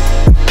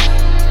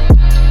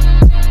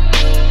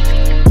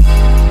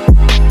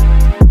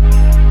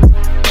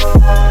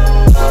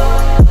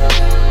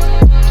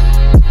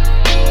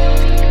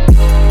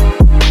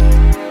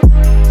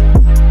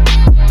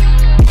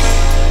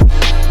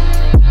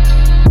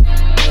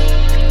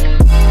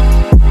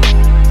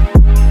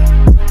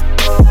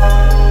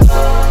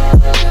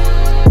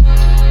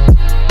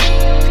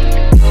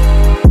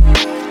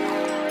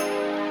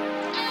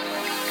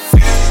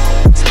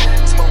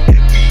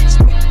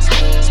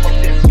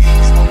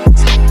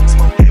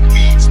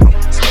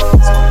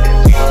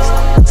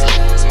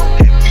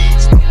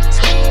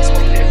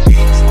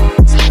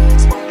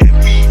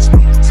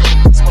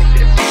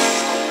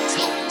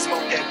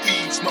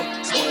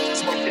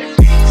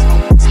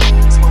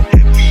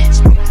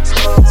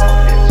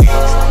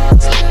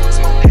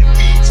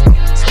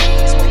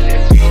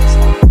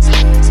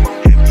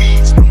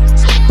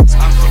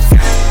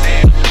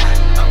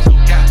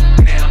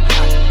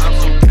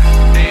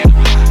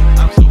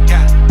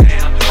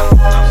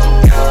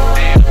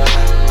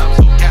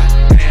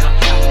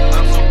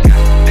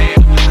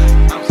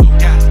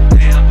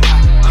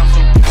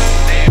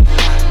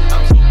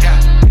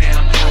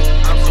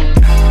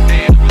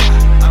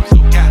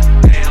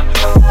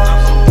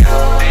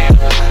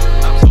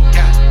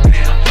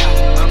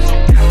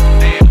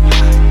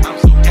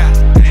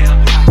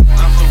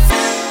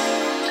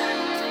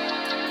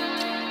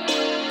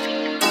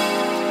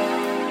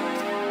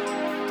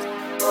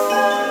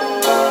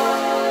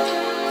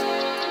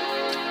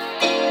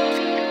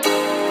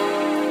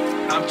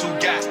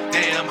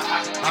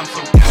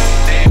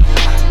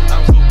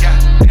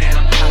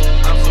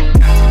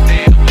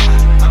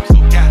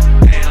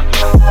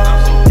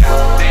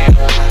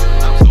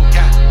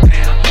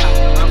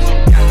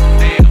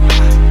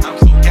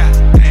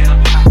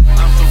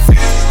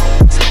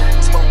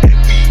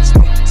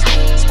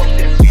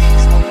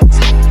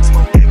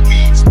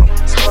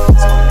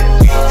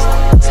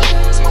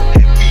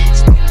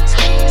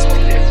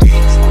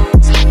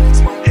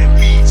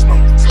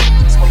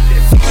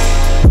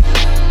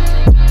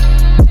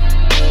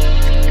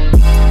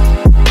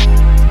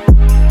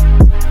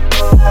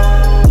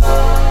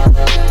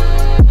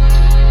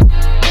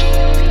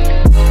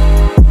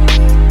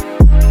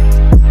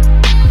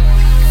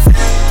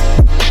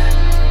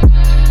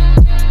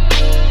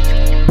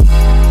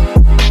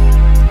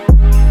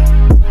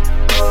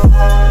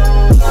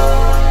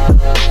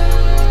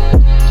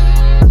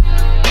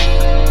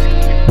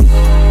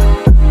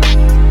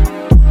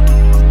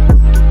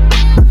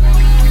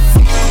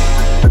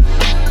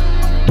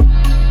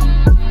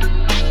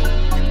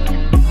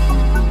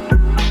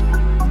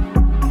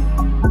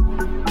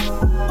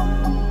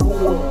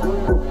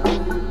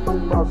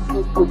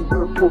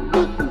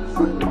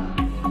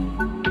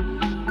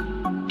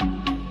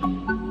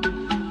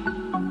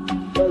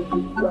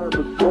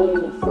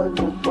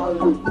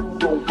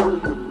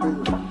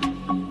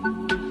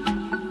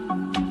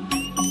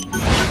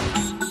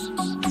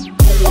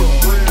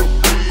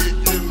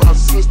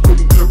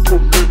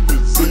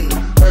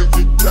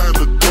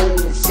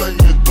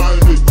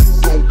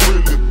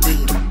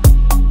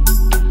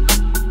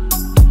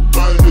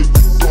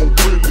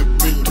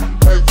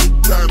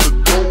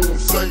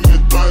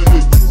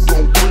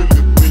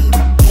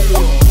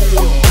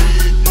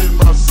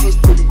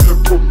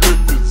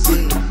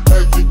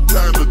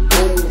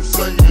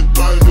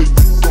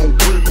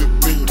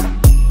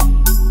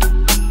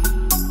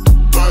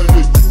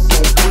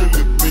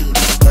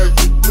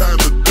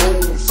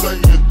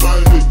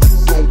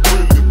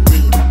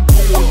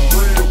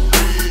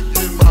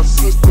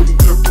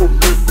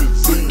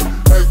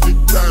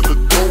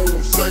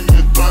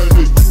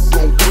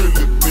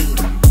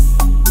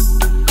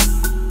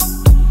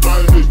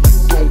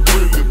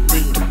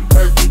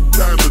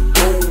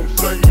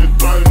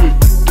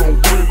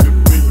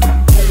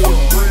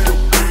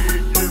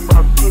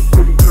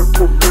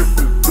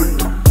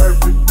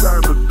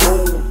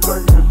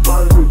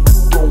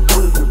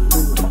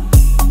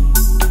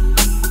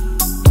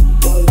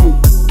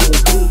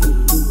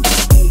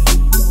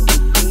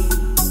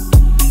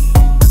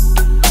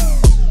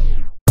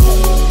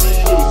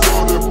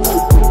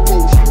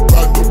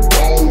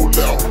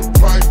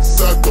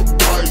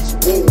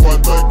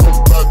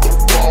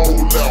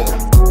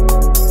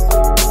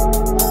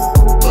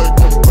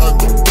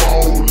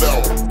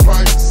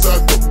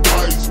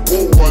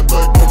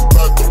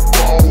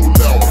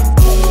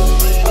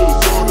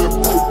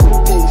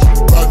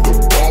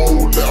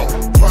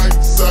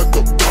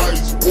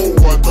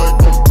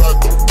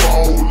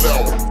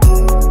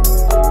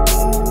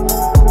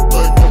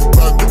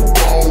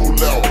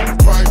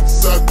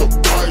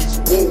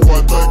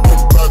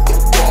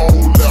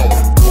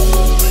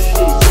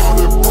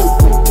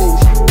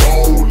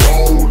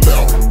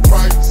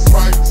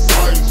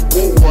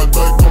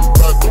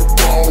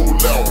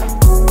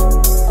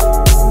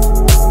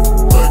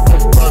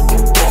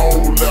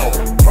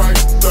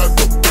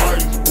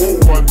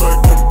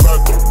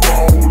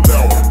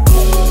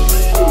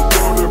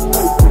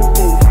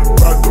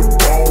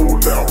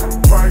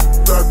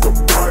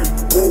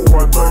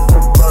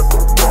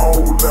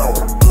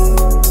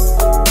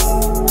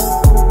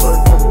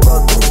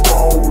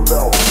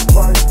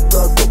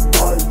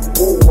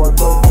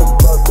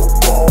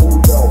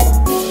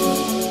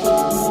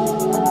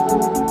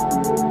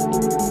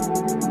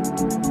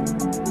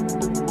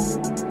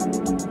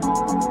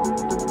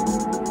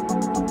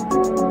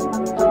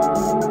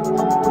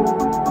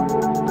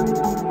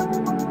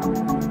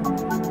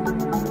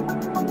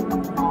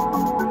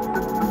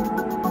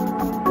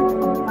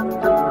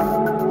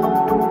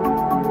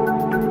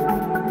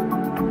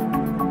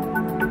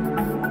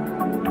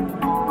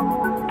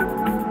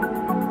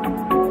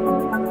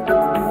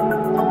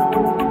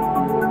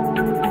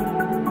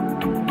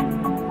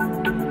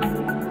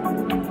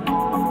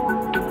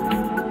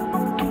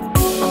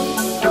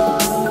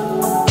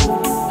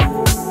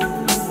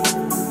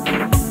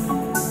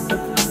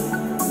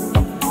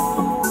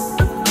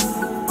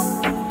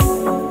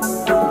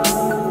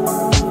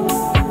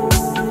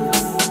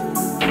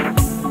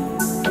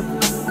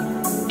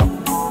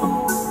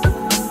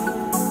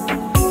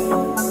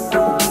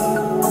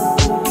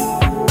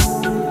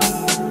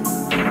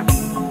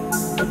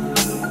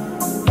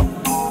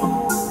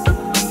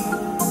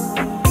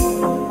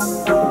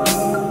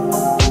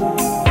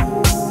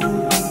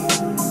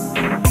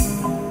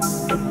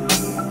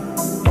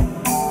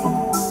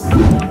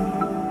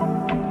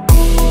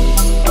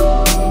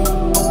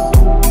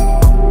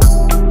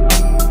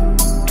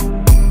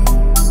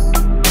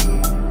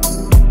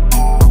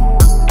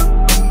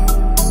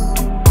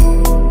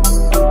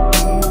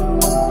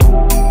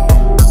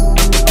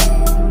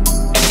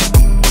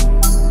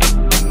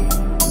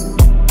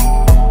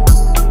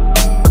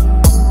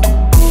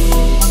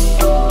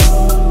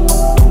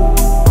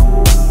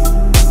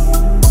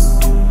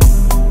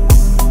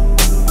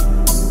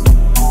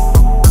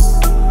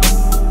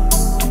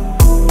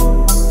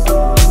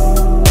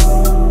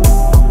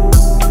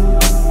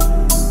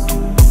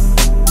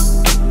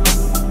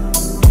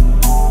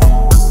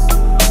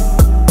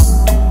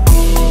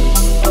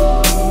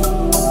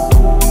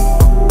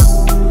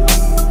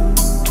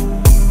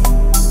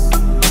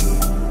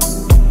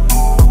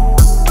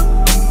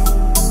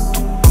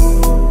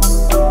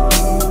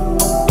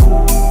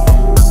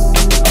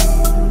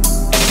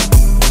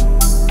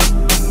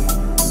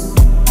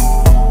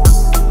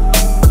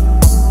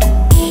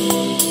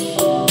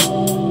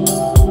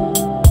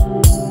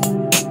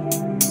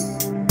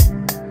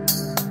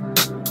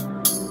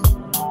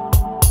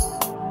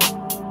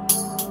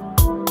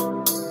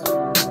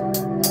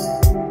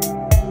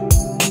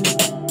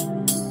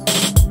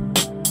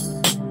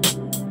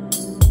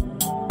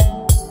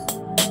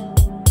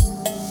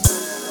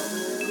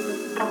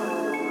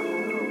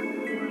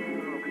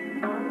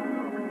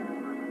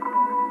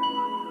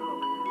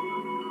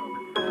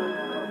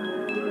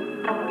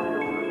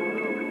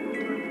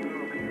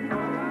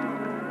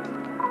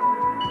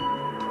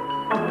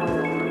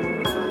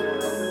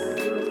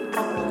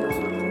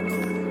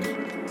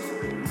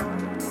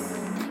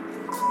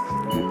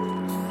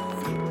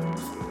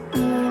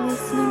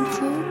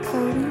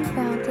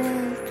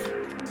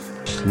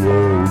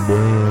slow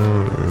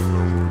down and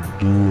I'ma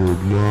do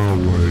it my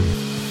way.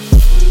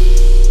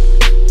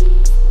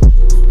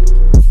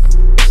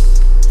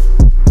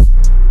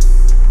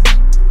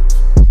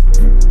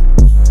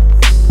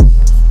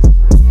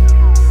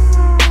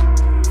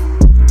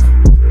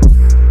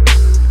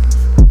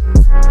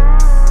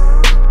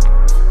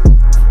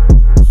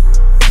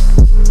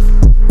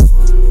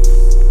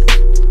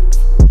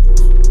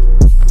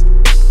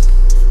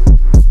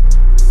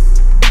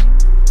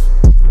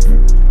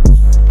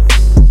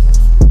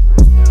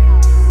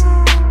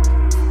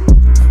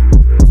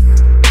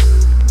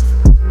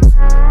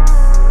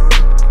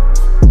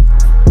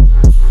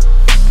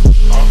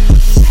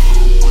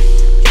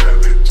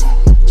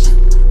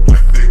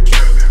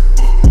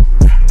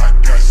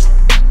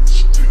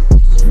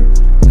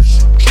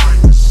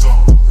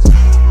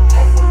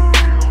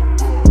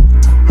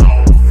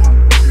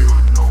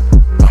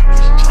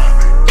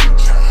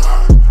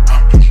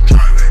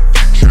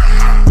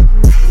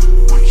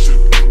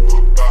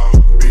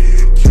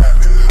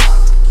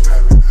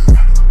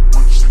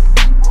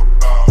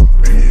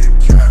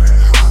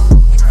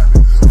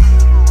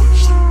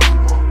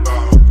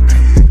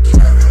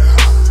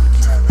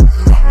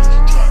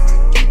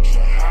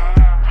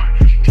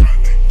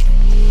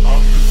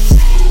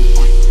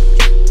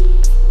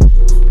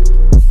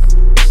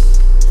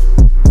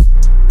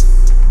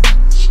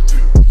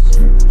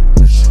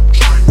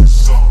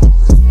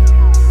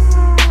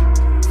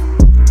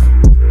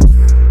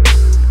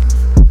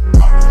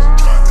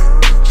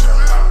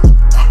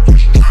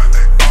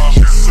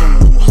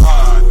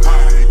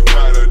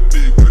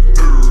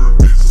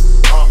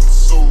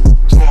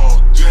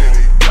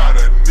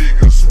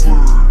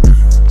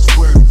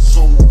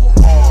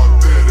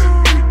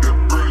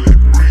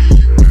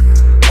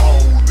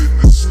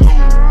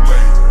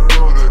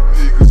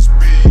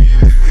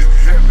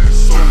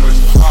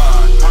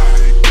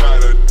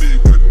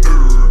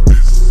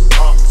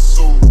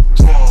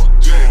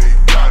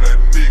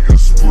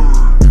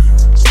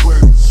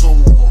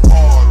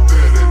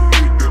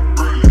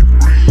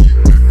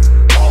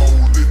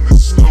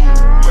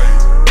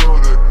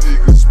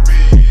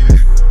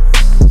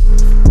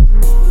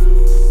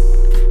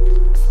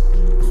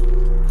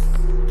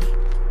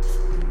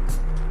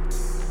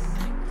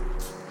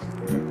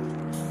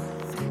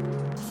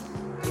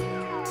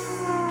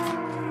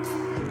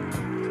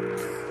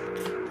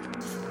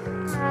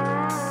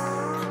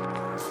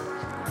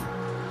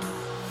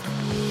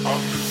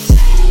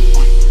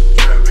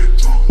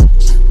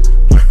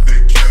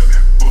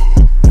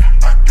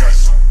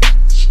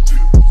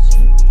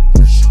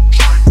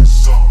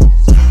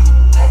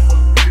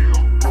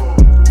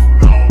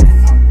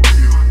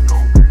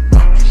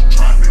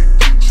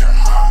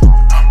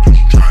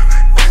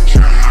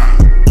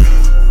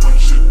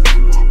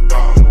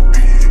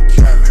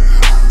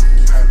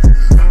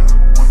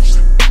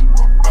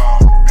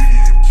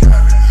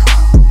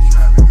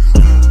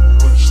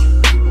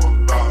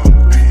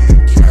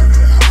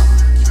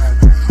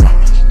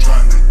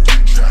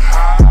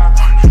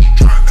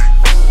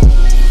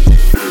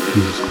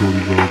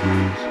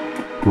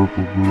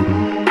 Purple Buddha,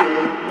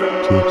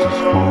 Texas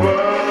Funk,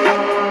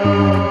 we're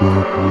going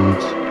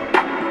backwards,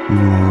 you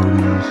know how it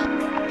is.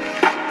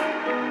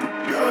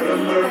 Gotta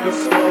learn to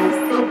smoke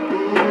the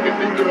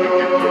Buddha. We're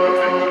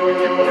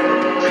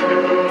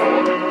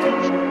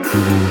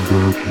going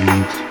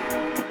backwards.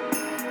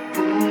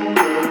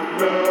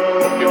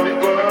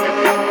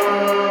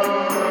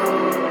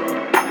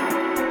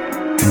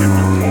 You know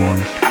how it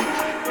is.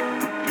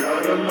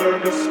 Gotta learn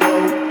to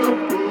smoke the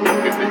Buddha.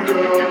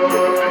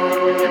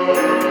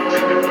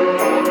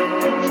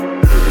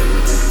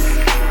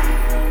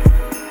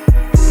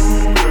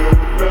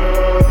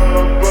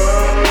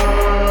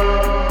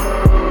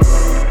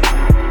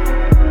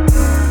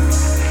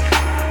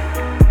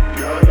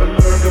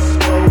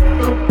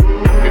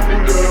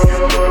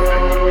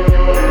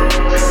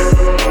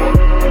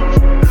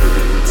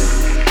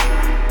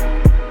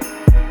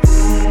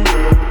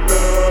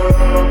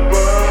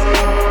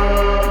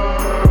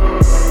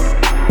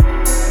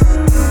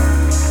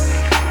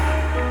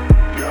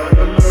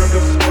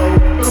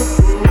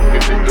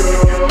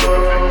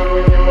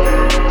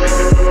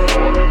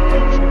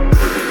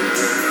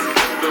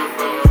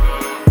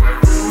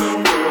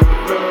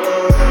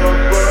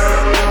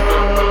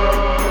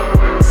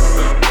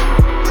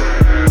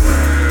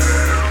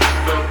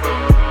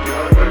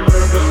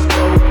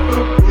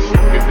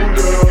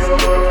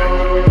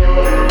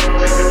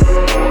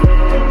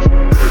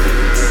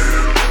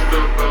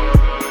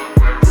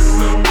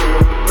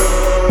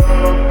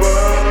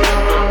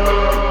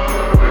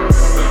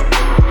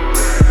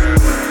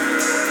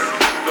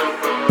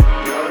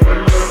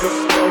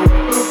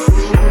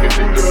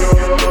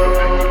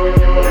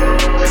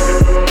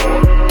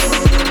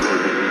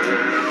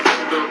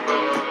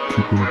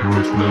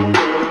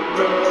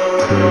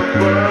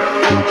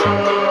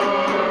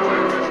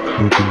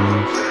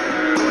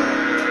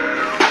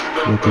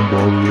 Nothing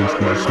bothers us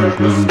because I smoke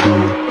every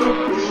day.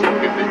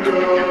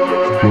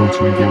 Blunts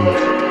and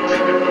blunts.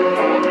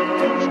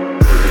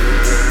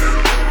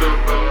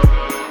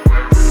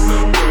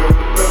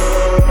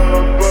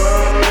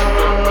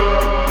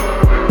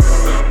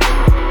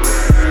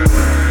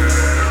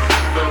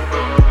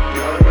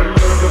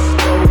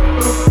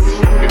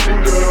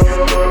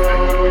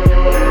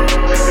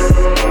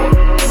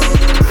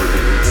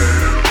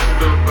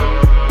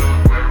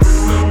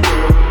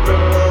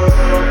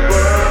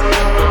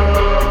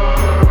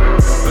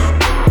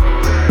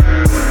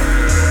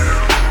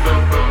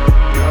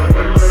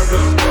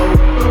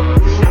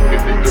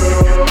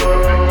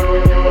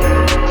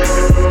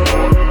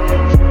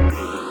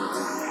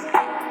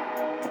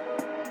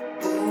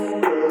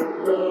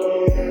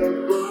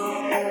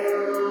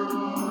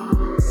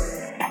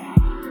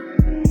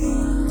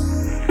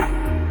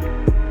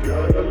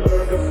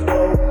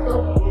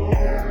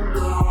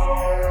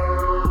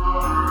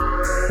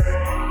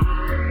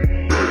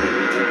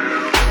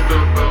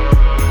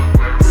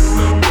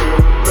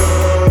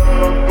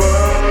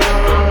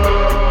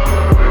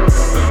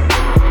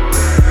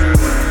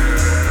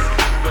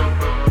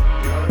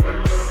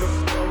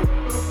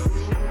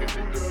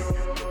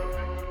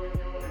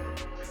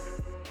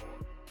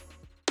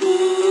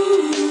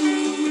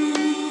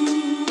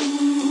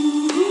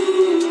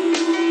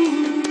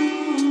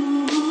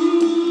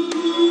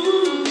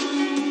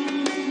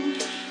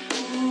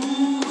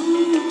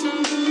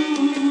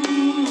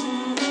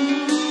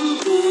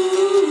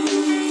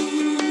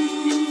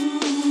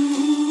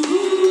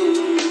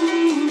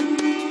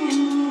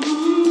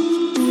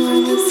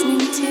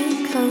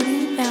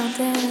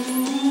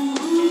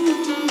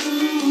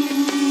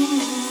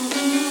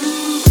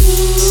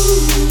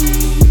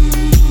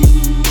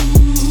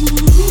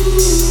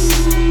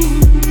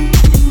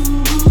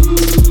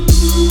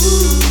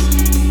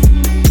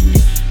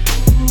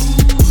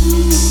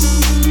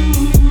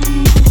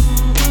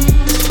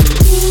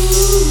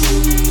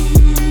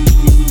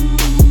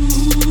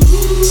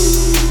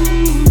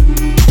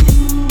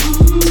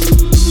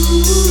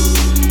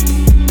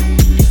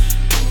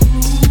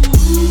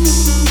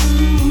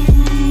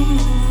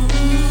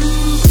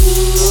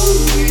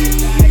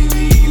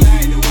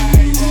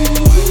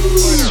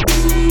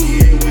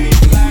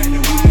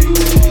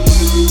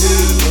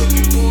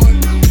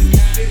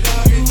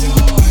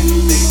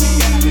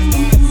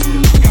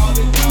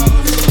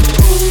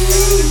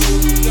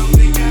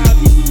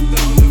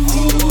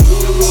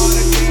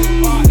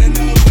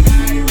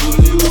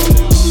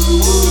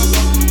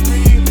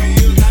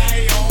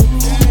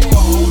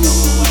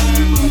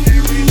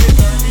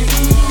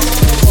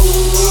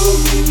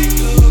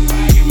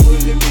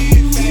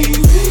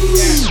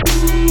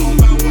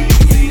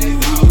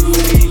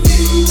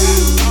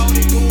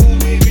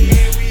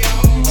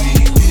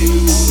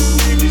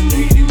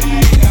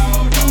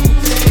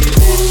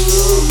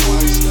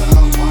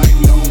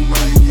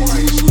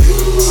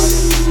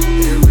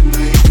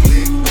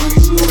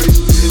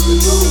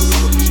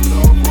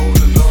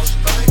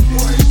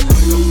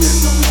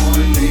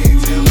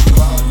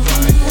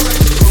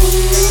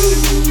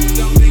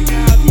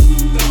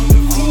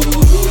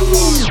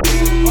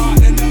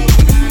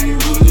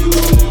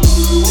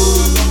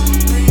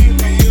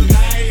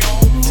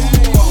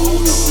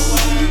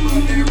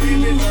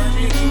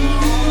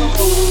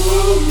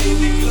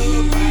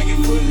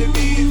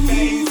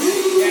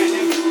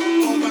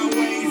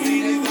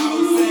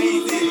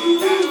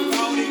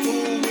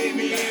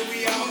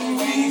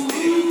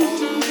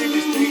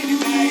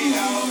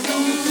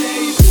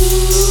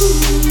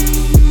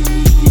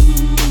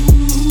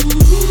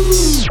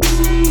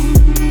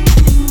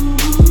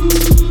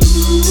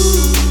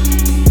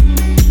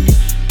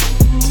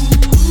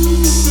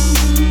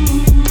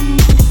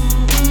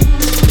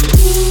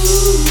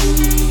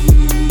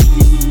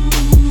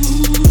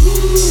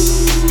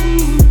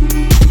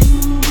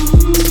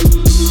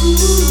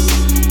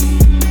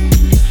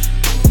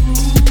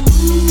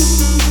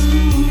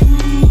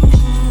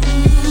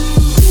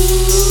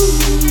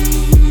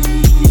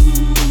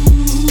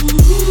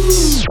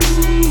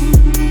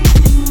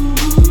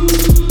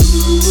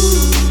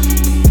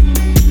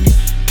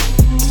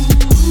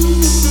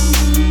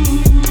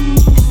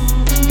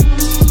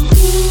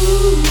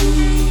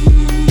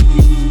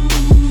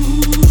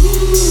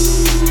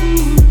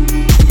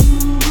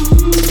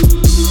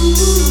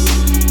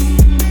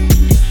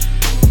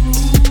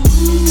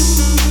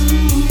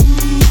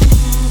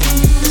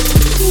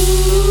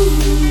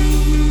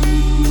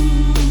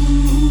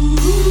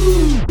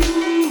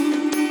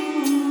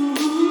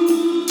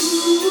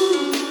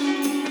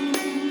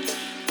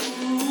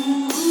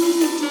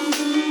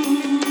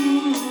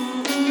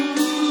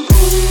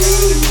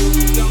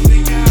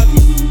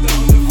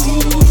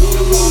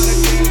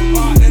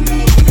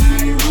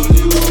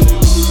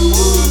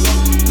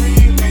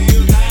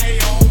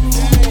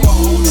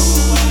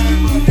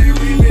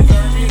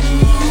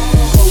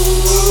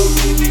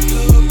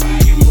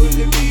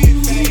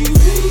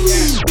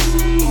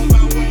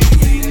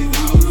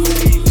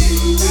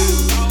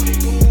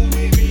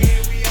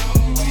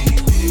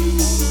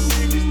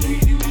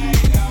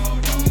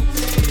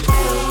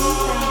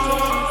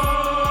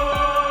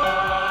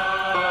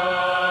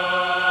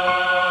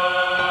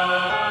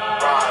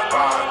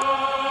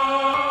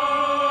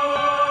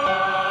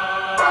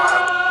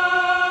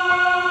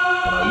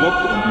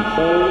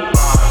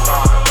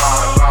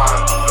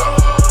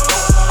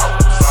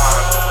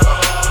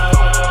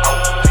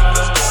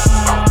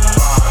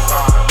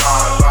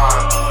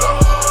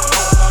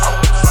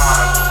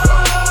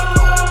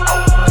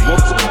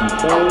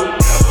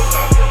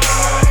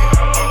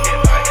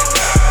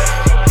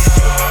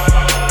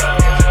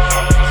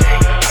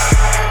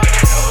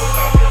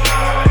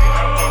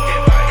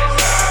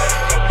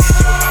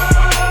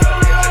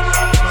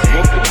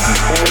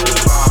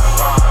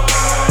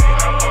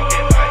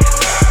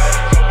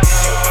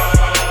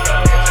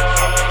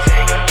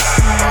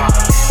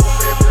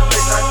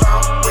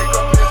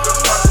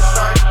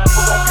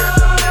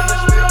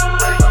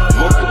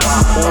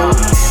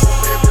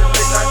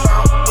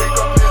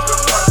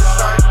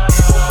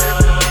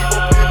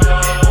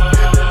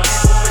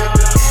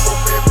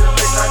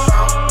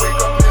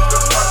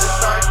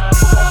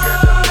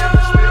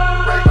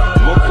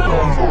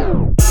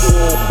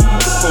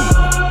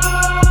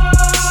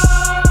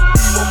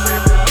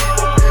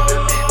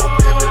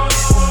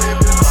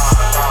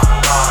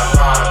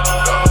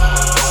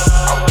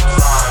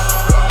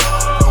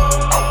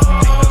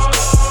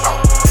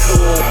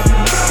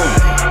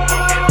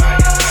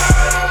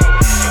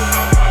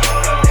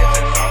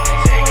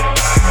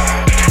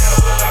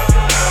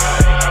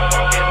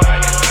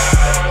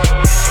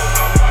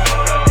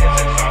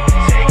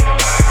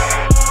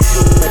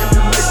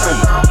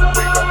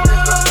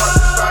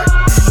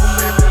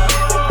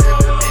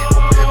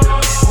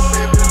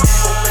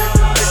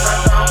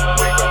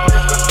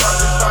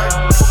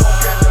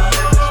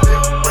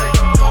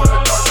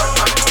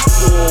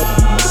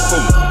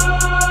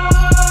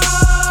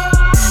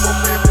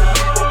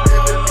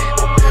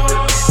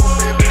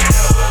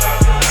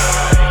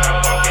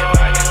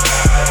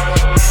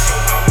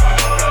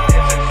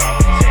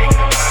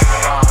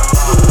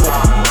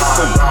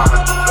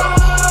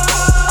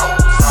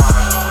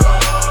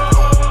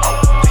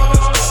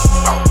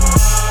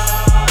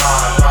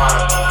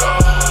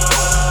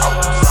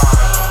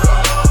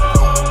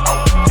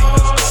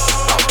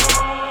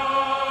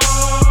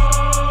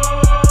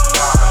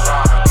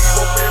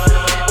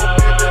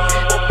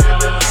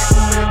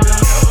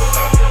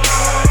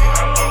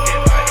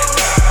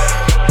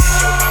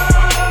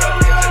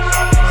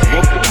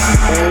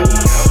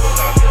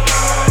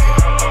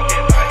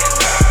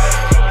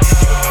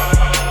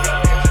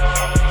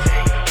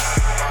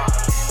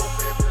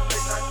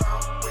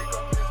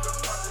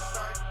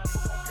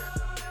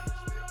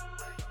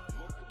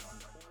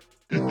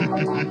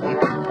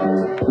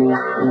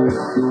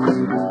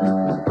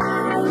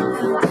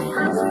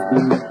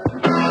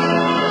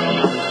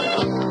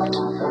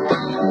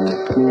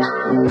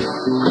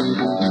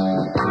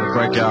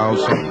 Break out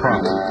some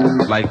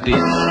proper like this,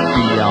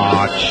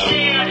 biatch.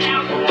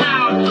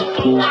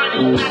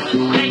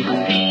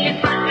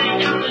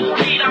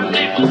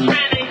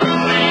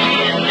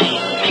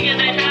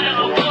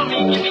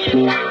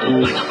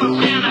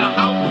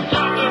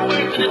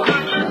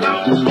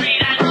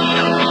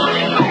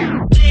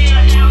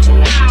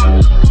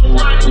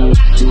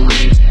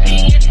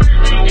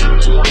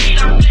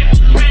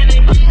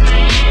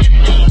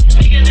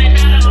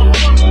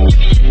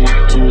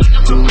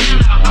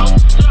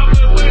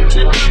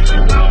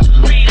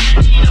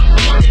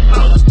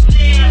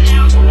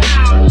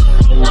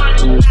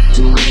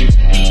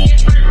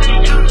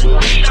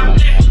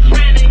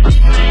 Frantic.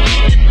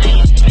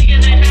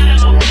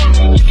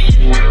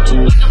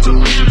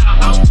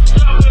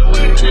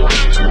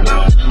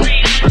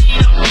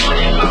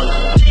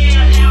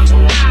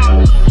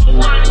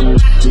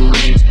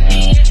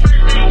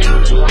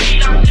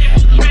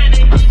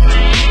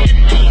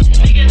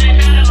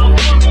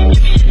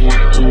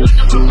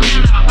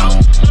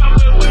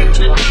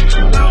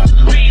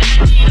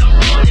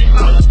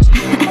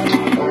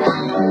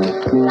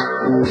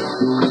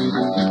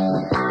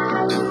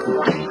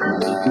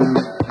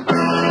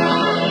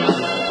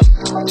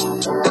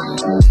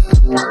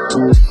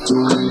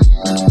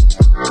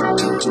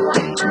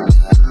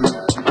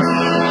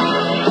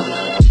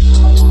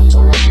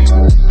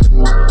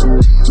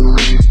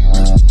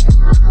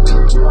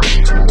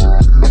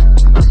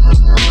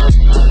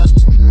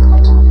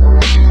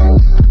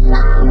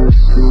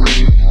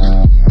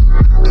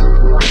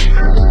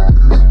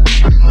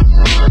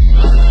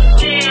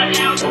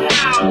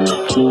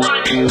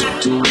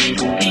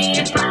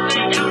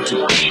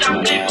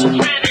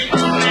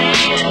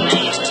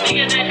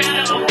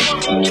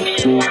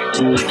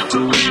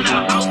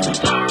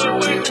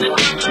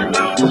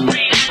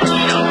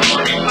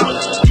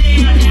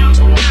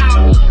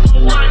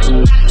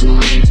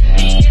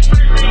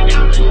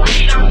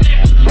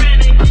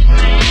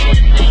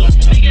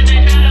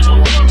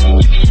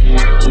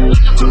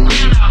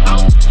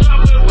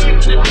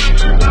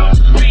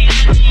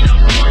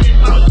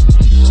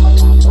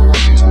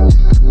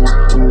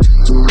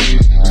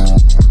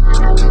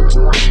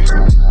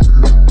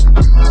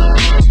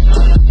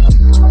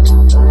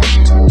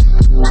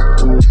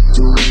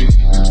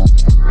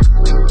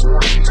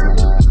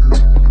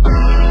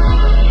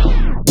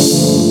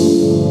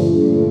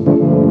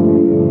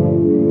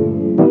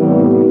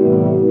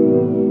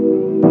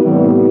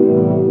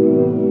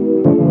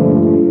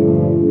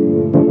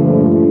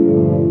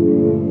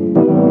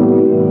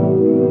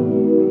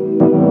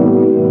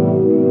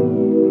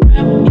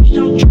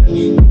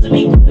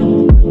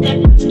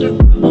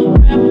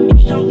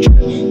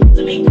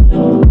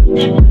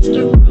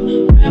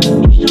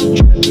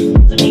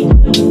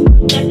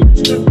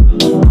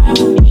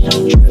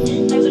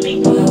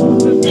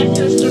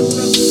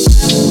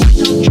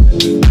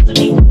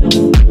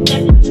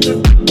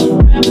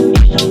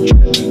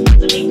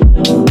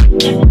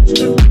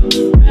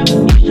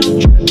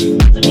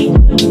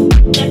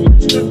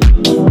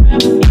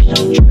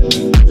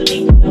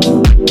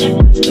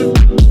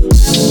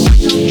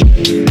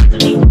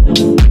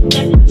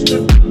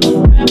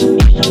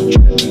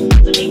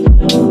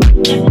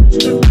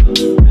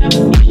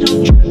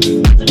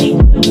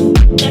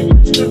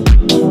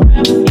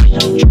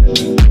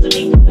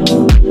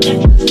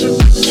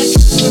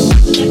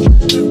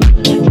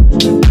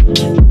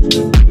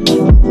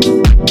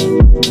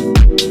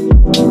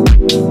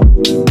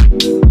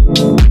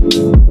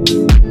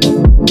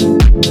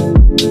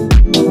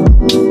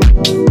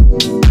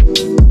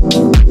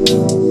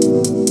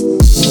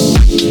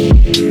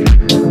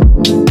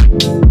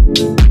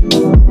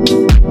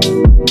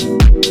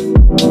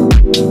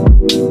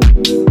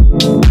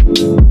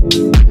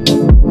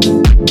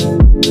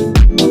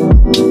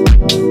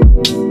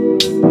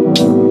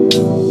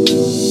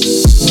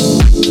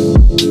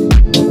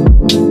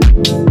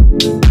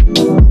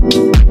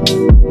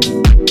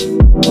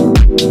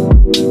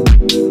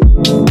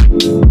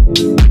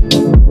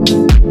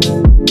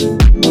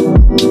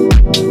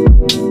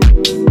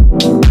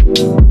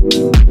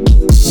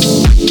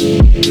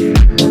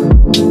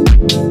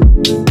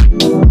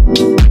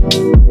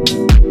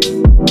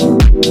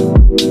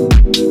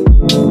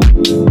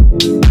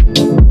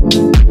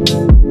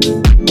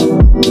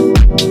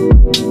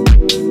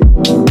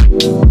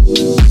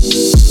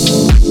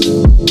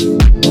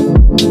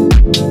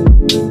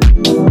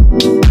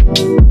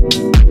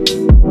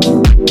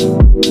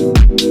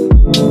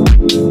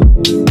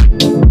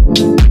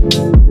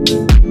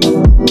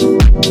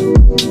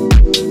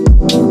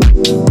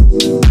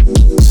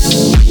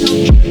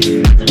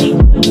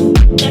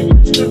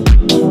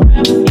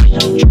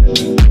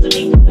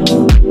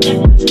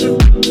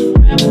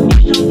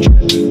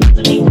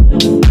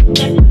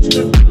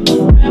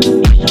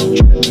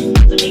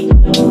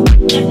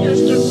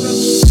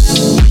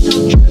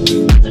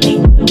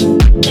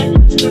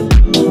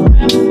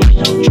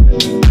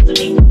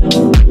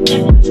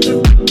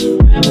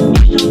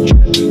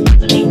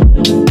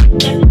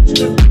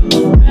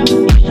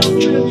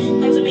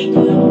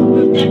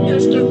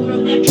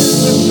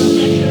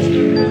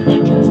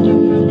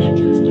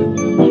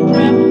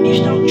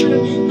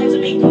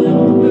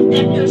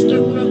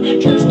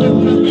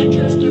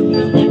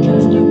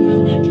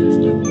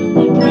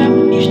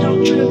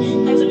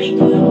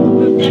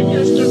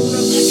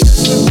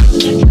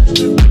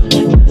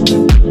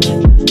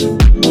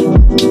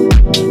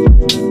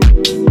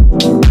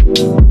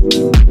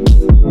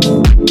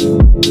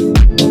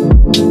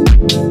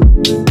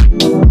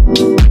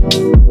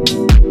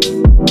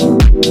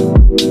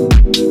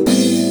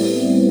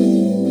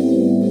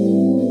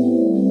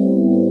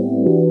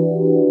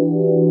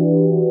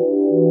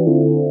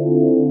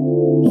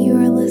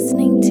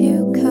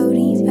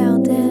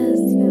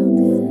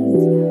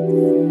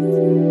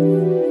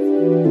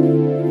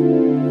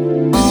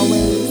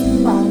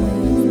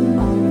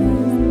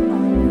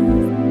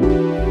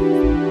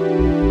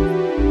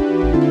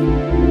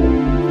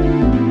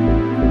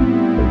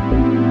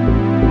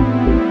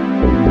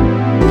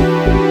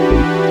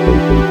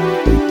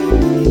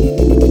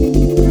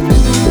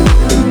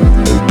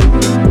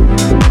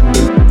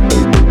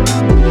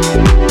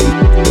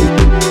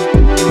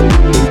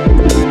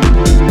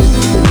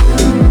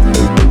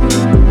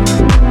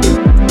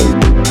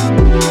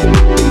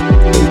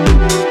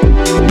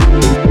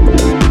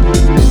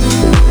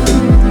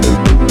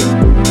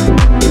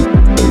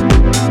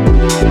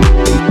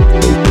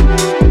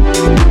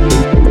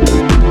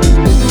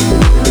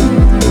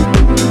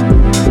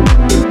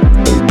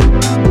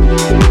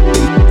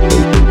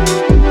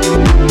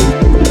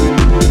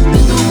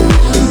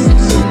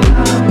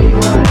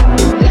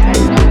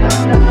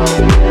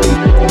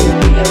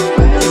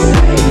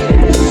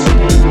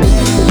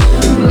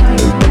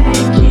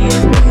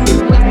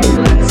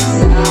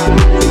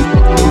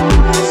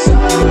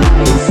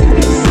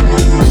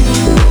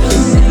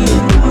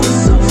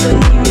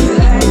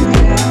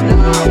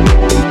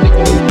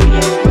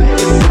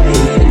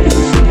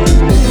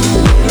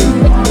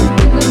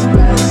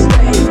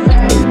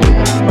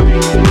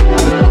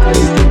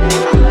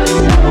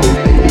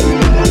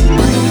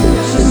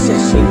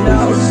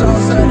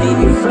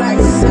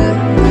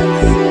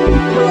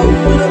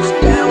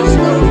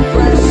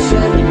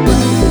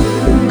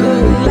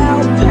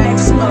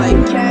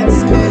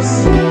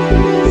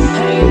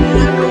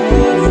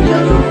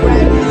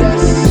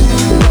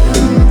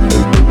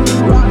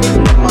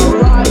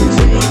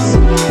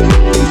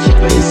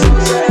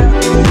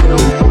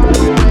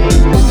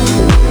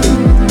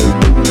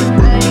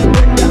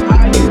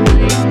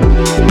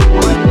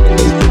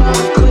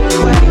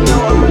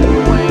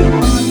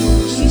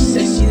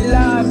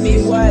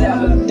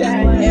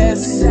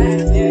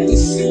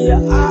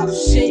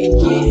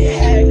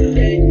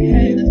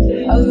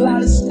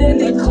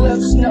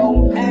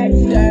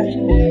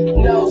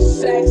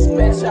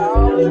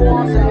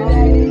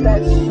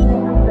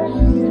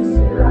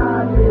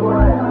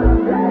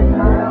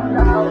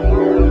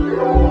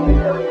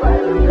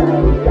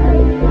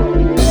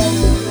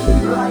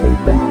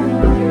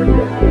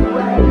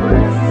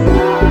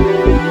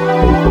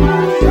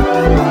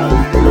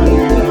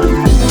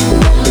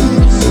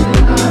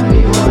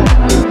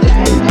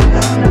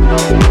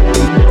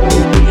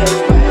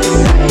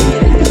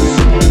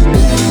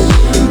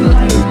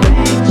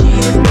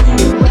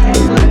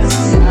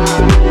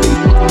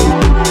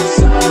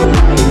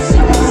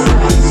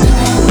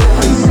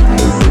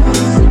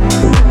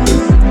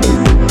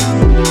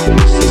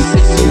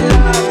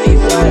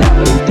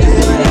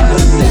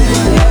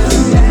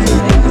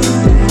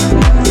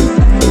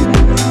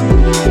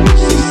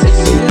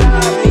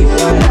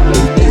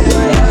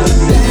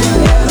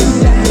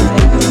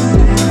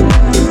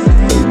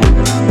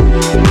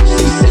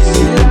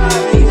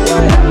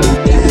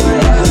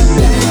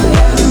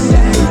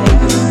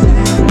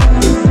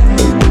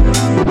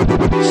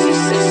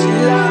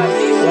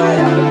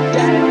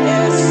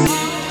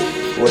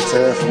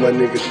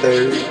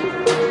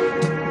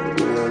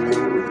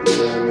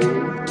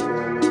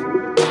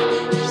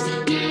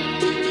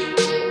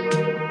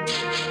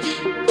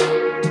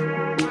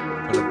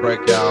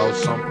 Break y'all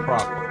some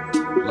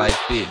proper like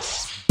this.